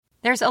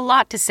There's a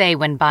lot to say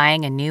when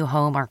buying a new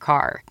home or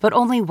car, but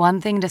only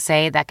one thing to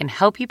say that can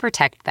help you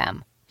protect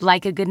them.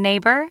 Like a good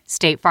neighbor,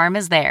 State Farm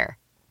is there.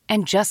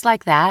 And just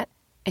like that,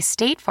 a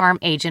State Farm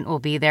agent will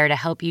be there to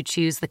help you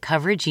choose the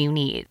coverage you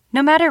need,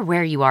 no matter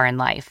where you are in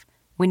life.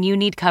 When you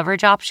need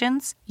coverage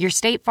options, your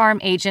State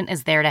Farm agent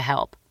is there to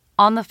help,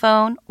 on the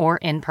phone or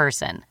in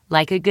person.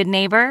 Like a good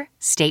neighbor,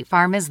 State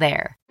Farm is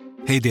there.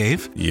 Hey,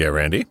 Dave. Yeah,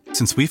 Randy.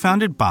 Since we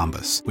founded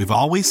Bombas, we've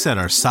always said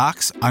our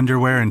socks,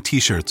 underwear, and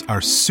T-shirts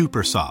are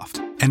super soft.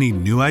 Any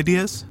new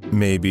ideas?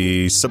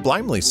 Maybe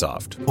sublimely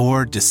soft.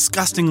 Or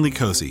disgustingly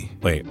cozy.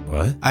 Wait,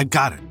 what? I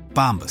got it.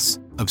 Bombas.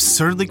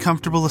 Absurdly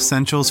comfortable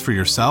essentials for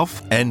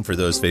yourself and for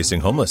those facing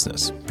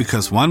homelessness.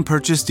 Because one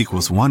purchased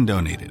equals one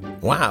donated.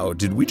 Wow,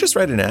 did we just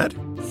write an ad?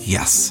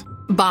 Yes.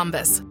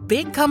 Bombas.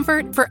 Big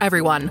comfort for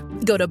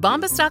everyone. Go to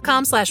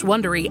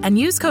bombas.com/Wondery and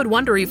use code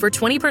Wondery for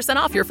 20%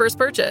 off your first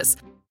purchase.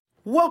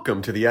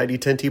 Welcome to the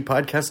ID10T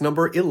podcast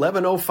number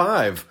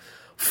 1105.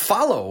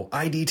 Follow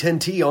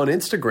ID10T on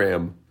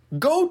Instagram.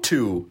 Go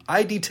to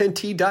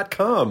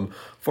ID10T.com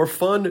for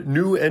fun,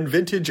 new, and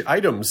vintage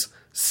items.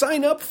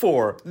 Sign up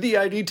for the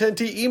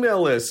ID10T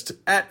email list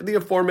at the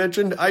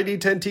aforementioned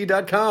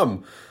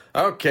ID10T.com.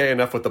 Okay,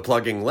 enough with the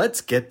plugging.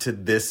 Let's get to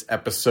this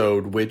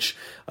episode, which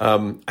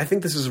I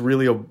think this is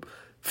really a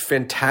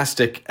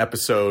fantastic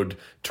episode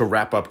to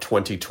wrap up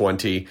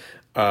 2020.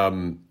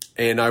 And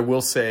I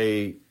will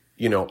say,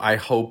 you know, I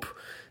hope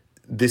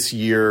this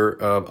year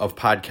of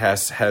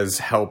podcasts has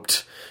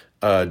helped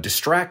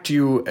distract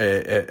you,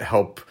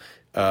 help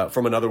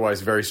from an otherwise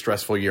very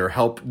stressful year,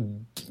 help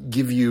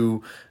give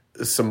you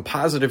some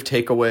positive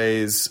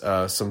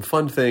takeaways, some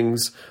fun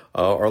things,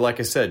 or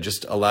like I said,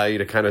 just allow you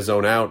to kind of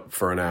zone out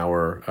for an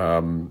hour,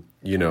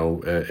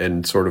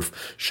 and sort of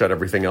shut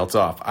everything else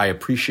off. I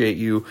appreciate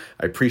you.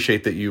 I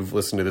appreciate that you've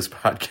listened to this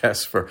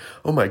podcast for,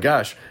 oh my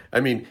gosh.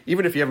 I mean,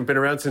 even if you haven't been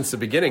around since the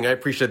beginning, I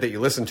appreciate that you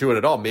listened to it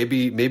at all.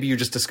 Maybe you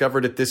just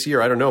discovered it this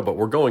year. I don't know, but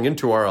we're going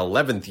into our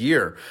 11th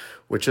year,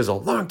 which is a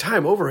long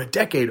time, over a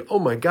decade. Oh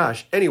my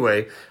gosh.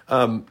 Anyway,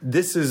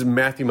 this is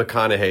Matthew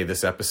McConaughey,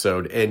 this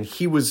episode, and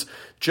he was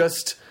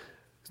just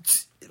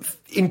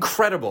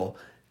incredible.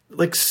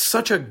 Like,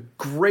 such a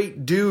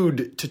great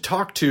dude to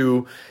talk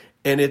to.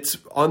 And it's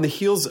on the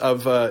heels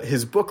of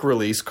his book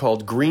release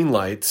called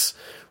Greenlights,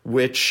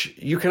 which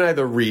you can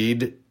either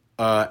read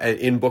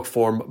in book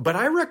form, but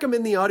I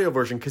recommend the audio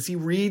version because he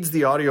reads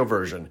the audio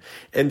version.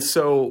 And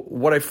so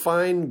what I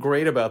find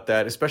great about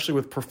that, especially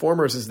with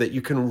performers, is that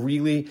you can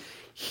really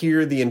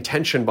hear the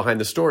intention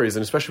behind the stories,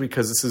 and especially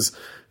because this is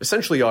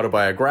essentially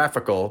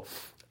autobiographical.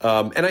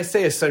 And I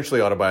say essentially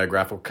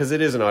autobiographical because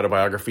it is an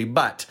autobiography,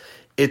 but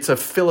it's a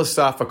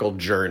philosophical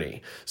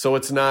journey. So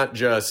it's not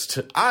just,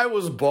 I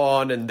was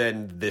born and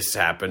then this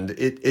happened.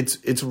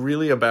 It's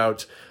really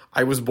about,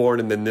 I was born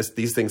and then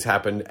these things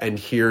happened, and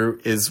here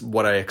is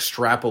what I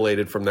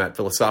extrapolated from that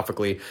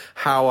philosophically,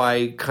 how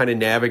I kind of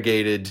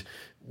navigated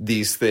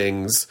these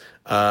things.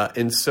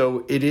 And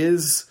so it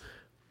is,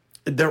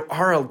 there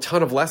are a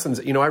ton of lessons.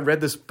 You know, I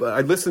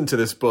listened to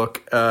this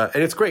book, and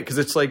it's great because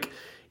it's like,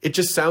 it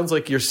just sounds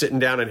like you're sitting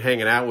down and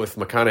hanging out with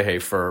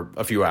McConaughey for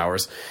a few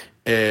hours.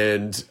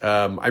 And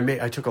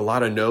I took a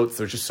lot of notes.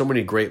 There's just so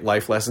many great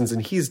life lessons.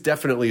 And he's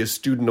definitely a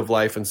student of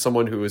life and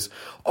someone who has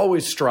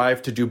always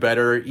strived to do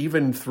better,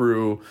 even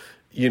through,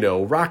 you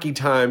know, rocky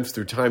times,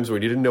 through times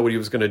when he didn't know what he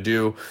was going to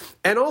do.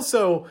 And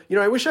also, you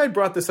know, I wish I had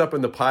brought this up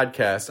in the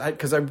podcast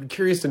because I'm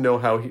curious to know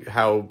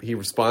how he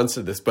responds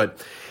to this.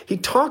 But he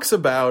talks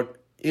about,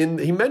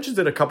 he mentions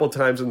it a couple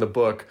times in the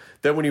book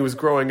that when he was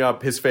growing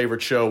up, his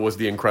favorite show was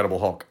The Incredible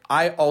Hulk.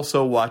 I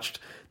also watched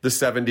the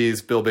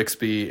 70s Bill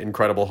Bixby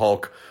Incredible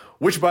Hulk,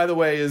 which, by the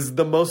way, is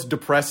the most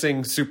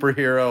depressing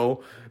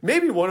superhero,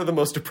 maybe one of the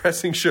most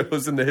depressing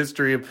shows in the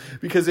history of,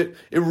 because it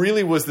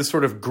really was this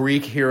sort of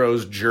Greek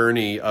hero's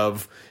journey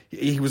of,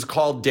 he was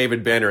called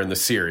David Banner in the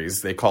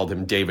series. They called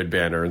him David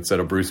Banner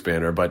instead of Bruce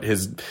Banner, but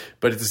it's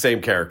the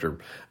same character.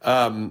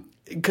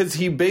 Because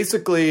he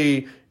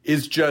basically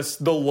is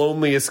just the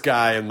loneliest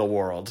guy in the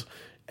world.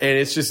 And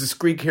it's just this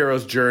Greek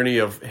hero's journey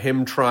of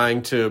him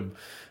trying to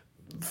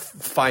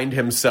find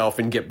himself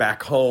and get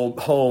back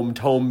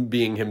home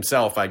being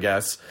himself, I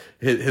guess,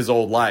 his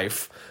old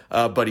life.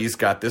 But he's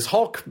got this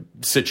Hulk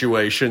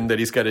situation that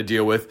he's got to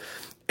deal with.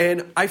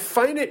 And I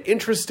find it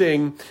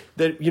interesting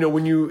that, you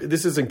know,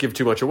 this doesn't give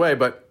too much away,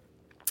 but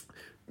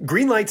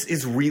Greenlights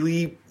is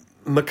really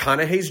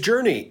McConaughey's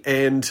journey.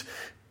 And,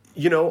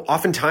 you know,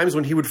 oftentimes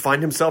when he would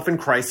find himself in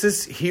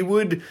crisis, he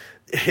would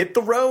hit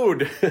the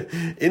road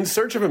in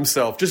search of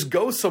himself, just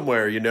go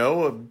somewhere, you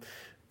know,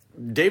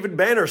 David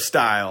Banner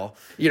style.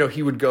 You know,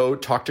 he would go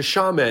talk to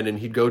shaman and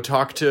he'd go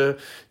talk to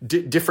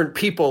different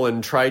people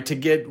and try to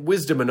get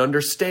wisdom and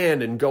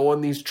understand and go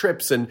on these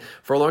trips. And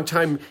for a long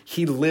time,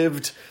 he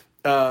lived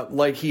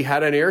like he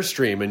had an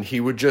Airstream, and he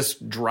would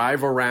just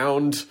drive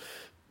around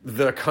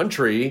the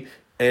country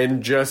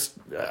and just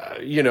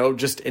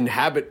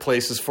inhabit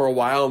places for a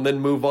while and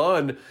then move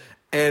on.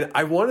 And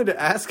I wanted to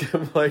ask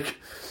him, like,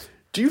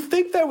 do you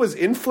think that was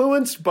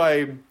influenced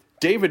by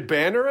David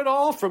Banner at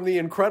all from The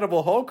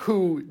Incredible Hulk,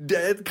 who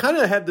kind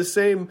of had the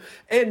same,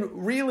 and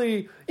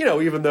really,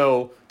 even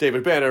though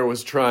David Banner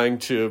was trying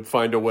to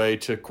find a way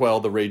to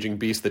quell the raging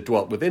beast that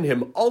dwelt within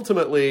him,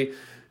 ultimately,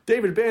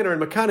 David Banner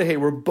and McConaughey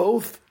were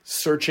both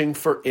searching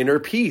for inner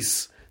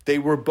peace. They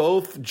were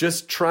both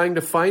just trying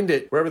to find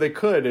it wherever they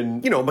could.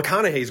 And,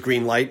 McConaughey's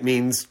green light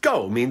means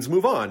go, means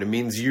move on. It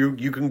means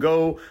you can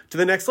go to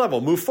the next level,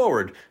 move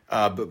forward.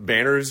 But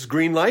Banner's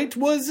green light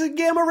was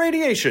gamma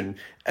radiation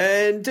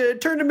and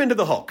turned him into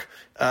the Hulk.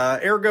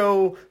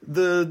 Ergo,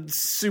 the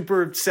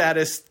super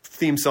saddest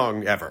theme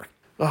song ever.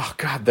 Oh,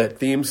 God, that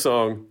theme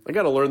song. I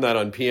got to learn that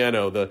on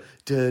piano. The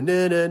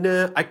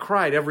da-na-na-na. I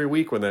cried every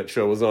week when that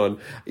show was on.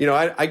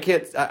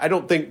 I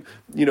don't think,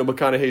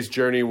 McConaughey's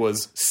journey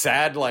was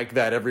sad like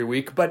that every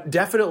week, but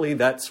definitely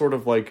that sort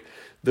of like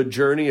the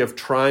journey of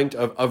trying to,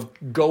 of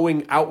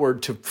going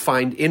outward to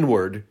find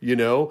inward,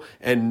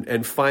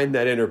 and find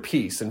that inner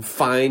peace and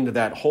find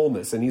that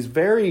wholeness. And he's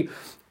very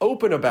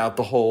open about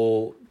the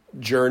whole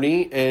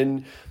journey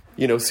and,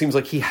 seems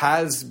like he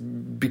has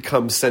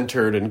become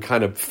centered and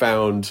kind of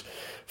found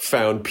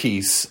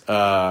peace.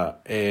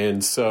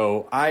 And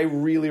so I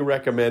really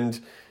recommend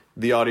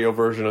the audio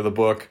version of the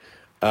book.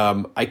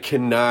 I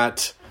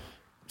cannot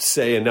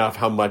say enough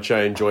how much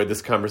I enjoyed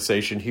this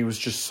conversation. He was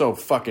just so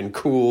fucking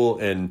cool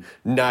and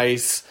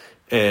nice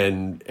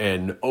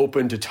and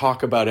open to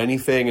talk about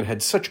anything and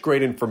had such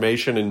great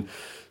information and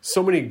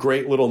so many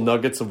great little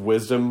nuggets of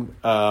wisdom.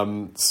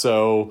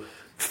 So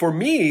for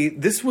me,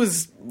 this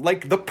was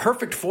like the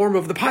perfect form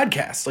of the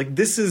podcast. Like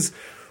this is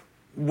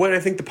when I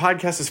think the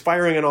podcast is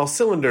firing on all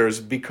cylinders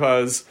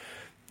because,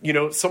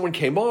 someone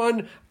came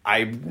on,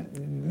 I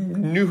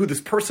knew who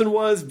this person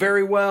was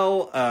very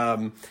well,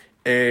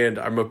 and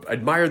I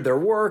admired their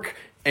work,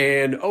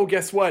 and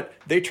guess what?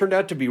 They turned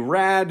out to be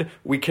rad.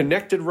 We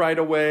connected right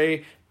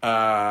away.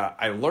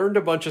 I learned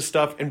a bunch of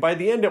stuff, and by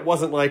the end it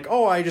wasn't like,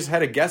 I just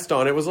had a guest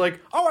on. It was like,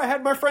 I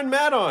had my friend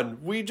Matt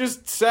on. We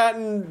just sat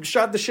and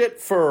shot the shit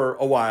for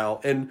a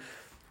while, and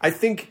I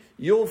think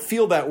you'll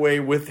feel that way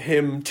with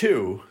him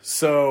too.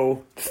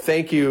 So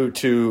thank you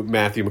to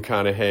Matthew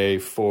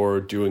McConaughey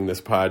for doing this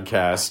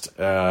podcast.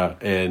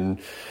 And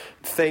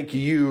thank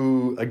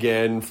you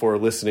again for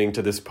listening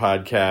to this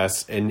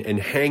podcast and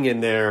hang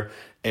in there.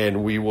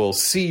 And we will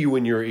see you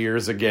in your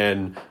ears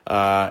again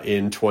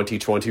in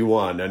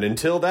 2021. And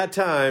until that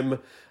time,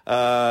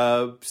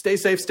 stay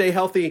safe, stay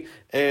healthy,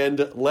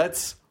 and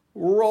let's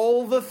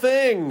roll the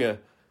thing.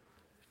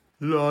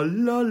 La,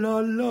 la, la,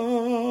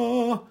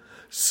 la.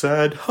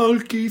 Sad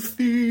hulky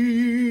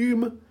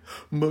theme,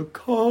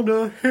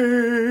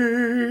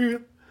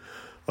 McConaughey.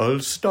 I'll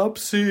stop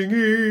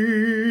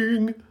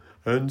singing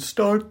and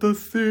start the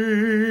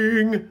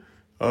thing.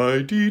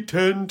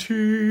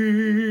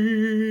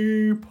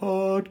 ID10T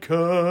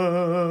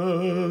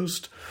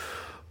podcast.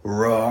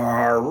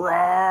 Rah,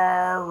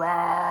 rah,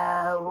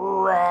 rah,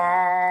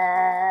 rah.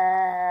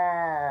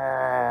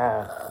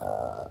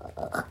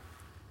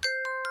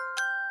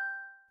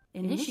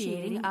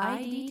 Initiating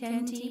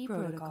ID10T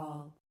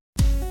protocol.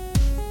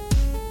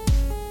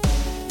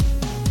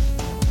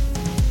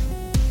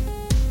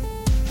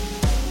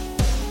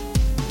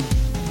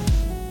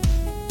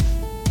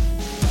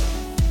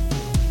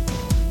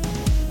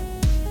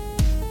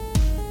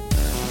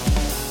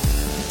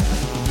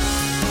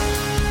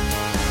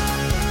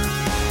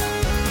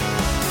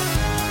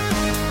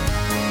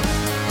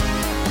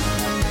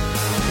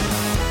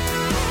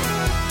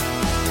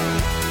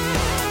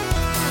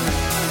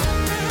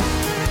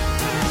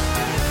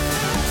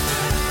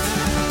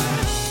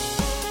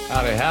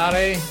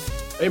 Howdy.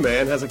 Hey,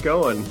 man. How's it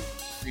going?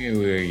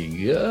 Very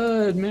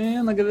good,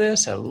 man. Look at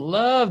this. I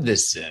love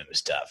this Zoom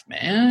stuff,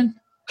 man.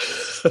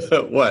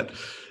 What?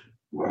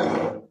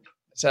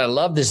 So I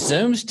love this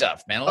Zoom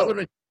stuff, man. Look what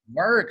it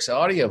works.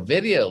 Audio,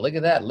 video. Look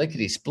at that.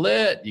 Lickety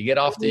split. You get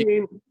off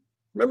the...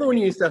 Remember when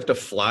you used to have to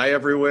fly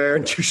everywhere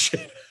and do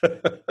shit?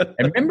 I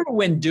remember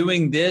when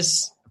doing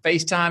this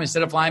FaceTime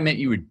instead of flying meant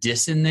you were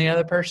dissing the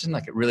other person,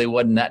 like it really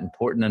wasn't that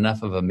important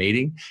enough of a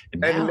meeting.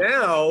 And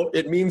now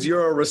it means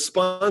you're a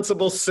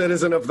responsible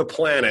citizen of the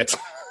planet.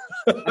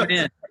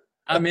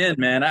 I'm in,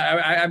 man.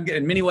 I'm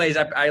in many ways.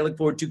 I look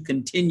forward to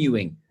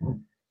continuing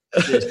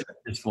this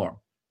form.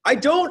 I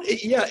don't.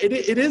 Yeah, it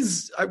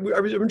is. I've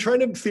been trying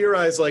to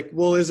theorize. Like,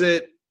 well, is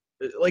it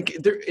like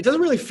it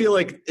doesn't really feel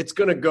like it's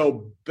going to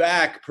go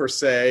back per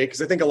se,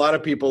 because I think a lot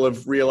of people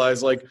have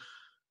realized like,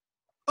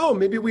 oh,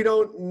 maybe we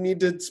don't need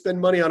to spend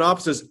money on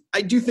offices.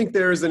 I do think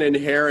there's an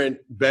inherent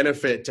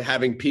benefit to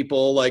having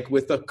people like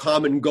with a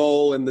common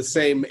goal in the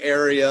same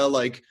area,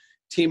 like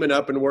teaming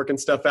up and working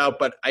stuff out.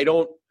 But I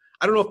don't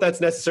know if that's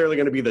necessarily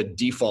going to be the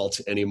default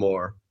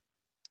anymore.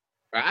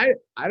 I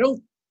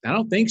don't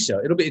think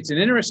so. It's an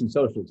interesting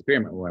social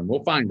experiment, and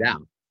we'll find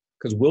out.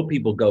 Because will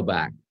people go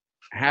back?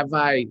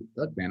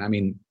 Look, man, I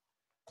mean,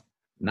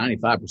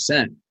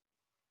 95%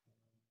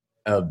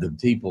 of the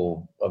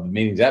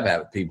meetings I've had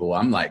with people,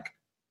 I'm like,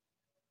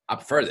 I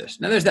prefer this.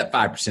 Now, there's that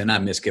 5% I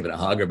miss giving a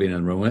hug or being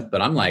in the room with,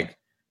 but I'm like,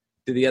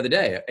 the other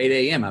day, at 8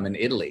 a.m., I'm in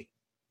Italy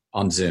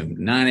on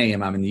Zoom. 9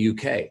 a.m., I'm in the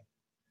UK.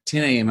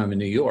 10 a.m. I'm in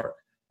New York.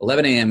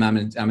 11 a.m.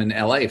 I'm in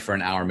LA for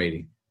an hour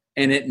meeting.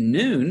 And at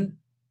noon,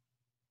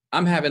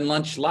 I'm having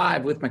lunch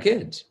live with my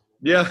kids.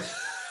 Yeah.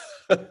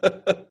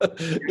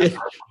 It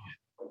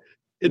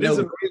no is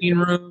a green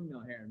room, no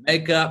hair and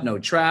makeup, no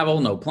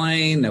travel, no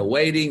plane, no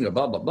waiting, no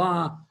blah, blah,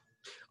 blah.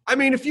 I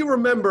mean, if you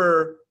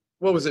remember,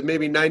 what was it,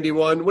 maybe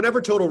 91,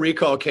 whenever Total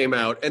Recall came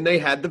out and they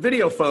had the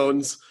video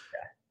phones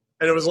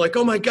and it was like,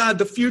 oh my God,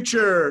 the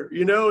future,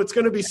 it's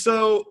going to be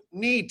so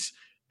neat.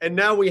 And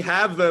now we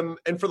have them.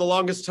 And for the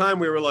longest time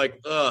we were like,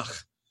 ugh,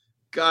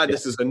 God,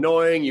 this is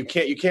annoying. You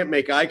can't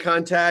make eye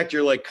contact.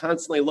 You're like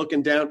constantly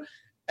looking down.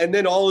 And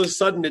then all of a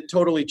sudden it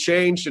totally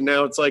changed. And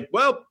now it's like,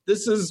 well,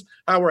 this is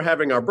how we're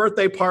having our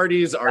birthday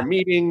parties, our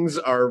meetings,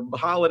 our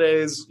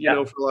holidays, for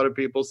a lot of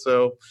people.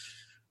 So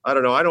I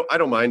don't know. I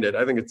don't mind it.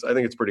 I think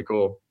it's pretty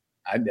cool.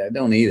 I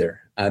don't either.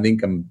 I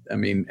think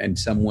in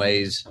some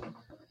ways,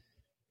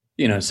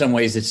 it's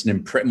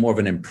more of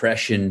an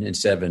impression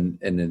instead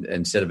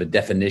of a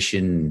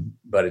definition,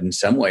 but in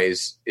some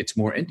ways it's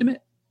more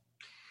intimate.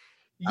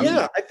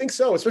 Yeah, I think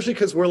so. Especially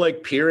because we're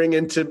like peering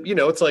into,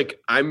 it's like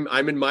I'm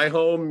in my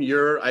home.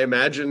 I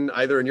imagine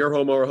either in your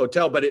home or a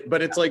hotel, but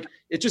it's like,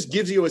 it just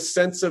gives you a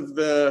sense of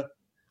I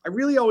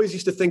really always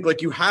used to think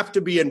like you have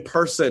to be in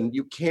person.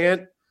 You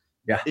can't,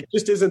 it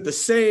just isn't the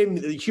same.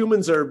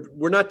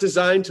 We're not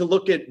designed to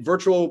look at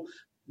virtual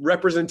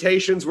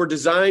representations. We're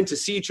designed to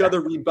see each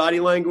other, read body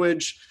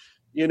language,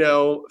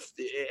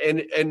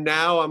 and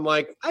now I'm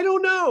like, I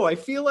don't know. I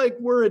feel like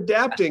we're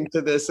adapting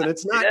to this and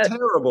it's not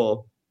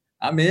terrible.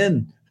 I'm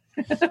in.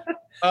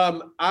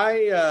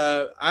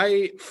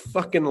 I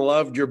fucking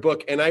loved your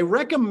book, and I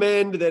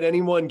recommend that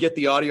anyone get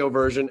the audio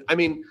version. I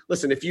mean,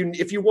 listen, if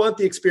you want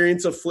the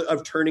experience of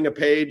turning a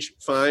page,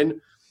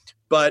 fine.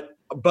 But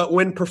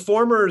when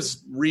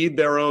performers read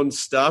their own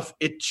stuff,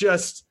 it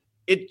just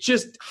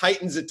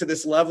heightens it to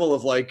this level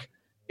of like,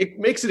 it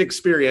makes it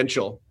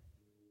experiential.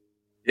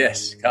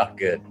 Yes,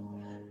 good.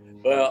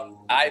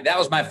 Well, that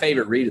was my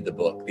favorite read of the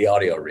book, the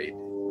audio read.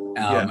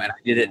 And I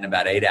did it in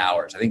about 8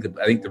 hours. I think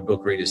the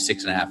book read is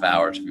 6.5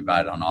 hours if you buy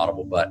it on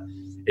Audible, but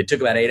it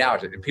took about 8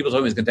 hours. People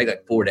told me it was going to take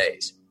like 4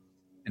 days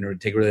and it would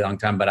take a really long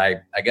time. But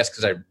I guess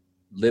because I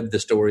lived the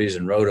stories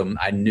and wrote them,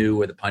 I knew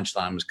where the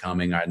punchline was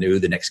coming. I knew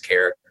the next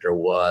character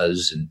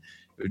was. And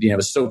it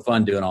was so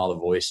fun doing all the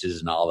voices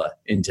and all the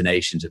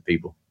intonations of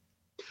people.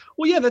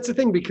 Well, yeah, that's the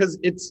thing, because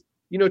it's,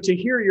 to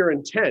hear your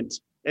intent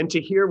and to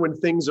hear when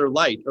things are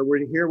light or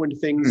to hear when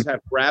things have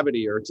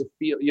gravity or to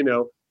feel,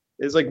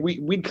 it's like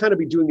we'd kind of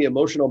be doing the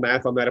emotional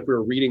math on that if we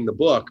were reading the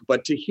book.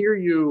 But to hear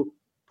you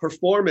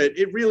perform it,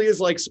 it really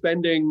is like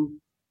spending,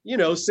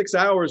 6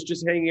 hours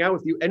just hanging out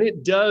with you. And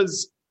it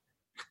does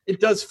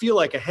feel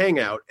like a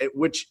hangout,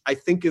 which I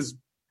think is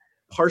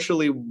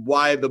partially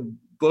why the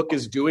book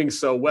is doing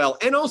so well.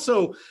 And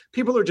also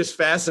people are just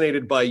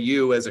fascinated by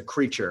you as a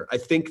creature. I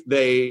think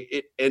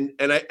the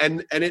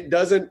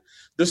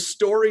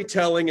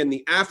storytelling and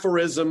the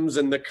aphorisms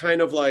and the kind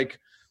of like,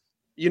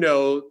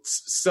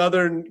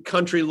 Southern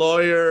country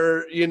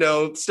lawyer,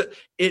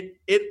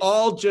 it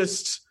all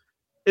just,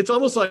 it's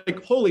almost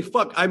like, holy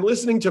fuck, I'm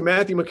listening to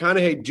Matthew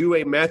McConaughey do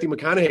a Matthew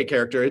McConaughey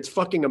character. It's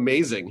fucking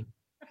amazing.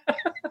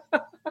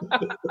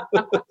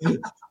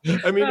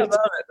 I mean,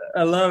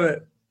 I love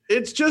it.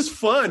 It's just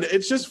fun.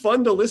 It's just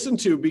fun to listen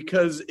to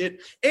because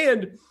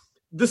and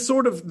the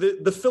sort of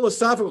the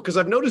philosophical, because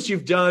I've noticed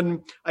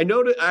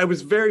I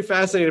was very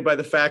fascinated by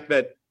the fact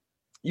that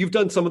you've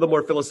done some of the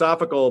more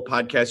philosophical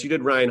podcasts. You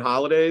did Ryan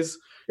Holiday's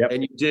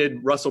and you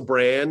did Russell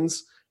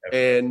Brand's.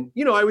 And,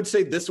 I would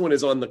say this one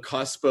is on the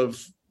cusp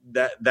of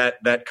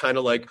that kind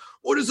of like,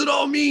 what does it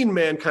all mean,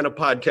 man, kind of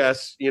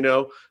podcast,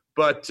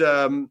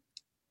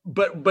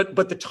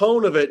 but the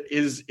tone of it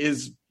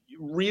is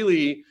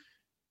really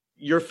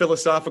your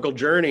philosophical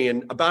journey.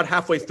 And about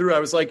halfway through, I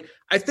was like,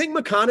 I think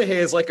McConaughey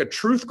is like a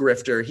truth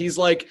grifter.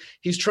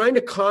 He's trying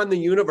to con the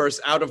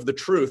universe out of the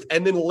truth.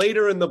 And then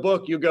later in the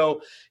book, you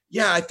go,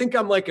 yeah, I think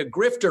I'm like a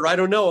grifter. I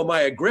don't know. Am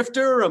I a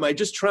grifter? Am I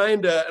just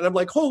trying to? And I'm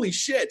like, holy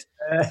shit.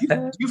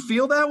 Do you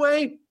feel that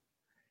way?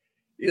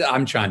 Yeah,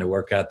 I'm trying to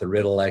work out the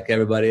riddle like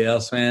everybody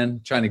else,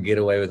 man. Trying to get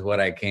away with what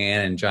I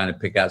can and trying to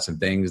pick out some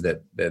things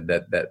that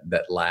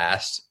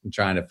last. I'm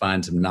trying to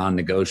find some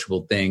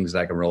non-negotiable things that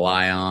I can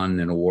rely on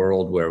in a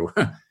world where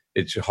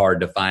it's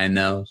hard to find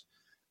those.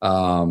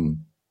 I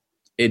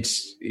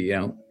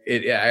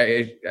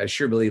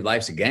sure believe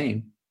life's a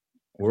game.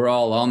 We're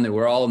all in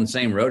the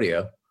same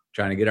rodeo,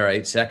 trying to get our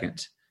 8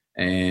 seconds.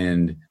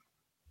 And,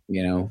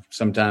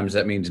 sometimes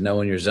that means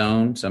knowing your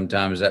zone.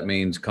 Sometimes that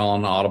means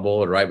calling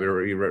audible right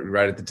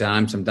at the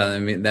time.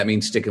 Sometimes that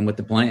means sticking with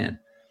the plan.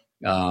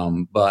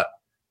 But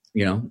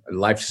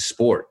life's a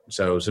sport.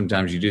 So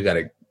sometimes you do got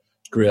to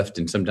grift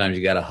and sometimes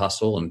you got to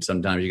hustle and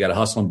sometimes you got to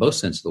hustle in both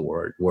senses of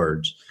the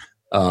words.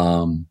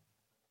 And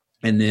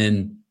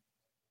then,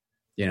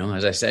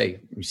 as I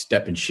say, you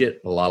step in shit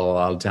a lot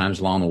of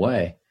times along the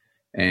way.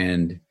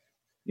 And,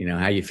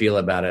 how you feel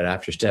about it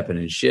after stepping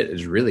in shit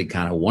is really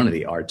kind of one of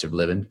the arts of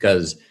living.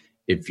 Because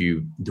if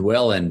you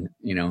dwell in,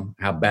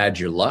 how bad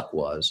your luck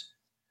was,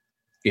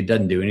 it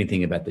doesn't do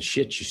anything about the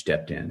shit you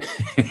stepped in.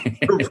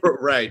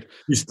 Right.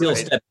 You still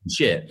step in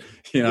shit.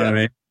 You know what I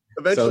mean?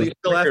 Eventually,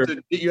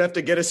 you have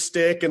to get a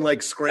stick and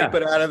like scrape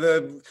it out of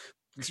the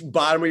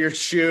bottom of your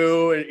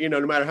shoe, and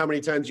no matter how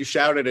many times you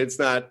shout it,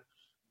 the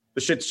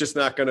shit's just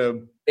not going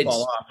to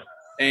fall off.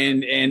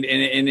 And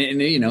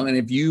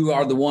if you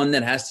are the one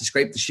that has to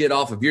scrape the shit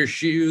off of your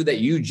shoe that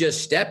you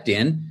just stepped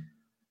in,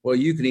 well,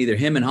 you can either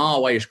hem and haw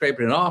while you're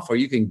scraping it off, or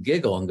you can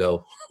giggle and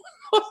go,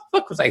 what the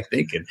fuck was I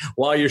thinking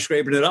while you're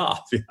scraping it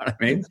off? You know what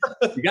I mean?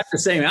 You got the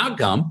same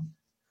outcome.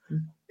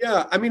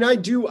 Yeah. I mean, I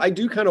do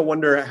kind of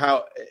wonder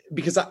how,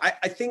 because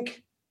I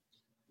think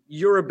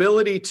your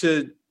ability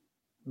to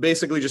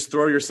basically just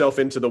throw yourself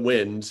into the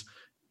wind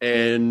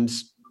and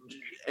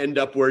end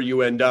up where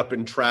you end up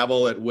and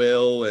travel at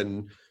will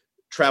and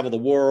travel the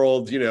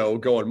world,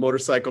 go on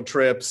motorcycle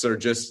trips, or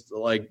just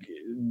like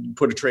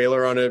put a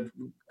trailer on a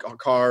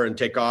car and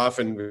take off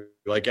and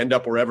like end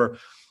up wherever.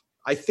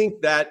 I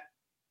think that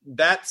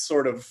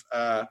sort of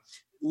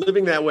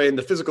living that way in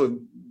the physical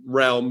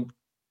realm,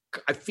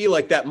 I feel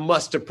like that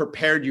must have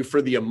prepared you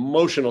for the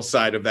emotional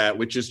side of that,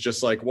 which is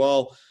just like,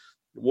 well,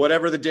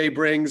 whatever the day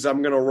brings,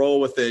 I'm going to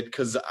roll with it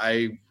because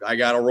I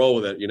got to roll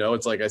with it.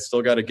 It's like I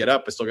still got to get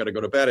up. I still got to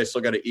go to bed. I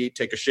still got to eat,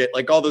 take a shit,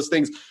 like all those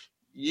things.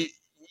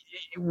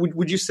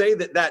 Would you say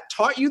that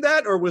taught you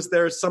that, or was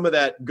there some of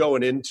that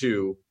going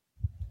into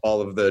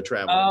all of the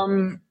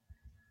travel?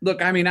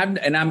 Look, I mean, I'm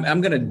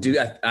going to do.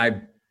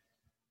 I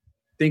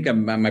think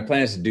my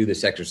plan is to do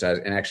this exercise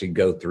and actually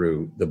go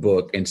through the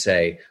book and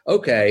say,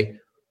 okay,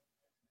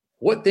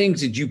 what things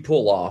did you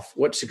pull off?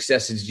 What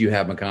successes did you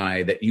have,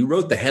 McConaughey, that you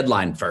wrote the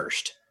headline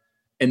first,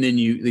 and then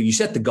you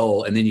set the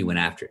goal, and then you went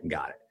after it and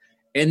got it,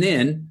 and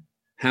then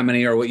how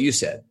many are what you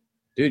said?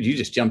 Dude, you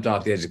just jumped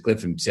off the edge of the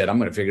cliff and said, I'm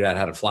going to figure out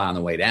how to fly on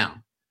the way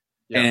down.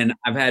 Yeah. And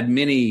I've had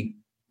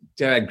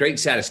had great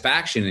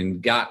satisfaction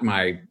and got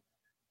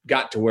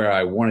to where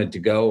I wanted to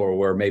go, or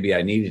where maybe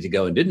I needed to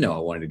go and didn't know I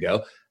wanted to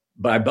go,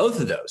 by both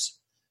of those.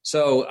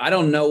 So I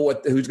don't know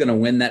who's going to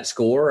win that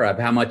score, of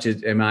how much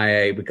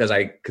because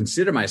I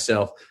consider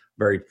myself a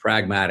very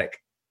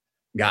pragmatic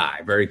guy,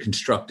 very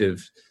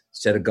constructive,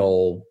 set a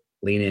goal,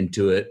 lean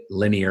into it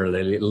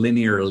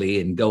linearly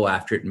and go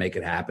after it and make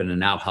it happen,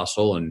 and out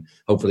hustle and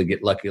hopefully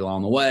get lucky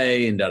along the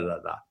way and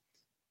da-da-da-da.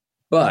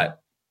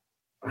 But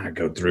I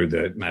go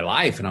through my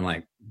life and I'm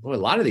like, boy, a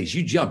lot of these,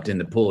 you jumped in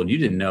the pool and you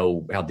didn't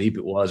know how deep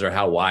it was or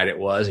how wide it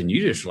was. And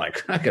you just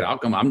like,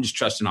 I'm just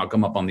trusting I'll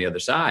come up on the other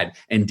side,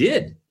 and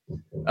did.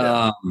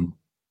 Yeah.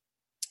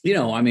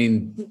 I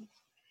mean,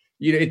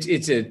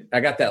 I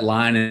got that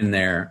line in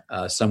there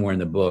somewhere in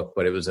the book,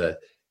 but it was a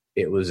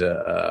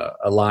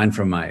line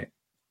from my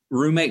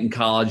roommate in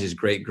college, his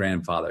great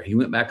grandfather. He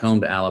went back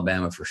home to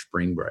Alabama for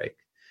spring break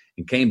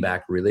and came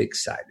back really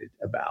excited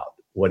about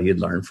what he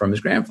had learned from his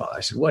grandfather. I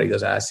said, what? He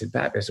goes, I said,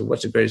 Pappy, I said,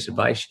 what's the greatest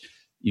advice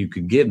you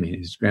could give me? And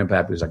his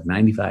grandpappy was like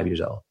 95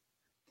 years old.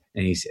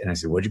 And I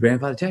said, what'd your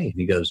grandfather tell you? And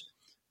he goes,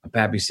 my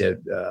pappy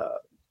said,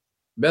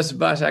 best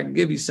advice I can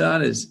give you,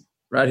 son, is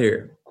right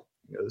here.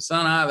 He goes,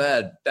 son, I've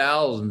had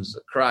thousands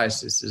of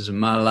crises in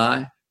my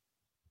life,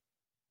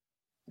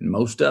 and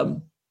most of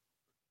them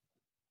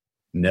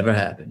never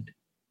happened.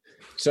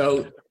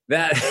 So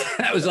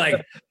that was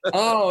like,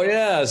 oh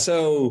yeah.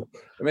 So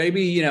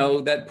maybe,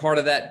 that part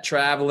of that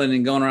traveling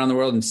and going around the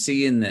world and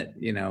seeing that,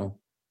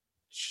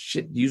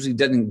 shit usually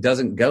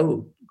doesn't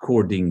go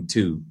according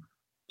to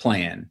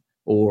plan,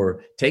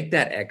 or take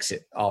that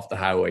exit off the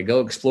highway,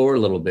 go explore a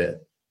little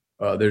bit.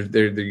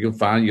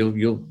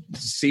 You'll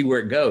see where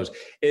it goes,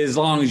 as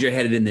long as you're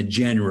headed in the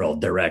general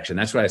direction.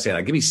 That's what I say.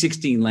 Like, give me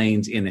 16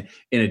 lanes in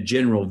a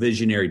general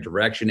visionary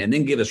direction, and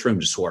then give us room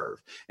to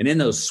swerve. And in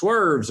those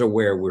swerves are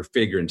where we're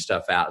figuring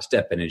stuff out,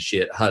 stepping in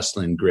shit,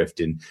 hustling,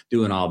 grifting,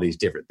 doing all these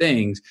different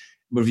things.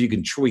 But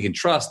if we can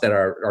trust that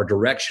our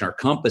direction, our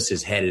compass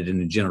is headed in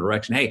the general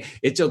direction. Hey,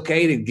 it's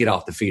okay to get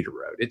off the feeder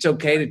road. It's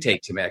okay to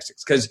take some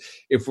exits, because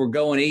if we're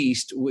going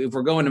east, if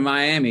we're going to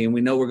Miami and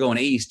we know we're going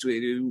east,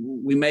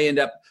 we may end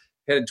up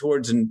headed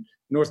towards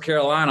North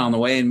Carolina on the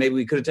way, and maybe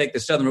we could have taken the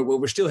southern route,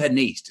 but we're still heading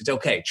east. It's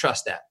okay.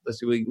 Trust that.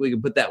 We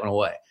can put that one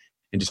away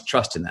and just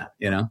trust in that,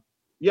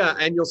 Yeah.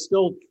 And you'll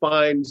still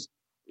find,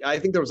 I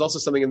think there was also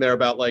something in there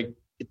about like,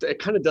 it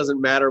kind of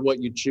doesn't matter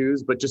what you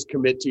choose, but just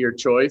commit to your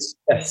choice.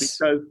 Yes.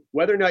 Because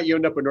whether or not you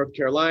end up in North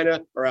Carolina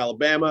or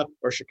Alabama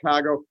or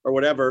Chicago or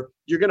whatever,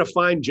 you're going to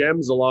find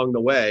gems along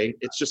the way.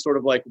 It's just sort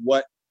of like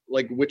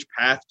which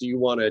path do you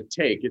want to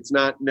take? It's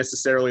not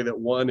necessarily that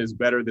one is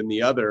better than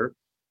the other.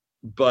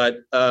 But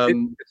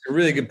it's a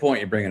really good point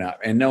you're bringing up,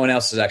 and no one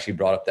else has actually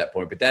brought up that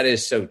point. But that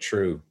is so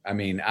true. I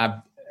mean,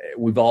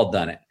 we've all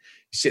done it.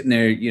 Sitting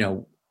there,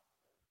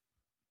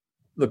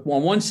 look,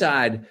 on one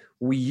side,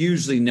 we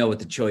usually know what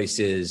the choice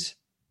is,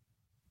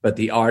 but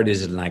the art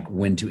is in like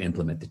when to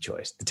implement the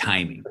choice, the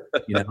timing.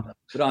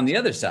 But on the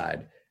other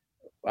side,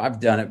 I've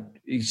done it.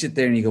 You sit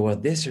there and you go, well,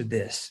 this or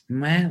this,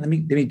 man. Let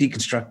me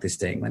deconstruct this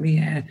thing.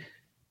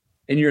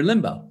 And you're in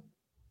limbo.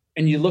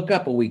 And you look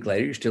up a week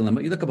later, you're still in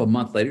limbo. You look up a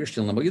month later, you're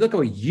still in limbo. You look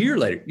up a year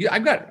later.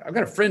 I've got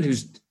a friend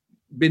who's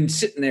been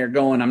sitting there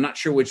going, I'm not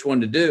sure which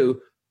one to do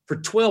for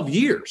 12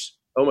 years.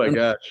 Oh my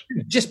gosh.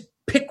 Just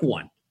pick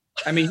one.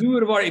 I mean, you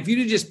would have already, if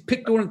you just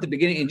picked one at the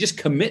beginning and just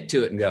commit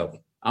to it and go,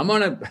 I'm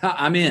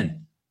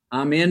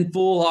in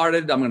full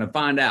hearted. I'm going to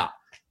find out.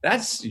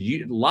 That's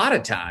a lot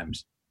of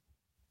times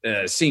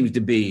seems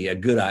to be a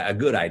good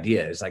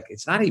idea. It's like,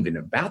 it's not even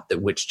about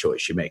which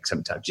choice you make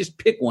sometimes. Just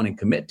pick one and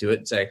commit to it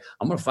and say,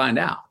 I'm going to find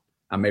out.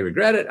 I may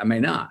regret it. I may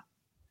not.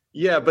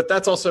 Yeah. But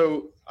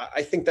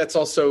I think that's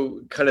also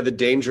kind of the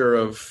danger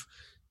of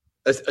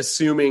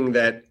assuming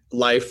that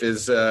life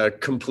is a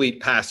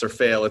complete pass or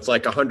fail. It's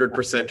like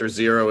 100% or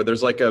zero.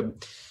 There's like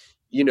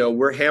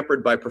we're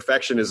hampered by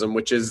perfectionism,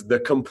 which is the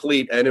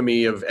complete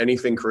enemy of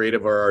anything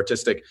creative or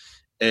artistic.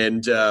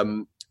 And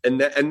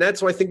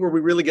that's why I think where we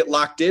really get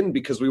locked in,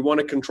 because we want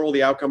to control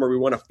the outcome, or we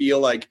want to feel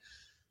like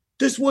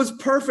this was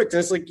perfect.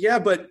 And it's like, yeah,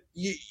 but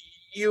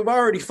you've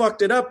already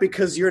fucked it up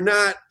because you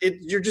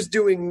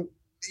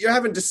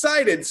haven't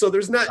decided. So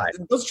there's not,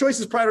 those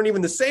choices probably aren't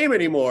even the same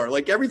anymore.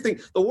 Like everything,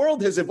 the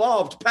world has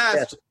evolved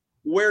past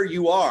where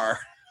you are.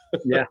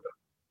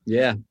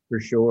 Yeah, for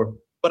sure.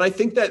 But I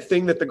think that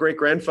thing that the great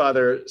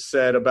grandfather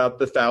said about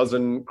the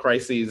 1,000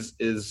 crises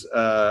is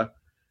the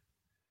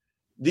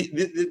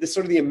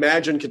sort of the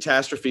imagined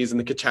catastrophes and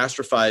the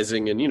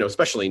catastrophizing, and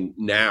especially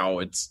now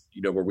it's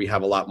where we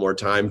have a lot more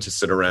time to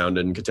sit around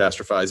and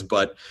catastrophize.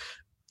 But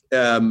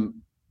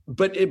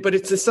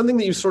it's something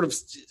that you sort of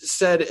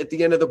said at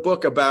the end of the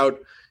book about,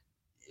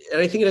 and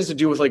I think it has to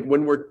do with like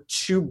when we're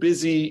too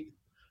busy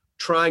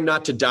trying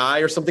not to die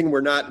or something,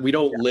 we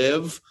don't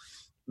live,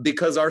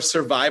 because our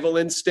survival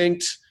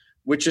instinct,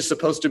 which is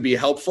supposed to be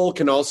helpful,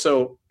 can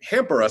also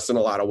hamper us in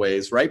a lot of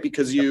ways, right?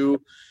 Because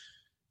you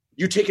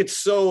take it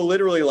so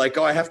literally, like,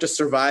 oh, I have to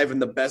survive in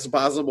the best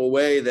possible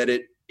way, that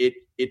it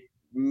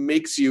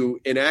makes you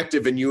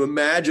inactive, and you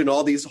imagine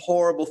all these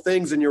horrible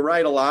things. And you're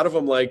right, a lot of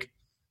them, like,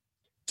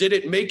 did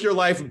it make your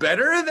life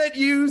better that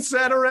you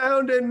sat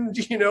around and,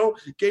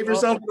 gave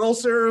yourself an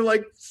ulcer,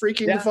 like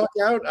freaking the fuck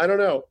out? I don't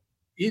know.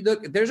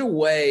 Look, there's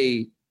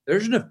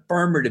an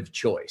affirmative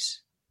choice.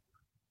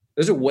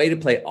 There's a way to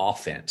play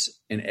offense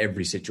in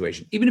every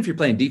situation, even if you're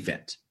playing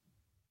defense.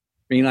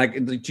 I mean, like,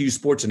 to use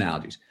sports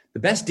analogies, the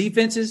best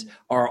defenses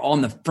are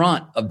on the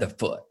front of the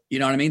foot. You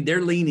know what I mean?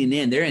 They're leaning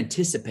in, they're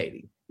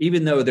anticipating,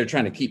 even though they're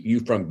trying to keep you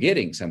from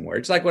getting somewhere.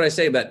 It's like what I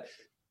say about,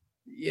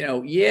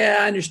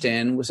 I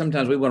understand.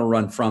 Sometimes we want to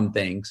run from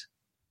things,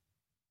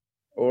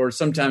 or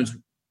sometimes,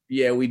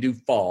 we do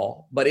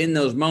fall. But in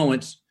those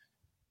moments,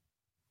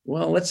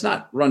 well, let's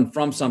not run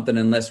from something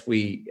unless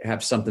we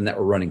have something that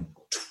we're running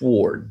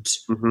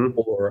towards. Mm-hmm.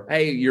 Or,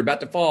 hey, you're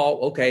about to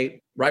fall.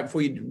 Okay, right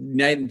before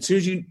as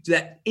soon as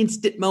that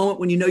instant moment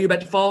when you're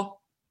about to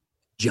fall,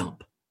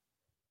 jump.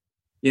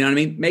 You know what I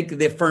mean? Make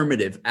the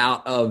affirmative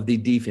out of the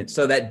defense.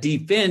 So that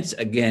defense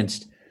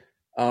against,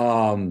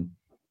 I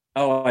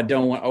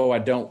don't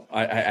want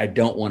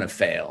to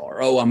fail,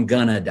 or, I'm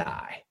gonna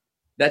die.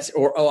 I'm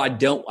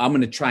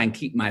going to try and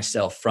keep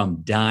myself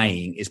from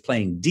dying, is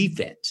playing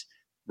defense.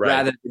 Right.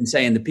 Rather than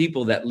saying the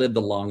people that live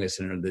the longest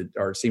and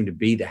or seem to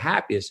be the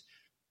happiest.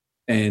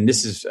 And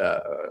this is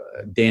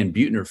Dan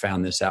Buettner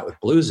found this out with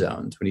Blue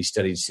Zones when he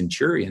studied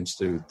centurions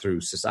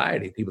through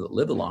society, people that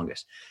live the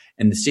longest.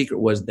 And the secret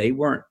was they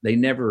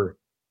never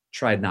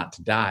tried not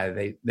to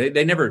die.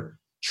 They never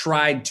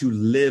tried to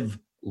live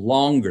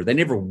longer. They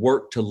never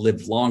worked to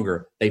live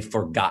longer. They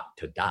forgot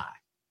to die.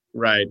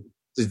 Right.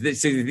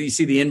 So you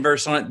see the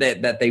inverse on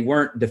it, that they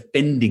weren't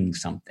defending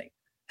something.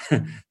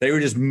 They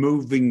were just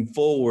moving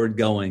forward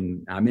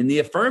going, I'm in the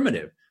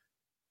affirmative.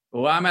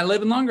 Why am I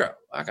living longer?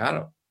 Like, I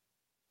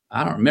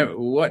don't remember.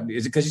 What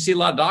is it? Because you see a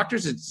lot of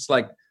doctors, it's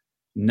like,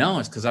 no,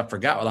 it's because I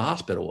forgot what the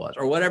hospital was,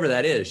 or whatever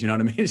that is. You know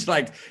what I mean? It's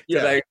like,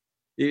 I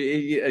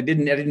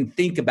didn't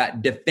think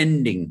about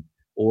defending,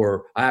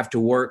 or I have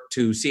to work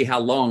to see how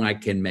long I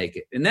can make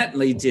it. And that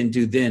leads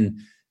into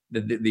then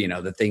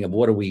the thing of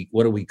what do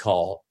we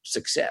call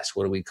success?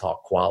 What do we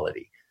call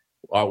quality?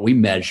 We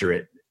measure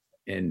it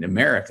in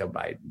America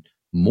by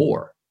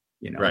more,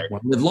 right.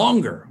 Live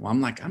longer. Well,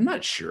 I'm like, I'm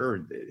not sure.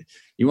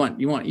 You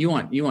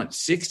want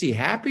 60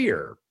 happy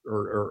or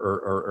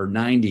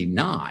 90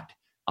 not?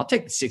 I'll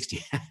take the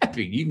 60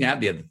 happy. You can have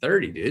the other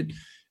 30, dude.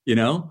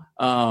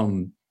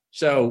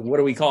 So what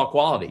do we call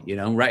quality?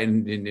 Right?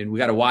 And we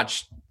got to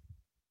watch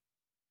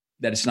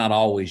that. It's not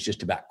always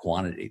just about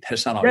quantity.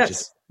 That's not always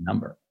just a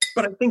number.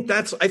 But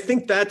I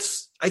think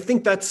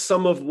that's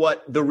some of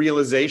what the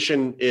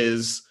realization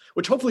is,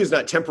 which hopefully is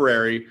not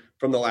temporary,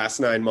 from the last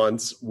 9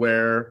 months,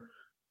 where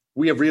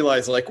we have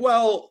realized, like,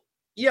 well,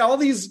 yeah, all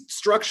these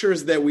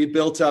structures that we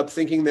built up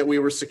thinking that we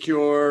were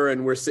secure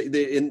and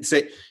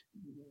the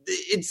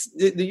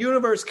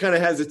universe kind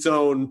of has its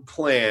own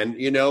plan,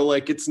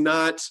 like it's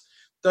not,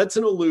 that's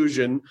an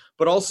illusion.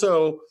 But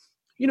also,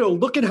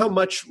 look at how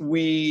much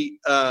we,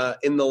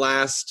 in the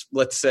last,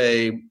 let's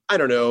say,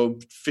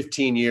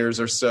 15 years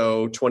or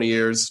so, 20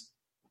 years,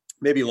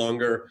 maybe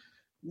longer,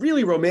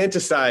 really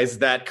romanticize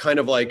that kind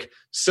of like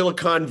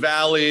Silicon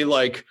Valley,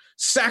 like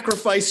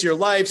sacrifice your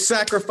life,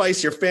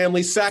 sacrifice your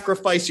family,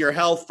 sacrifice your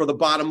health for the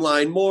bottom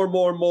line,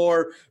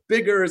 more,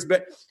 bigger is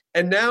better.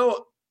 And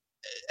now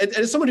and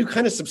as someone who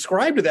kind of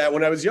subscribed to that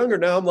when I was younger,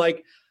 now I'm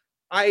like,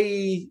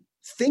 I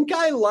think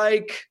I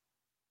like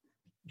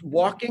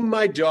walking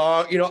my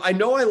dog. I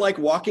know I like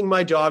walking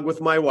my dog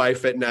with my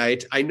wife at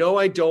night. I know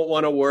I don't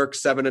want to work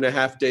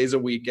 7.5 days a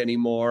week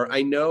anymore.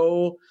 I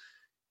know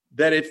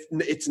that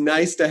it's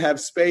nice to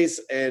have space,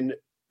 and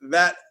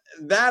that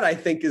I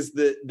think is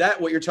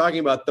what you're talking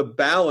about, the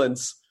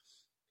balance.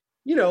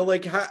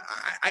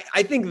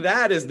 I think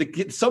that is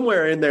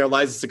somewhere in there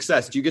lies the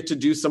success. Do you get to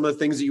do some of the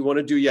things that you want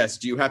to do? Yes.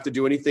 Do you have to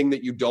do anything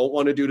that you don't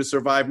want to do to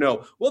survive?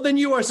 No. Well, then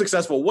you are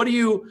successful.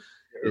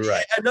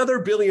 Right. Another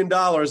 $1 billion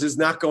is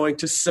not going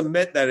to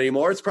cement that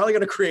anymore. It's probably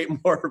going to create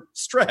more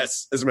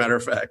stress, as a matter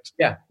of fact.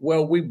 Yeah.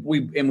 Well, we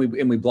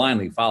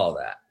blindly follow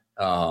that.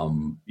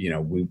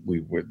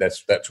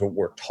 That's what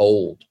we're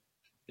told.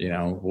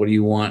 What do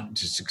you want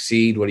to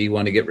succeed? What do you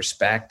want to get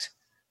respect?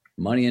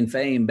 Money and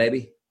fame,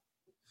 baby.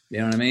 You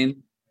know what I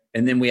mean?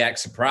 And then we act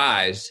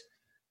surprised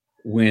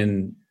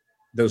when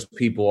those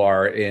people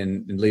are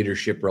in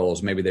leadership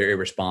roles. Maybe they're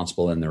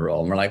irresponsible in their role.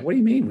 And we're like, what do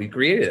you mean? We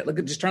created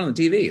it. Just turn on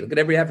the TV. Look at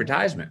every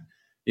advertisement,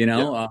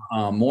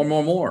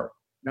 more.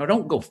 No,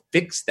 don't go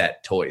fix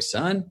that toy,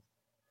 son.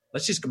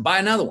 Let's just go buy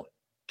another one.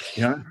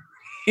 You know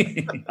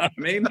what I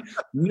mean?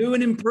 New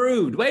and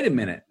improved. Wait a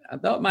minute. I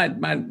thought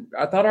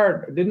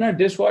didn't our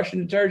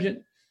dishwashing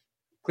detergent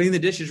clean the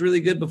dishes really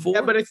good before?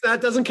 Yeah, but it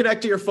doesn't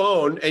connect to your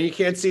phone, and you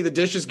can't see the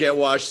dishes get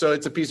washed, so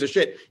it's a piece of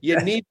shit. You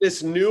need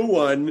this new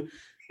one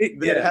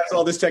that has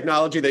all this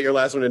technology that your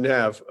last one didn't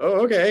have.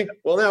 Oh, okay.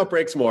 Well, now it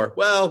breaks more.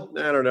 Well,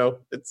 I don't know.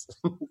 It's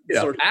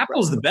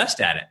Apple's the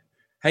best at it.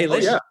 Hey,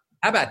 how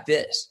about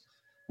this?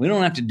 We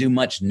don't have to do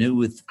much new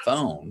with the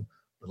phone,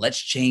 but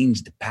let's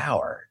change the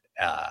power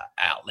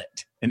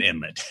outlet and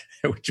inlet,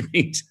 which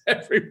means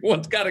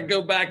everyone's got to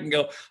go back and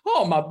go,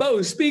 oh, my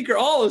Bose speaker,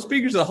 all the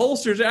speakers, the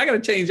holsters, I got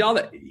to change all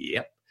that.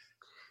 Yep.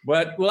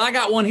 But, I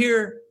got one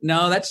here.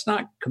 No, that's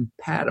not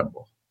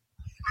compatible.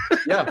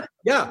 Yeah.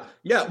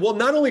 Well,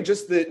 not only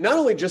just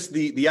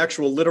the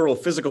actual literal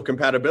physical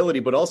compatibility,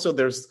 but also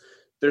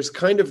there's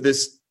kind of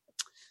this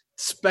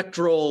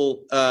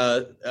spectral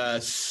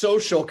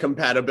social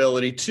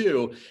compatibility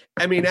too.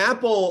 I mean,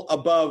 Apple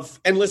above,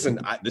 and listen,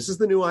 this is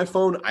the new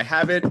iPhone. I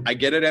have it. I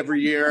get it every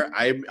year.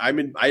 I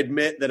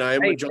admit that I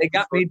am. Hey, they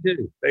got me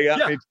too. They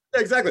got me too.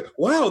 Exactly.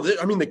 Wow.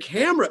 The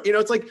camera,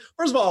 it's like,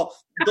 first of all,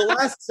 the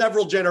last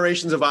several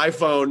generations of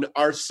iPhone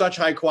are such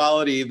high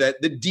quality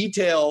that the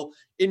detail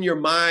in your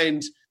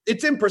mind,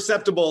 it's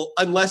imperceptible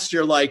unless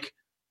you're like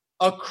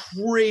a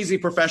crazy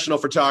professional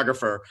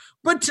photographer.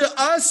 But to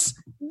us,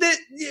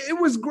 it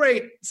was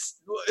great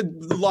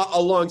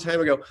a long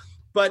time ago.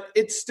 But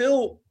it's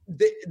still,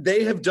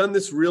 they have done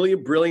this really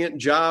brilliant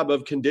job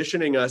of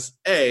conditioning us,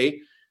 A,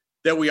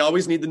 that we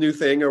always need the new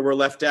thing or we're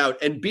left out,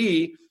 and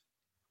B,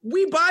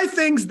 we buy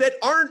things that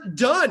aren't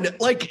done.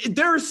 Like,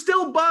 there are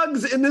still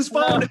bugs in this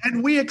phone,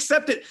 and we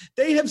accept it.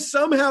 They have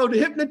somehow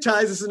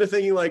hypnotized us into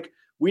thinking, like,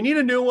 we need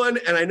a new one,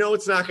 and I know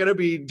it's not going to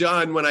be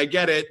done when I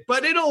get it,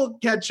 but it'll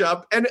catch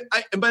up. And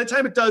by the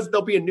time it does,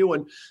 there'll be a new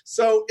one.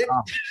 So, the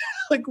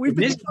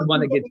one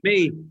that gets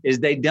me is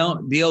they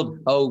don't, the old,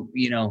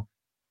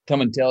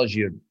 someone tells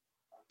you,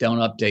 don't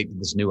update to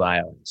this new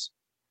iOS.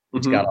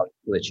 It's got all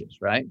the glitches,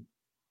 right?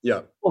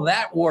 Yeah. Well,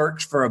 that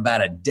works for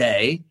about a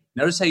day.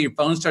 Notice how your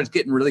phone starts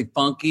getting really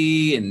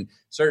funky and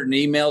certain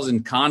emails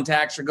and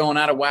contacts are going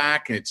out of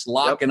whack and it's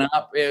locking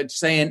up. It's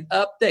saying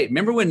update.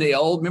 Remember the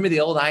old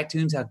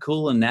iTunes, how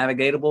cool and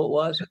navigatable it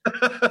was?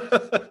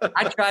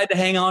 I tried to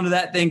hang on to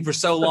that thing for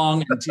so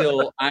long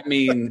until, I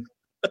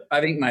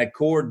think my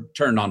cord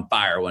turned on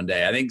fire one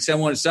day. I think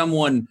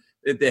someone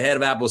at the head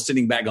of Apple is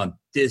sitting back on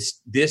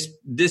this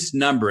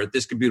number at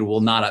this computer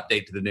will not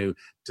update to the new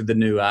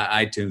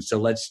iTunes. So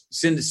let's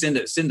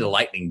send a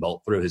lightning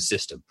bolt through his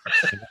system.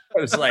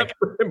 It's like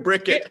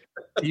brick it.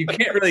 You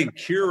can't really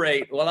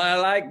curate. Well, I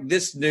like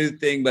this new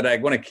thing, but I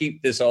want to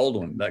keep this old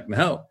one. Like,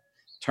 no,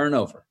 turn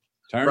over.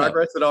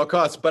 Progress at all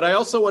costs. But I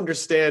also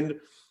understand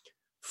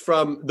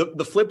from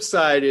the flip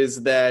side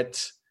is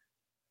that,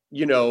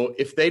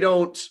 if they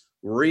don't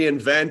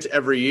reinvent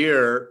every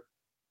year,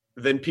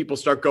 then people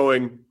start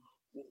going,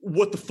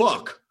 what the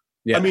fuck?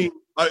 Yeah.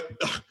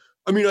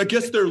 I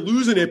guess they're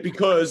losing it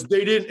because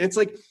they didn't. It's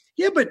like,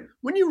 yeah, but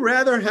wouldn't you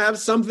rather have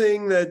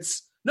something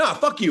that's,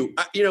 fuck you.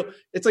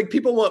 It's like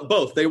people want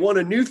both. They want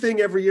a new thing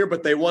every year,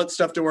 but they want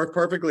stuff to work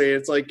perfectly.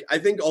 It's like, I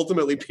think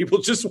ultimately people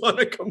just want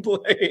to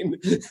complain.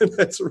 And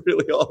that's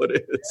really all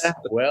it is. Yeah,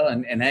 well,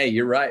 and hey,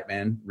 you're right,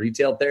 man.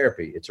 Retail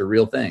therapy. It's a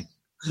real thing.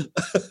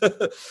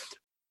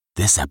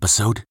 This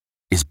episode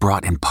is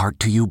brought in part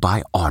to you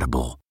by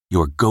Audible,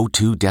 your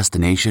go-to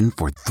destination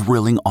for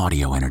thrilling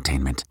audio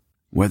entertainment.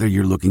 Whether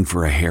you're looking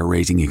for a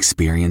hair-raising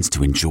experience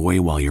to enjoy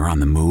while you're on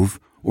the move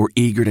or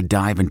eager to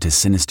dive into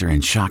sinister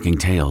and shocking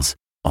tales,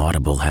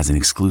 Audible has an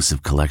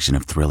exclusive collection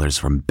of thrillers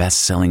from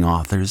best-selling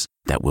authors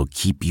that will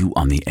keep you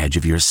on the edge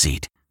of your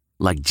seat.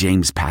 Like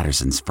James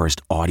Patterson's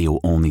first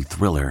audio-only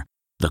thriller,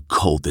 The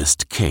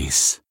Coldest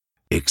Case.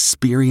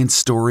 Experience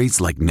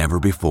stories like never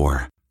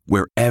before,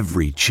 where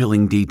every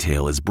chilling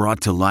detail is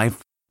brought to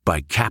life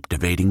by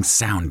captivating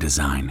sound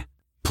design.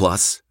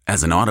 Plus,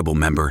 as an Audible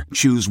member,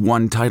 choose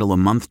one title a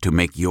month to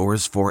make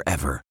yours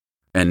forever.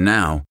 And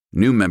now,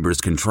 new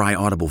members can try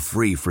Audible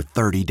free for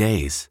 30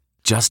 days.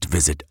 Just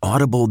visit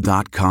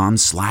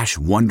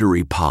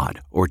audible.com/WonderyPod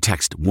or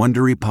text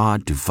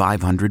WonderyPod to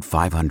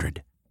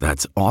 500-500.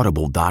 That's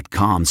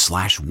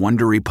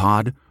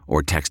audible.com/WonderyPod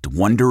or text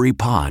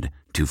WonderyPod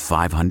to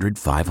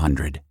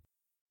 500-500.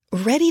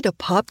 Ready to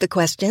pop the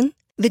question?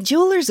 The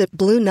jewelers at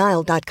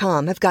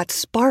BlueNile.com have got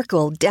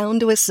sparkle down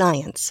to a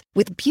science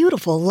with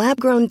beautiful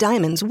lab-grown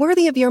diamonds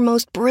worthy of your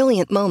most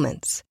brilliant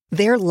moments.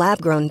 Their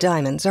lab-grown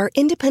diamonds are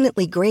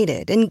independently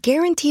graded and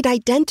guaranteed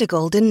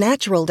identical to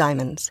natural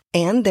diamonds,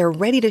 and they're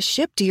ready to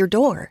ship to your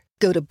door.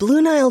 Go to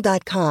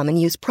BlueNile.com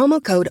and use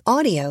promo code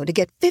AUDIO to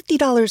get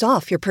 $50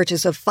 off your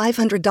purchase of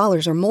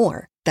 $500 or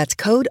more. That's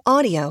code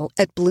AUDIO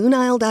at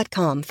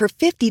BlueNile.com for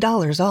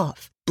 $50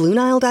 off.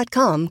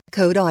 BlueNile.com,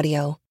 code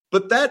AUDIO.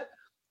 But that,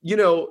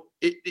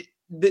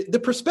 the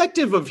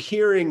perspective of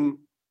hearing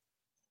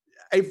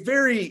a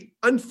very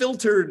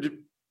unfiltered,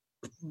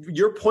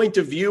 your point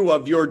of view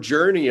of your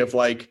journey of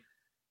like,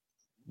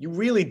 you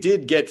really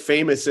did get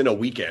famous in a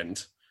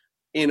weekend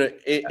in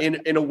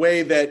a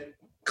way that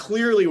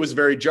clearly was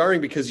very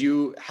jarring because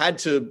you had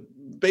to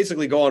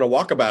basically go on a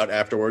walkabout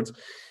afterwards.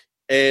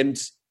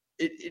 And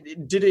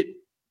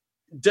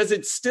does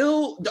it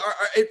still,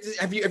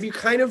 have you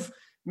kind of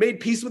made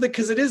peace with it?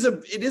 Because it is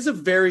a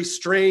very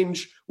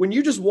strange, when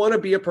you just want to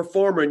be a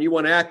performer and you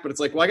want to act, but it's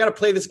like, well, I got to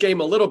play this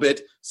game a little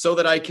bit so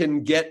that I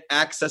can get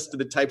access to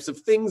the types of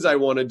things I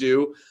want to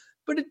do.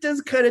 But it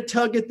does kind of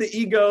tug at the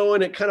ego,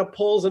 and it kind of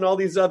pulls in all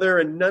these other,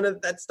 and none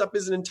of that stuff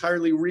isn't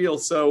entirely real.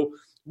 So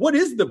what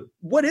is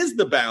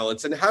the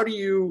balance, and how do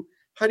you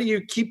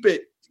keep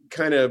it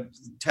kind of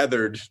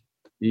tethered?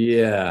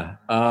 Yeah.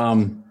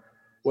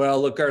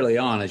 Well, look, early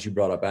on, as you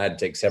brought up, I had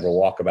to take several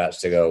walkabouts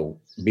to go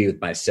be with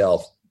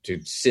myself, to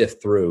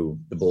sift through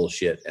the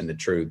bullshit and the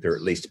truth, or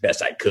at least the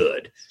best I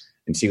could,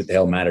 and see what the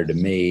hell mattered to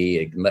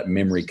me, and let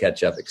memory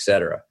catch up,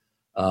 etc.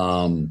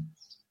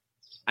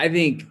 I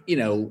think,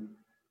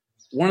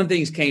 one of the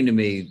things came to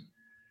me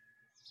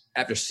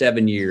after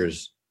 7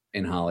 years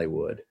in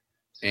Hollywood,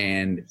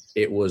 and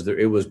it was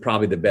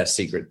probably the best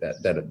secret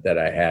that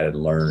I had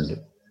learned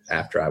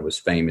after I was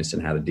famous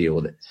and how to deal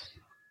with it.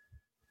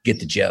 Get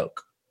the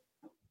joke.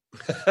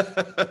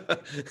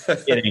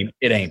 It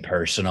ain't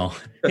personal.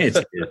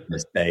 It's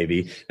business,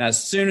 baby. Now,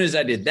 as soon as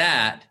I did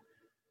that,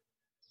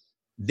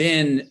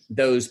 then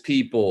those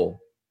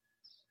people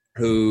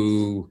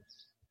who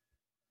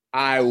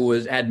I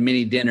had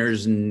many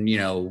dinners and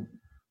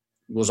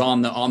was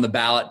on the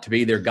ballot to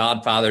be their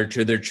godfather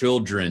to their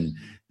children,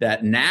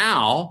 that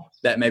now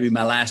that maybe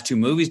my last 2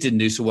 movies didn't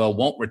do so well,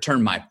 won't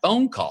return my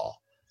phone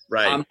call.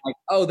 Right. I'm like,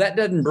 oh, that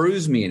doesn't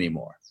bruise me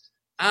anymore.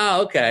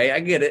 Oh, okay. I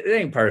get it. It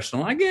ain't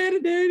personal. I get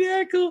it, dude.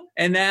 Yeah, cool.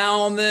 And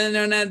now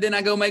then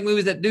I go make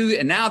movies that do,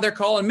 and now they're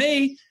calling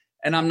me,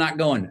 and I'm not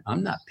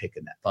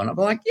picking that phone up.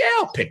 I'm like, yeah,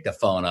 I'll pick the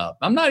phone up.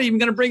 I'm not even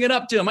going to bring it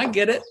up to them. I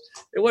get it.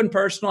 It wasn't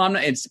personal.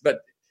 But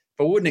if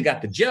I wouldn't have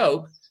got the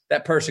joke,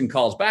 that person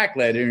calls back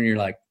later, and you're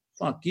like,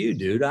 fuck you,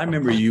 dude. I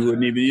remember you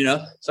wouldn't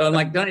even, So I'm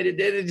like,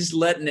 just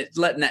letting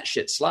that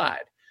shit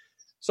slide.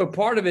 So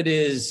part of it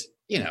is,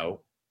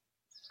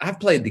 I've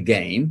played the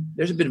game.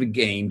 There's a bit of a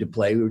game to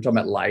play. We were talking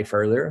about life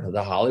earlier,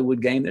 the Hollywood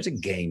game. There's a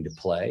game to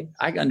play.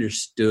 I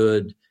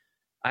understood.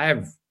 I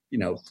have,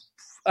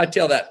 I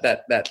tell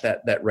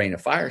that Rain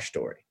of Fire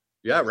story.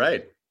 Yeah,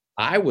 right.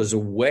 I was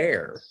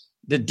aware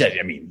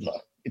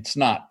look, it's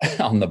not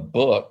on the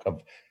book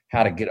of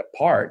how to get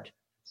apart,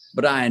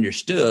 but I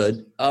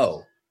understood,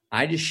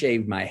 I just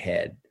shaved my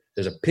head.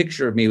 There's a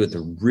picture of me with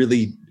a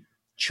really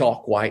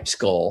chalk white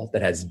skull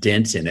that has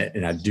dents in it,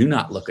 and I do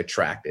not look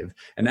attractive.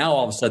 And now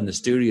all of a sudden the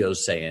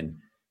studio's saying,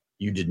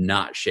 you did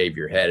not shave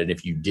your head, and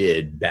if you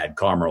did, bad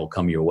karma will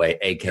come your way,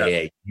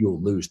 aka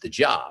you'll lose the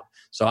job.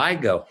 So I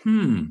go,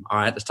 all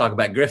right, let's talk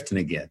about grifting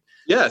again.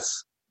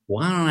 Yes.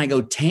 Why don't I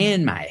go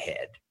tan my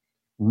head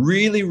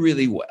really,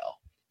 really well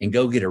and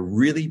go get a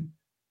really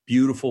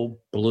beautiful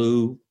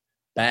blue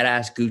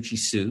badass Gucci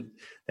suit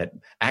that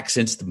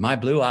accents my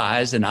blue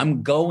eyes, and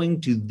I'm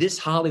going to this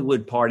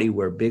Hollywood party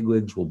where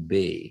bigwigs will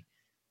be,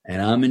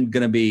 and I'm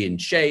going to be in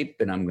shape,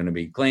 and I'm going to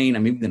be clean.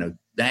 I'm even going to,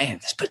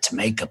 let's put some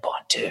makeup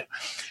on too,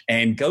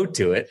 and go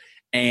to it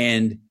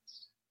and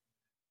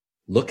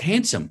look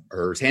handsome,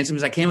 or as handsome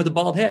as I can with a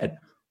bald head.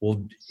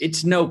 Well,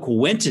 it's no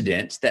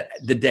coincidence that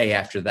the day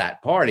after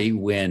that party,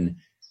 when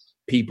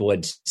people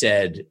had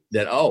said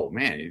that, oh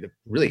man, you're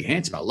really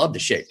handsome, I love the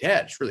shaved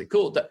head, it's really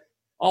cool,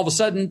 all of a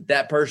sudden,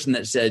 that person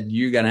that said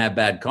you're going to have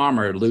bad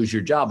karma or lose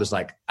your job is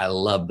like, I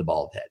love the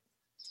bald head.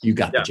 You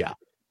got the job.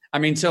 I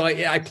mean, so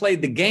I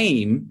played the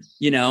game.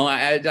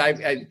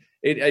 I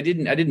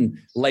didn't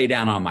lay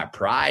down on my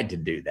pride to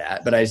do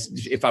that. But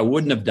if I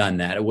wouldn't have done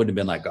that, it wouldn't have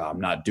been like, oh, I'm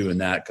not doing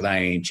that because I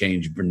ain't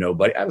changed for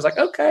nobody. I was like,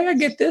 okay, I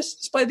get this.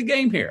 Let's play the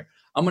game here.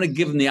 I'm going to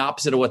give them the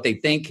opposite of what they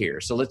think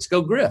here. So let's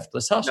go grift.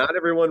 Let's hustle. Not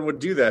everyone would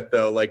do that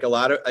though. Like a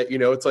lot of,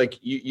 it's like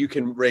you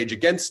can rage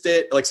against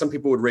it. Like some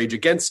people would rage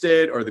against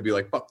it, or they'd be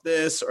like, fuck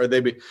this,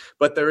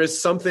 but there is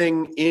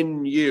something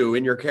in you,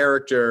 in your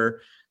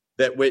character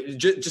that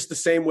just the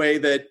same way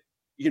that,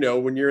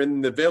 when you're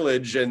in the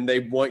village and they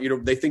want you to,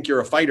 they think you're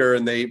a fighter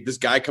and this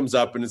guy comes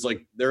up and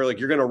they're like,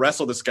 you're going to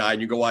wrestle this guy.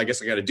 And you go, well, I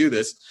guess I got to do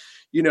this.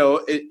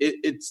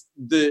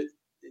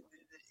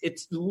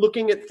 It's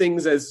looking at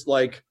things as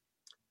like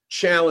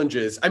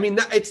challenges. I mean,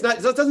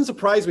 that doesn't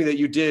surprise me that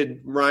you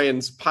did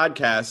Ryan's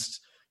podcast,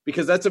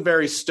 because that's a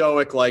very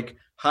stoic, like,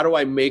 how do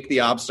I make the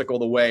obstacle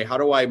the way? How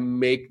do I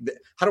make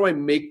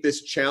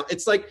this challenge?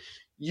 It's like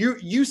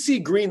you see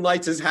green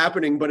lights as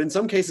happening, but in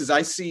some cases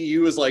I see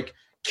you as like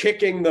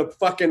kicking the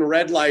fucking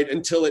red light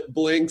until it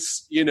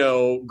blinks,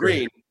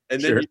 green.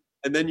 And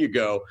then you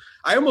go.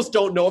 I almost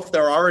don't know if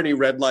there are any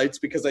red lights,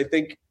 because I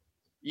think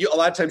a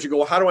lot of times you go,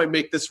 well, how do I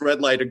make this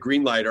red light a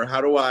green light? Or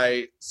how do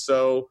I,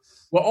 Well,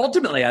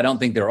 ultimately, I don't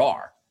think there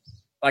are.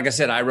 Like I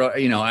said, I wrote,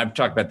 I've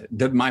talked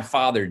about my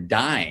father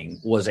dying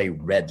was a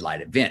red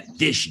light event.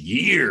 This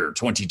year,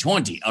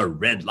 2020, a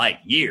red light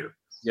year.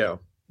 Yeah.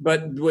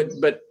 But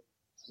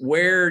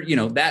where,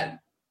 that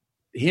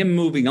him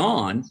moving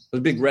on was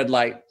a big red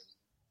light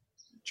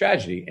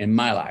tragedy in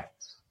my life.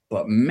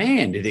 But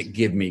man, did it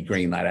give me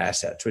green light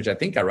assets, which I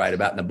think I write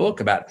about in the book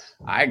about.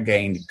 I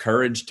gained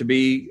courage to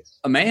be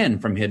a man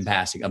from him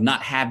passing, of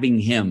not having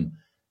him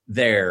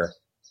there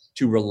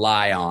to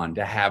rely on,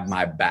 to have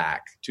my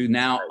back, to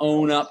now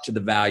own up to the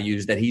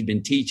values that he'd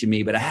been teaching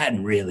me, but I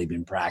hadn't really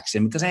been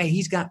practicing because, hey,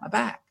 he's got my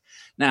back.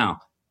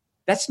 Now,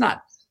 that's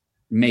not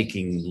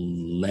making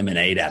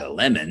lemonade out of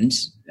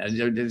lemons.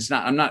 It's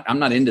not. I'm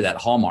not into that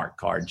Hallmark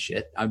card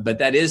shit. But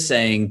that is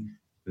saying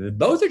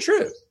both are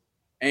true.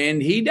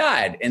 And he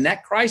died, and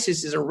that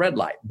crisis is a red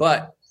light.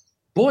 But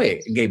boy,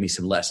 it gave me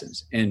some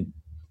lessons and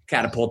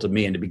catapulted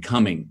me into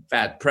becoming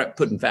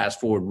putting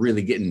fast forward,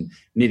 really getting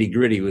nitty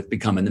gritty with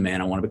becoming the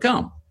man I want to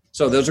become.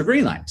 So those are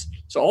green lights.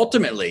 So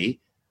ultimately,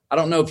 I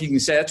don't know if you can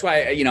say, that's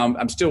why,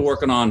 I'm still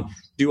working on,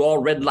 do all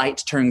red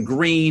lights turn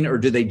green, or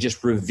do they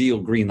just reveal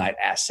green light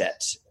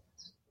assets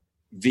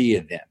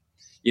via them?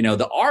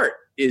 The art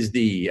is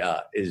the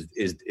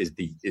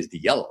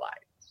yellow light.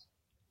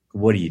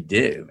 What do you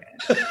do,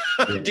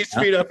 man? Do you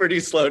speed up or do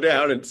you slow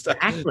down and stuff?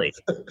 Exactly.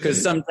 Because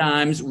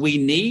sometimes we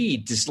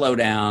need to slow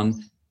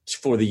down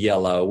for the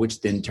yellow,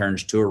 which then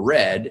turns to a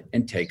red,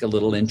 and take a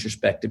little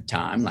introspective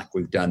time like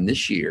we've done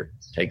this year.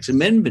 Take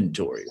some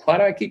inventory. Why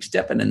do I keep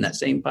stepping in that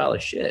same pile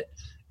of shit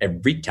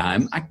every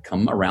time I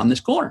come around this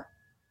corner?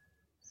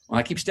 Well,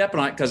 I keep stepping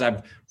on it because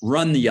I've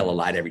run the yellow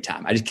light every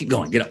time. I just keep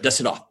going. Get up, dust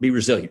it off, be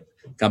resilient.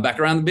 Come back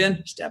around the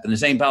bend, step in the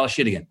same pile of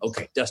shit again.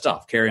 Okay, dust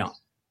off, carry on.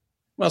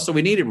 Well, so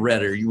we needed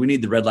red, or we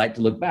need the red light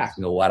to look back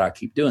and go, why do I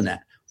keep doing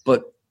that?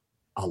 But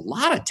a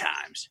lot of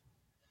times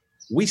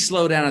we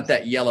slow down at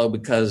that yellow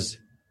because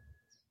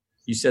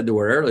you said the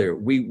word earlier.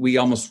 We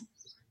almost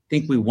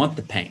think we want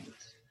the pain.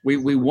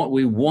 We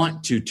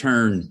want to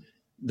turn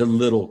the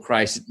little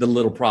crisis, the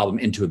little problem,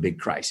 into a big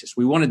crisis.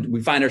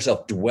 We find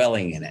ourselves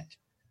dwelling in it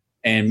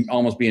and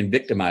almost being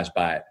victimized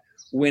by it.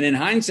 When in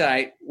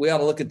hindsight, we ought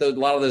to look at a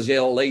lot of those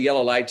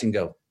yellow lights and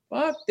go,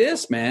 fuck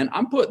this, man.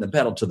 I'm putting the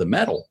pedal to the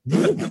metal.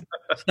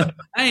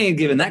 I ain't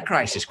giving that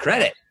crisis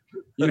credit.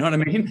 You know what I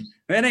mean?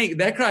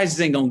 That crisis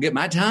ain't going to get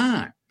my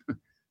time.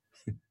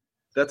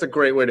 That's a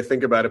great way to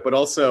think about it. But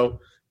also,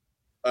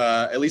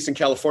 at least in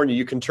California,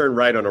 you can turn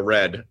right on a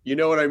red. You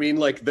know what I mean?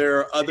 Like there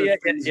are other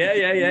things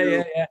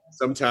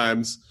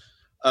sometimes.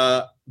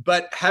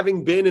 But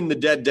having been in the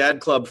Dead Dad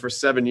Club for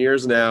 7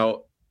 years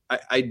now,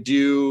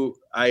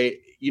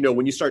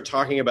 when you start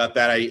talking about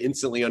that, I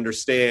instantly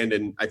understand.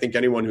 And I think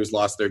anyone who's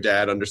lost their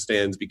dad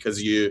understands,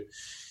 because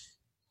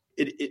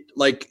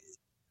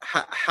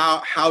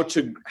how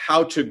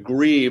to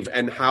grieve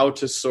and how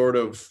to sort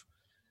of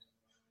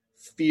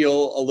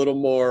feel a little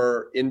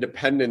more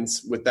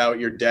independence without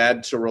your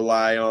dad to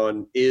rely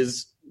on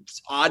is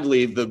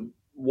oddly I don't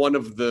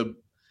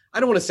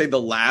want to say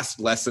the last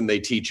lesson they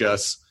teach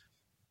us.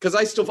 Cause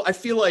I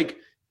feel like,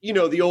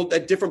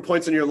 at different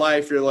points in your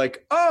life, you're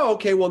like, oh,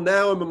 okay, well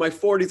now I'm in my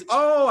 40s.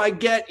 Oh, I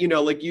get, you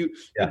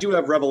do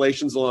have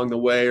revelations along the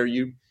way, or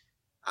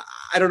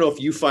I don't know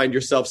if you find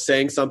yourself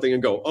saying something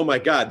and go, oh my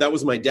God, that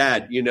was my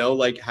dad,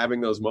 like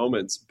having those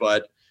moments.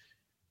 But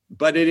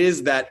it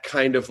is that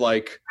kind of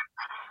like,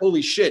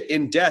 holy shit,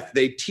 in death,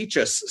 they teach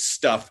us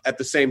stuff at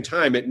the same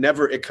time.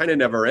 It kind of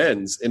never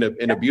ends in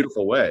a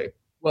beautiful way.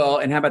 Well,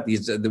 and how about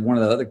these? One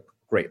of the other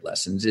great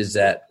lessons is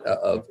that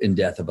in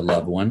death of a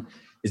loved one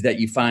is that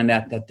you find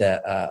out that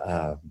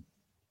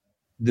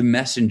the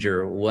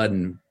messenger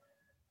wasn't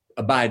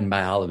abiding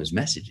by all of his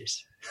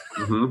messages.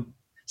 Mm-hmm.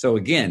 So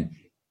again,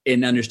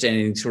 in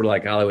understanding sort of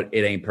like Hollywood,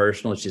 it ain't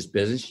personal, it's just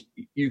business.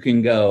 You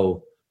can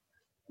go,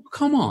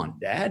 come on,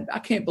 Dad, I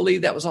can't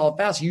believe that was all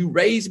about. So you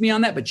raised me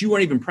on that, but you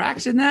weren't even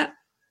practicing that.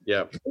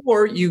 Yeah.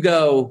 Or you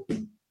go,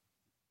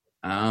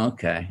 oh,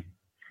 okay.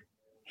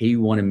 he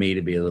wanted me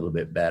to be a little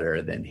bit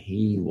better than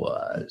he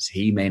was.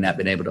 He may not have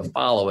been able to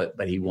follow it,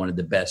 but he wanted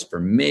the best for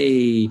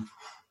me.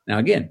 Now,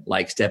 again,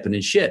 like stepping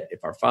in shit.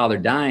 If our father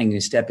dying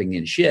is stepping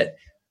in shit,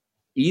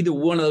 either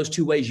one of those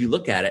two ways you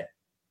look at it,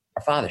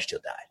 our father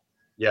still died.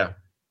 Yeah.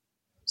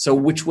 So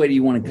which way do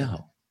you want to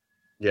go?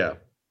 Yeah.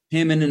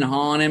 Hemming and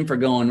hawing him for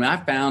going, I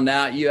found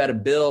out you had a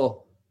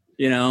bill,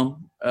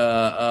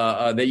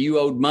 that you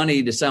owed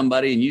money to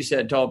somebody, and you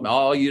taught me,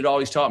 all you'd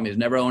always taught me is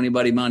never owe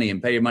anybody money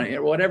and pay your money,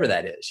 or whatever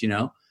that is,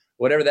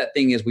 whatever that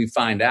thing is, we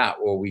find out,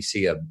 or we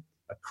see a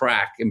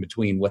crack in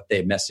between what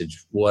the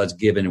message was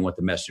given and what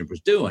the messenger was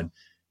doing.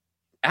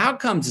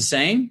 Outcome's the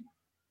same.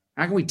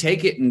 How can we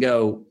take it and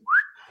go,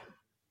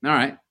 all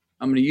right,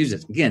 I'm going to use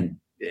it again?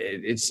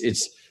 That's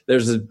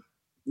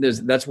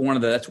one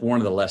of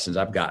the lessons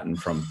I've gotten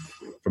from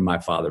my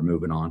father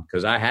moving on,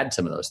 because I had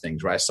some of those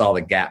things where I saw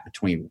the gap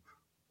between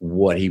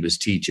what he was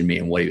teaching me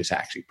and what he was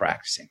actually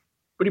practicing.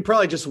 But he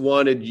probably just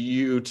wanted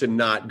you to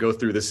not go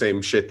through the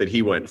same shit that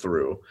he went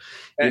through.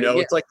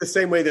 It's like the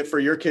same way that for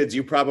your kids,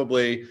 you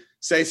probably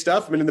say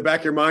stuff, and in the back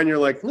of your mind, you're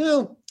like,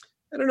 well,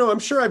 I don't know. I'm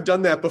sure I've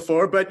done that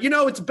before, but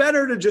it's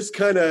better to just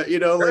kind of,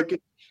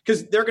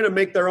 because they're going to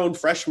make their own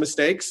fresh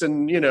mistakes,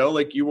 and you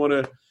want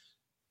to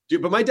do.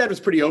 But my dad was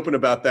pretty open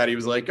about that. He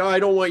was like, "Oh, I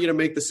don't want you to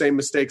make the same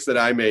mistakes that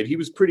I made." He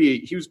was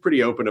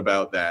pretty open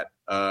about that.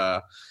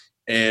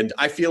 And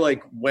I feel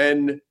like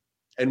when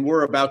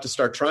we're about to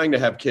start trying to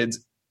have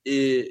kids,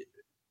 I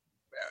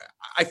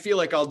feel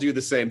like I'll do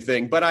the same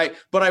thing. But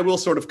I will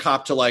sort of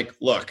cop to like,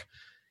 look,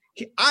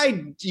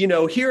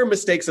 here are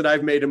mistakes that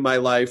I've made in my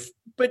life,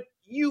 but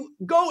you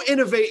go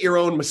innovate your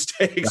own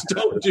mistakes.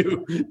 Don't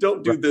do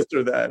this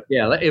or that.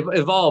 Yeah.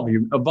 Evolve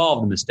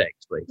the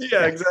mistakes, please.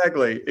 Yeah,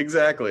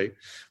 exactly.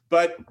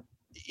 But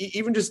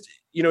even just,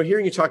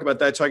 hearing you talk about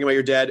that, talking about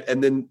your dad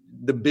and then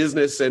the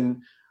business.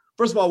 And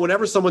first of all,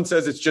 whenever someone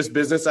says it's just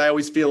business, I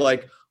always feel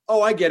like,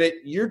 oh, I get it.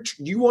 You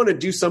want to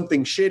do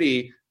something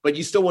shitty, but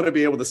you still want to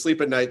be able to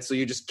sleep at night. So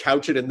you just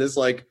couch it in this,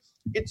 like,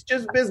 it's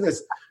just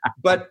business.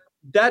 But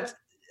that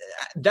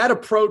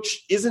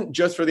approach isn't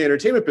just for the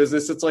entertainment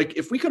business. It's like,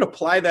 if we could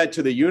apply that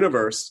to the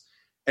universe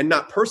and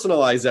not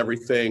personalize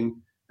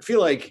everything, I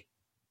feel like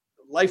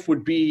life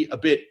would be a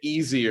bit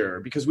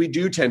easier, because we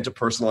do tend to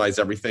personalize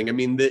everything. I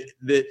mean,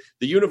 the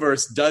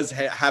universe does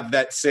have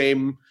that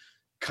same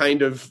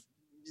kind of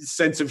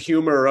sense of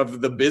humor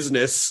of the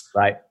business,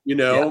 right?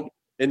 Yeah.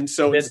 And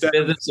so it's the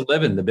business of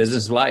living, the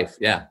business of life.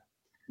 Yeah.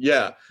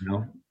 Yeah.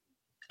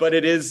 But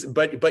it is,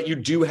 but you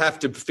do have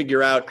to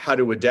figure out how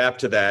to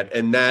adapt to that.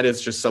 And that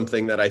is just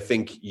something that I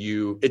think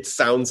it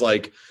sounds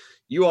like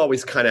you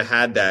always kind of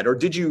had that. Or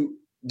did you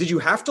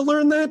have to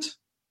learn that?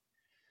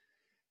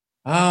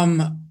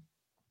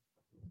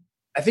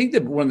 I think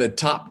that one of the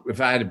top, if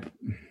I had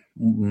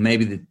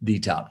maybe the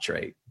top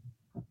trait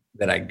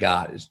that I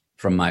got is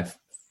from my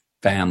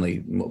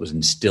family, what was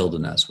instilled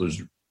in us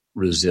was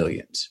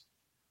resilience.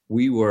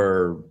 We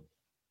were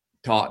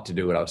taught to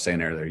do what I was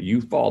saying earlier.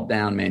 You fall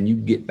down, man, you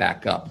get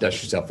back up,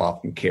 dust yourself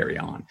off, and carry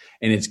on.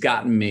 And it's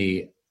gotten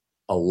me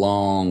a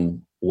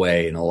long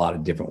way in a lot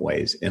of different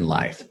ways in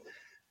life.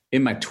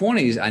 In my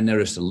 20s, I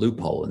noticed a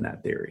loophole in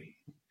that theory,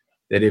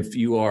 that if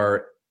you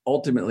are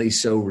ultimately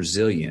so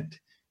resilient,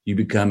 you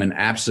become an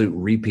absolute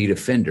repeat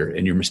offender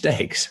in your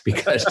mistakes,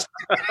 because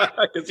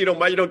you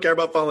don't care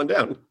about falling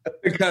down,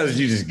 because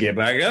you just get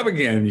back up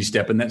again and you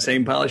step in that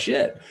same pile of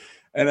shit.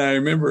 And I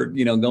remember,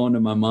 going to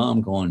my mom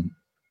going,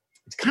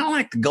 it's kind of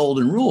like the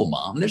golden rule,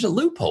 Mom. There's a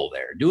loophole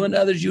there. Doing to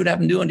others, you would have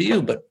them doing to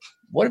you. But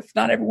what if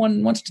not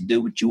everyone wants to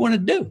do what you want to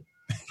do?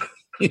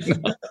 There's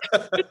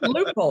a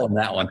loophole in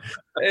that one.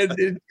 It's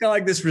kind of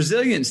like this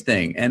resilience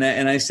thing. And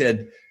I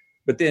said,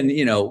 but then,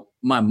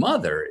 my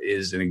mother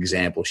is an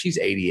example. She's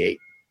 88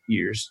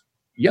 years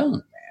young,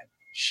 man.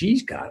 She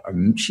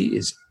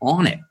is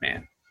on it,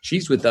 man.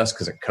 She's with us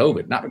because of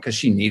COVID, not because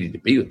she needed to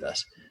be with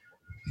us.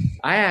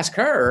 I asked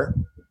her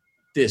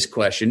this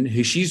question.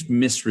 She's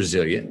Miss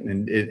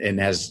Resilient and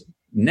has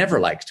never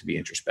likes to be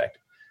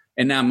introspective.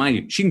 And now, mind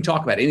you, she can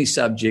talk about any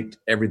subject,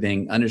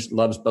 everything,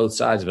 loves both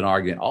sides of an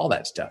argument, all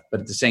that stuff. But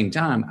at the same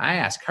time, I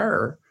ask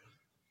her,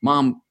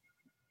 Mom,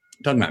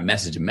 talking about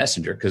message and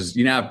messenger, because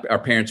our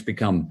parents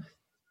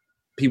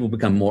people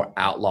become more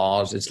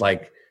outlaws. It's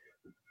like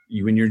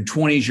when you're in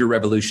 20s, you're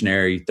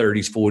revolutionary.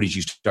 30s, 40s,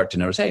 you start to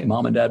notice, hey,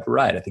 Mom and Dad were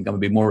right. I think I'm gonna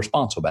be more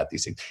responsible about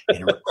these things.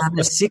 And around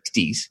the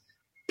 60s,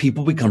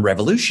 people become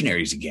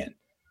revolutionaries again.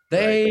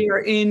 They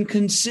are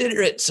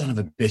inconsiderate son of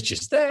a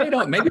bitches. They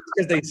don't, maybe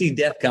because they see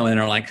death coming and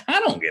are like,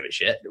 I don't give a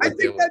shit. I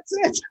think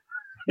that's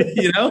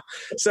it.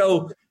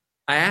 So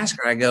I ask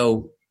her, I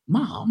go,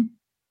 Mom,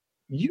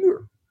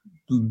 you're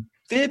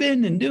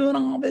fibbing and doing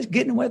all this,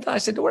 getting away with it. I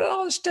said, what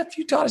all this stuff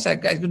you taught us? I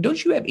go,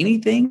 don't you have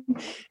anything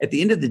at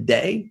the end of the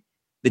day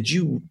that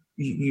you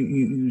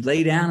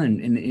lay down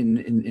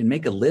and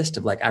make a list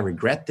of like, I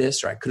regret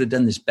this, or I could have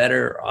done this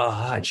better.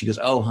 And she goes,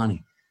 oh,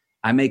 honey,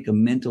 I make a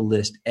mental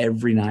list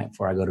every night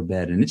before I go to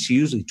bed. And it's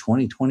usually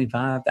 20,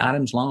 25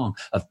 items long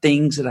of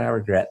things that I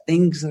regret,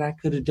 things that I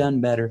could have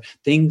done better,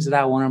 things that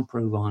I want to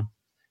improve on.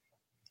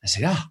 I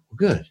said, well,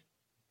 good.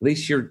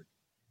 least you're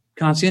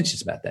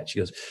conscientious about that. She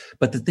goes,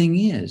 but the thing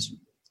is,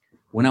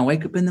 when I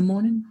wake up in the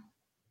morning,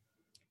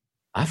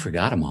 I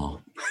forgot them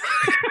all.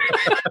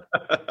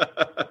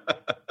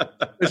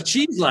 But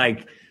she's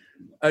like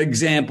an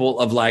example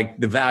of like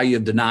the value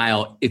of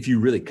denial if you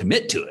really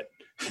commit to it.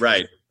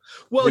 Right.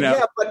 Well, you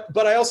know? Yeah,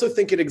 but I also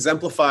think it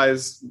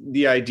exemplifies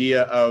the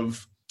idea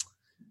of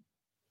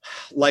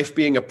life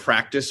being a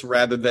practice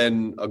rather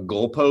than a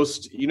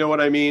goalpost. You know what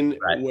I mean?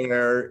 Right.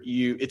 Where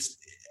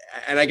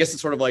and I guess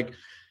it's sort of like,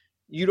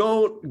 you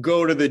don't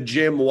go to the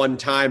gym one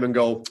time and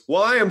go,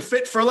 well, I am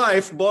fit for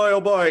life. Boy,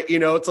 oh boy. You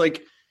know, it's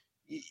like,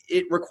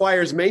 it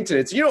requires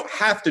maintenance. You don't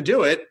have to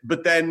do it,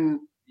 but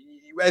then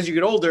as you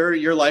get older,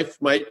 your life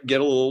might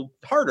get a little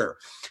harder.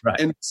 Right.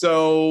 And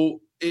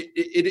so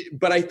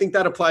but I think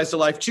that applies to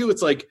life too.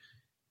 It's like,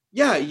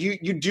 yeah,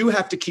 you do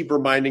have to keep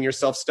reminding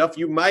yourself stuff.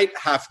 You might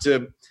have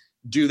to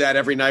do that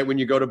every night when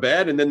you go to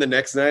bed, and then the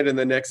next night and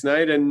the next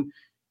night.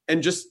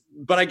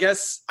 But I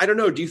guess, I don't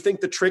know. Do you think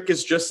the trick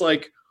is just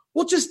like,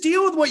 well, just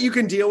deal with what you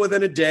can deal with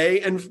in a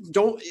day, and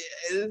don't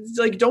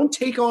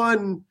take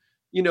on,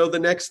 the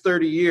next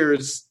 30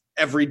 years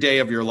every day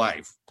of your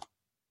life?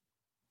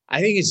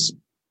 I think it's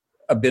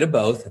a bit of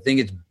both. I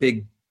think it's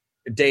big,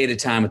 a day at a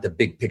time with the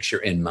big picture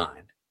in mind.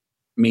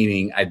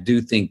 Meaning, I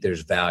do think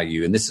there's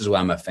value, and this is why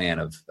I'm a fan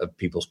of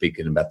people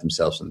speaking about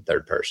themselves in the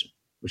third person,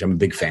 which I'm a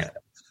big fan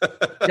of.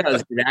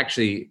 Because it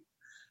actually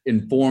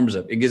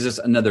it gives us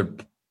another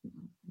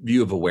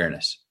view of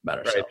awareness about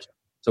ourselves. Right.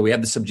 So we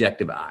have the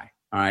subjective eye.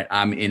 All right,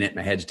 I'm in it,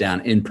 my head's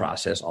down, in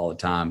process all the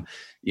time,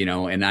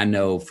 and I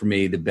know for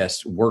me, the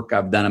best work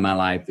I've done in my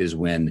life is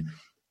when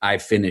I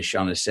finish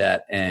on a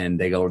set and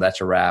they go,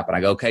 that's a wrap. And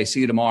I go, okay, see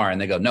you tomorrow. And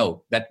they go,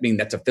 no,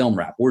 that's a film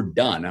wrap. We're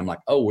done. And I'm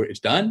like, oh,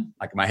 it's done?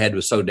 Like my head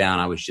was so down,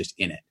 I was just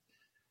in it.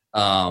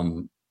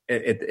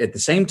 At the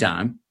same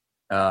time,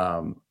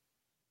 I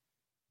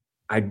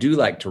do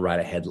like to write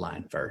a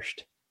headline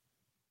first.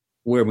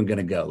 Where are we going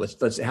to go?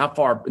 Let's how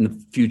far in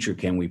the future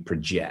can we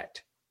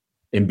project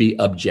and be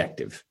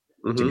objective?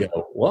 Mm-hmm. To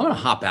go, well, I'm going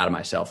to hop out of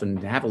myself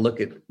and have a look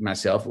at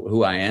myself,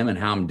 who I am and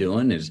how I'm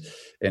doing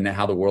and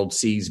how the world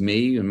sees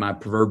me and my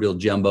proverbial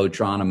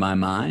jumbotron in my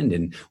mind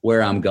and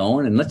where I'm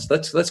going. And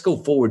let's go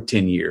forward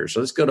 10 years. So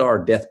let's go to our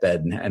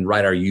deathbed and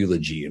write our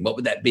eulogy. And what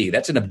would that be?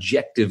 That's an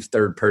objective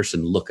third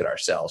person look at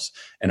ourselves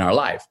and our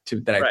life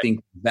that I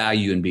think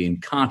value in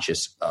being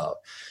conscious of.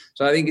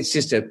 So I think it's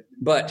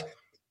but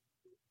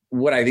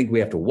what I think we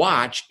have to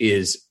watch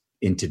is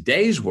in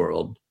today's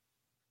world,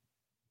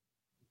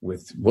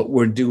 with what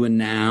we're doing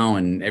now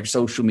and every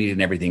social media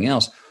and everything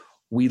else,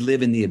 we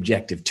live in the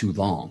objective too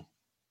long.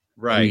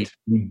 Right.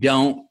 We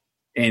don't.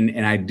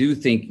 And I do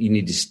think you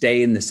need to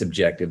stay in the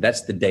subjective.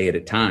 That's the day at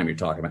a time you're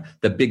talking about.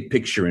 The big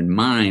picture in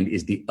mind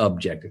is the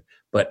objective,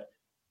 but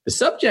the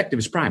subjective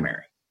is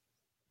primary.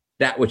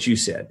 That what you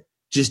said.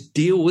 Just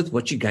deal with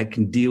what you guys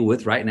can deal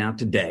with right now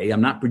today. I'm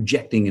not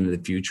projecting into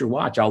the future.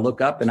 Watch, I'll look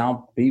up and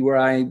I'll be where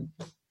I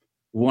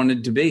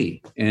wanted to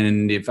be.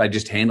 And if I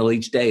just handle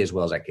each day as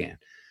well as I can.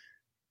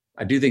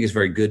 I do think it's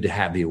very good to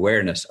have the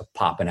awareness of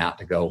popping out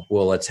to go,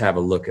 well, let's have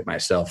a look at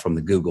myself from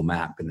the Google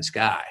map in the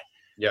sky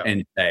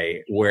and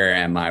say, where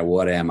am I?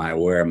 What am I?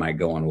 Where am I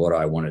going? What do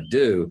I want to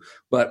do?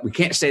 But we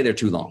can't stay there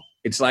too long.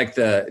 It's like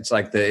the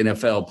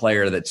NFL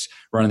player that's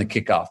running the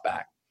kickoff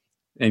back.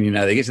 And,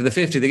 they get to the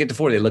 50, they get to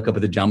 40, they look up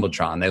at the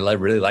Jumbotron. They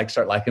really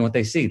start liking what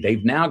they see.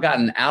 They've now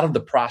gotten out of the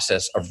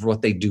process of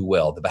what they do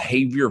well, the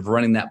behavior of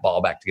running that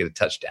ball back to get a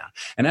touchdown.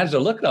 And as they're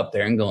looking up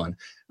there and going,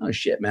 oh,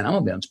 shit, man, I'm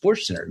going to be on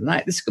SportsCenter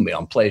tonight. This is going to be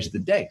on Plays of the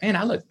Day. Man,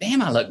 I look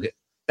good.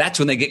 That's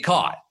when they get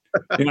caught.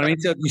 You know what I mean?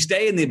 So if you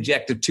stay in the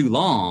objective too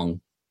long,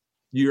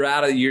 you're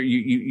out of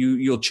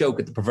you'll choke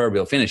at the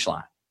proverbial finish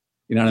line.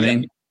 You know what I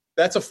mean?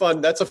 That's a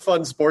fun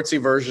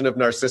sportsy version of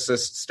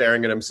Narcissus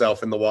staring at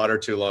himself in the water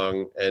too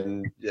long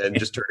and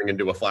just turning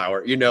into a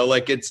flower.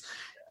 It's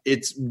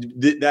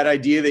that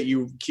idea that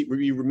you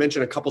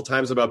mentioned a couple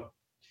times about,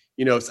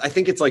 I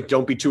think it's like,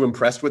 don't be too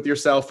impressed with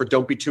yourself or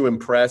don't be too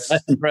impressed.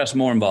 Less impressed,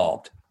 more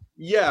involved.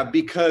 Yeah,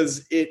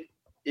 because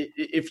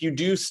if you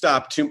do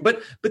stop too,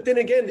 but then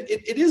again,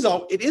 it is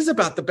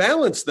about the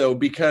balance though,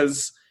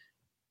 because,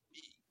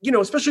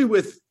 especially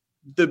with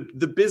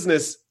the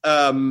business,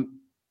 I've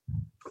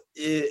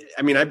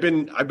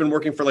been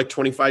working for like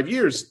 25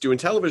 years doing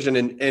television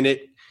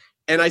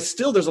and I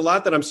still, there's a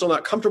lot that I'm still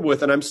not comfortable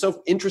with. And I'm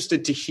so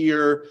interested to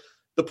hear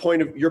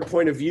your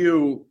point of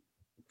view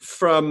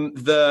from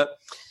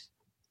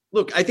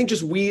look, I think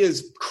just we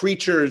as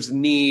creatures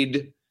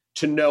need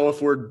to know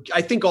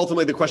I think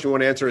ultimately the question we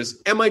want to answer is,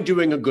 am I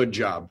doing a good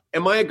job?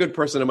 Am I a good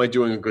person? Am I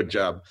doing a good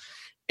job?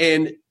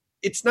 And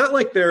it's not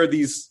like there are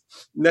these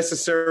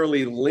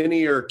necessarily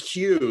linear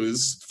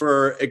cues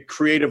for a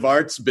creative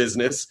arts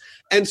business.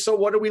 And so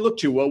what do we look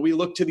to? Well, we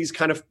look to these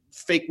kind of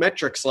fake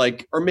metrics,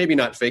 or maybe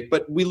not fake,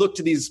 but we look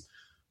to these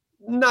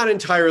not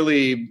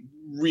entirely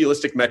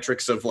realistic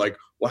metrics of like,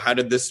 well, how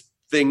did this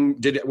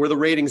thing, were the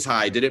ratings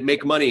high? Did it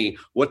make money?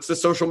 What's the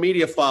social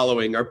media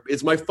following?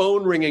 Is my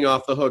phone ringing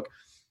off the hook?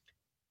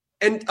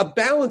 And a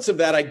balance of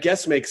that, I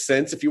guess, makes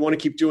sense if you want to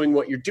keep doing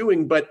what you're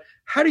doing. But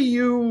how do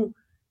you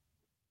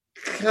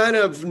kind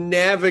of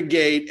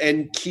navigate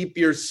and keep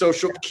your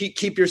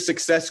keep your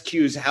success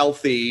cues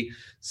healthy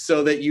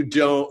so that you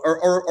don't,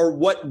 or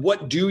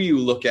what do you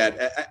look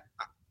at?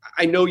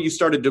 I know you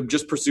started to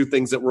just pursue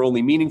things that were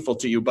only meaningful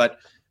to you, but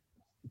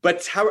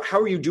how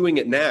are you doing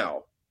it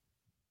now?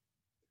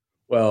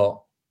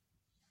 Well,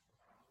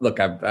 look,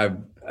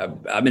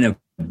 I'm in a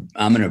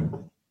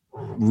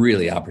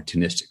really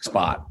opportunistic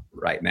spot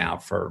right now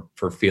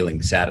for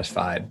feeling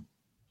satisfied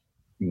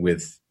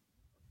with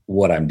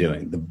what I'm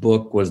doing. The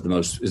book is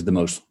the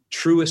most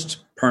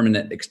truest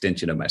permanent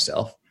extension of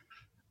myself.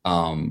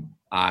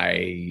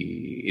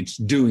 It's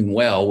doing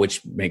well,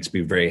 which makes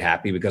me very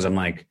happy because I'm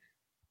like,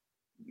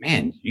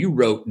 man, you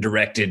wrote,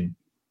 directed,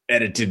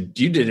 edited,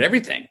 you did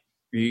everything.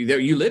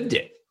 You lived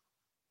it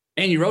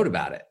and you wrote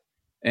about it.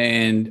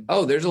 And,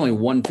 there's only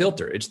one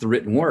filter. It's the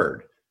written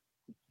word.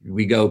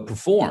 We go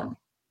perform.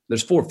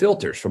 There's 4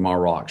 filters from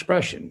our raw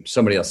expression.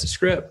 Somebody else's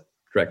script,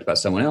 directed by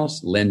someone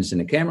else, lensed in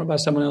the camera by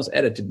someone else,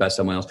 edited by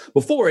someone else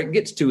before it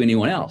gets to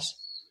anyone else.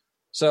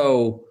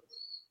 So,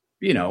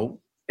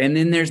 and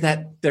then there's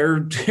that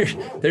third,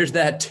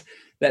 that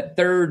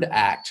third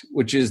act,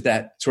 which is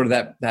that sort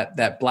of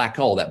that black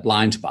hole, that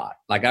blind spot.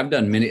 Like I've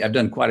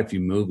done quite a few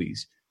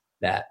movies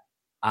that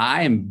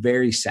I am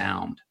very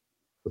sound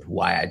with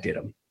why I did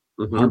them,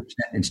 100%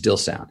 and still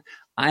sound.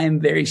 I am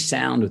very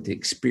sound with the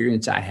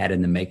experience I had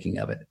in the making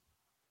of it.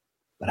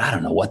 But I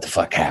don't know what the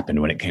fuck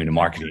happened when it came to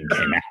marketing and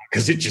came out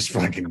because it just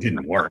fucking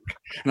didn't work.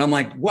 And I'm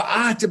like,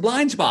 it's a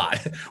blind spot.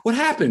 What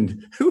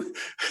happened?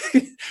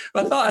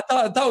 I thought,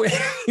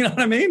 you know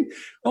what I mean?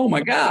 Oh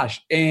my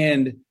gosh.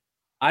 And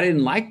I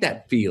didn't like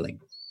that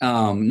feeling.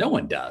 No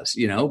one does,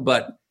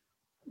 but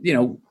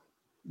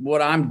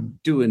what I'm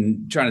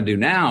trying to do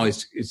now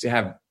is to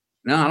have,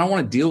 I don't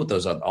want to deal with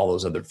all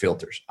those other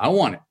filters. I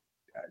want to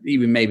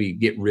even maybe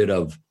get rid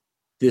of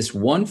this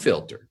one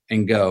filter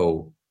and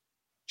go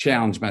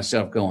challenge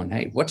myself going,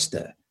 hey, what's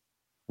the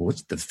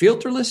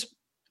filterless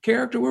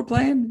character we're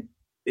playing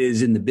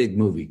is in the big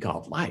movie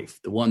called Life.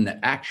 The one that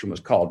action was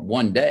called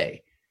One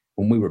Day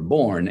when we were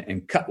born,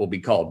 and cut will be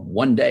called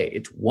One Day.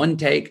 It's one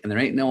take and there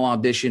ain't no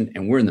audition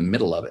and we're in the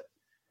middle of it.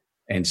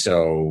 And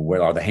so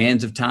where are the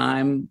hands of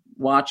time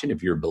watching?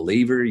 If you're a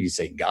believer, you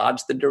say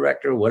God's the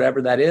director,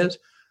 whatever that is.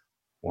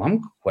 Well,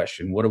 I'm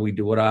questioning, what do we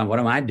do? What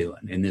am I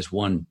doing in this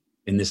live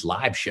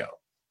show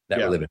that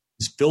we're living,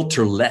 this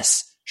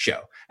filterless show?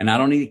 And I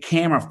don't need a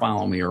camera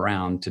following me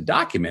around to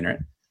document it.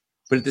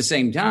 But at the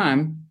same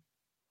time,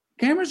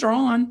 cameras are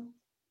on,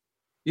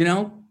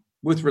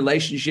 with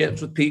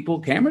relationships with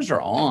people, cameras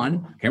are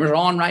on. Cameras are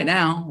on right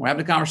now. We're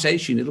having a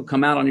conversation. It'll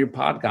come out on your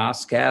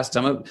podcast cast.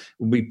 Some of it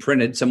will be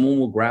printed. Someone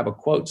will grab a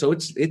quote. So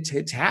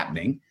it's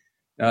happening.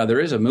 There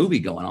is a movie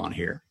going on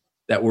here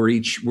that we're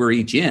each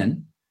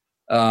in.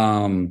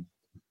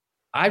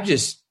 I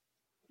just,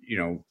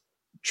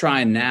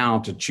 trying now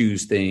to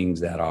choose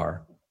things that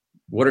are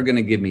what are going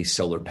to give me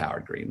solar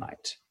powered green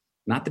lights,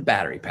 not the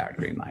battery powered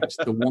green lights,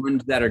 the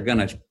ones that are going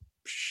to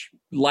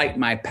light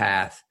my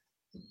path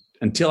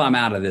until I'm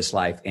out of this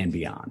life and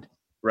beyond.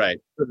 Right.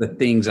 The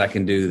things I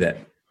can do that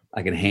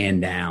I can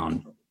hand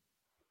down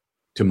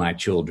to my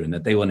children,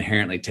 that they will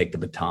inherently take the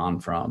baton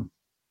from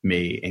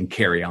me and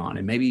carry on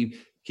and maybe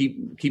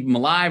keep them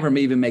alive or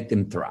maybe even make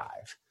them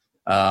thrive.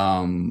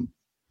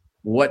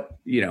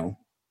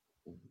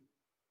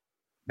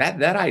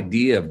 That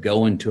idea of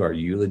going to our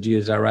eulogy,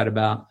 as I write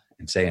about,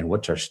 and saying,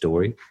 what's our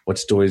story? What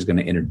story is going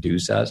to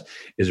introduce us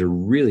is a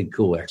really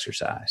cool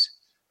exercise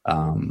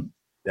of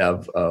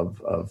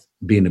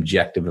being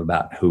objective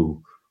about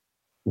who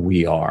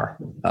we are.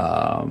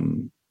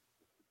 And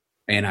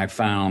I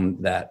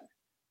found that,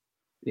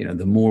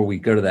 the more we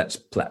go to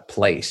that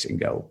place and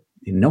go,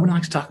 no one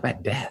likes to talk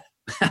about death.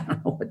 I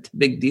don't know what the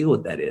big deal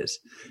with that is,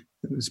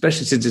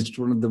 especially since it's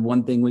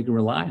one thing we can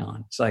rely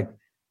on. It's like,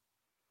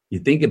 you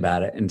think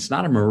about it and it's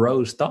not a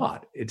morose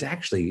thought. It's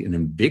actually an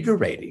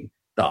invigorating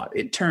thought.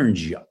 It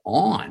turns you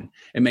on.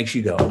 It makes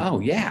you go,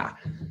 oh yeah,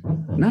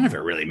 none of it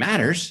really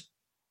matters.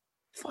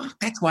 Fuck,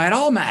 that's why it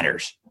all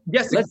matters.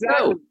 Yes, Let's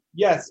exactly. go.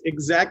 Yes,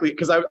 exactly.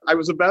 Because I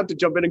was about to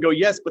jump in and go,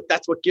 yes, but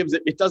that's what gives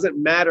it. It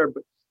doesn't matter,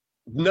 but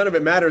none of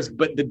it matters.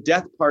 But the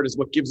death part is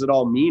what gives it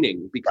all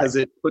meaning because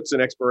it puts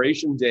an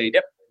expiration date.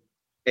 Yep.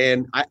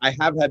 And I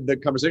have had the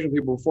conversation with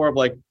people before of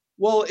like,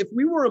 well, if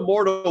we were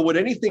immortal, would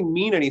anything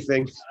mean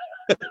anything?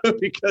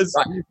 Because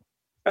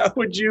how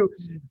would you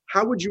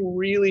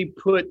really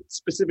put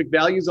specific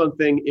values on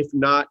thing if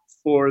not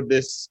for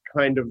this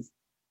kind of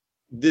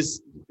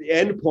this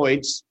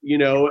endpoints,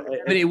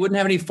 But it wouldn't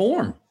have any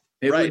form.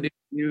 There could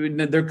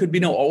be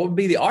what would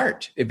be the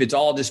art if it's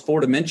all just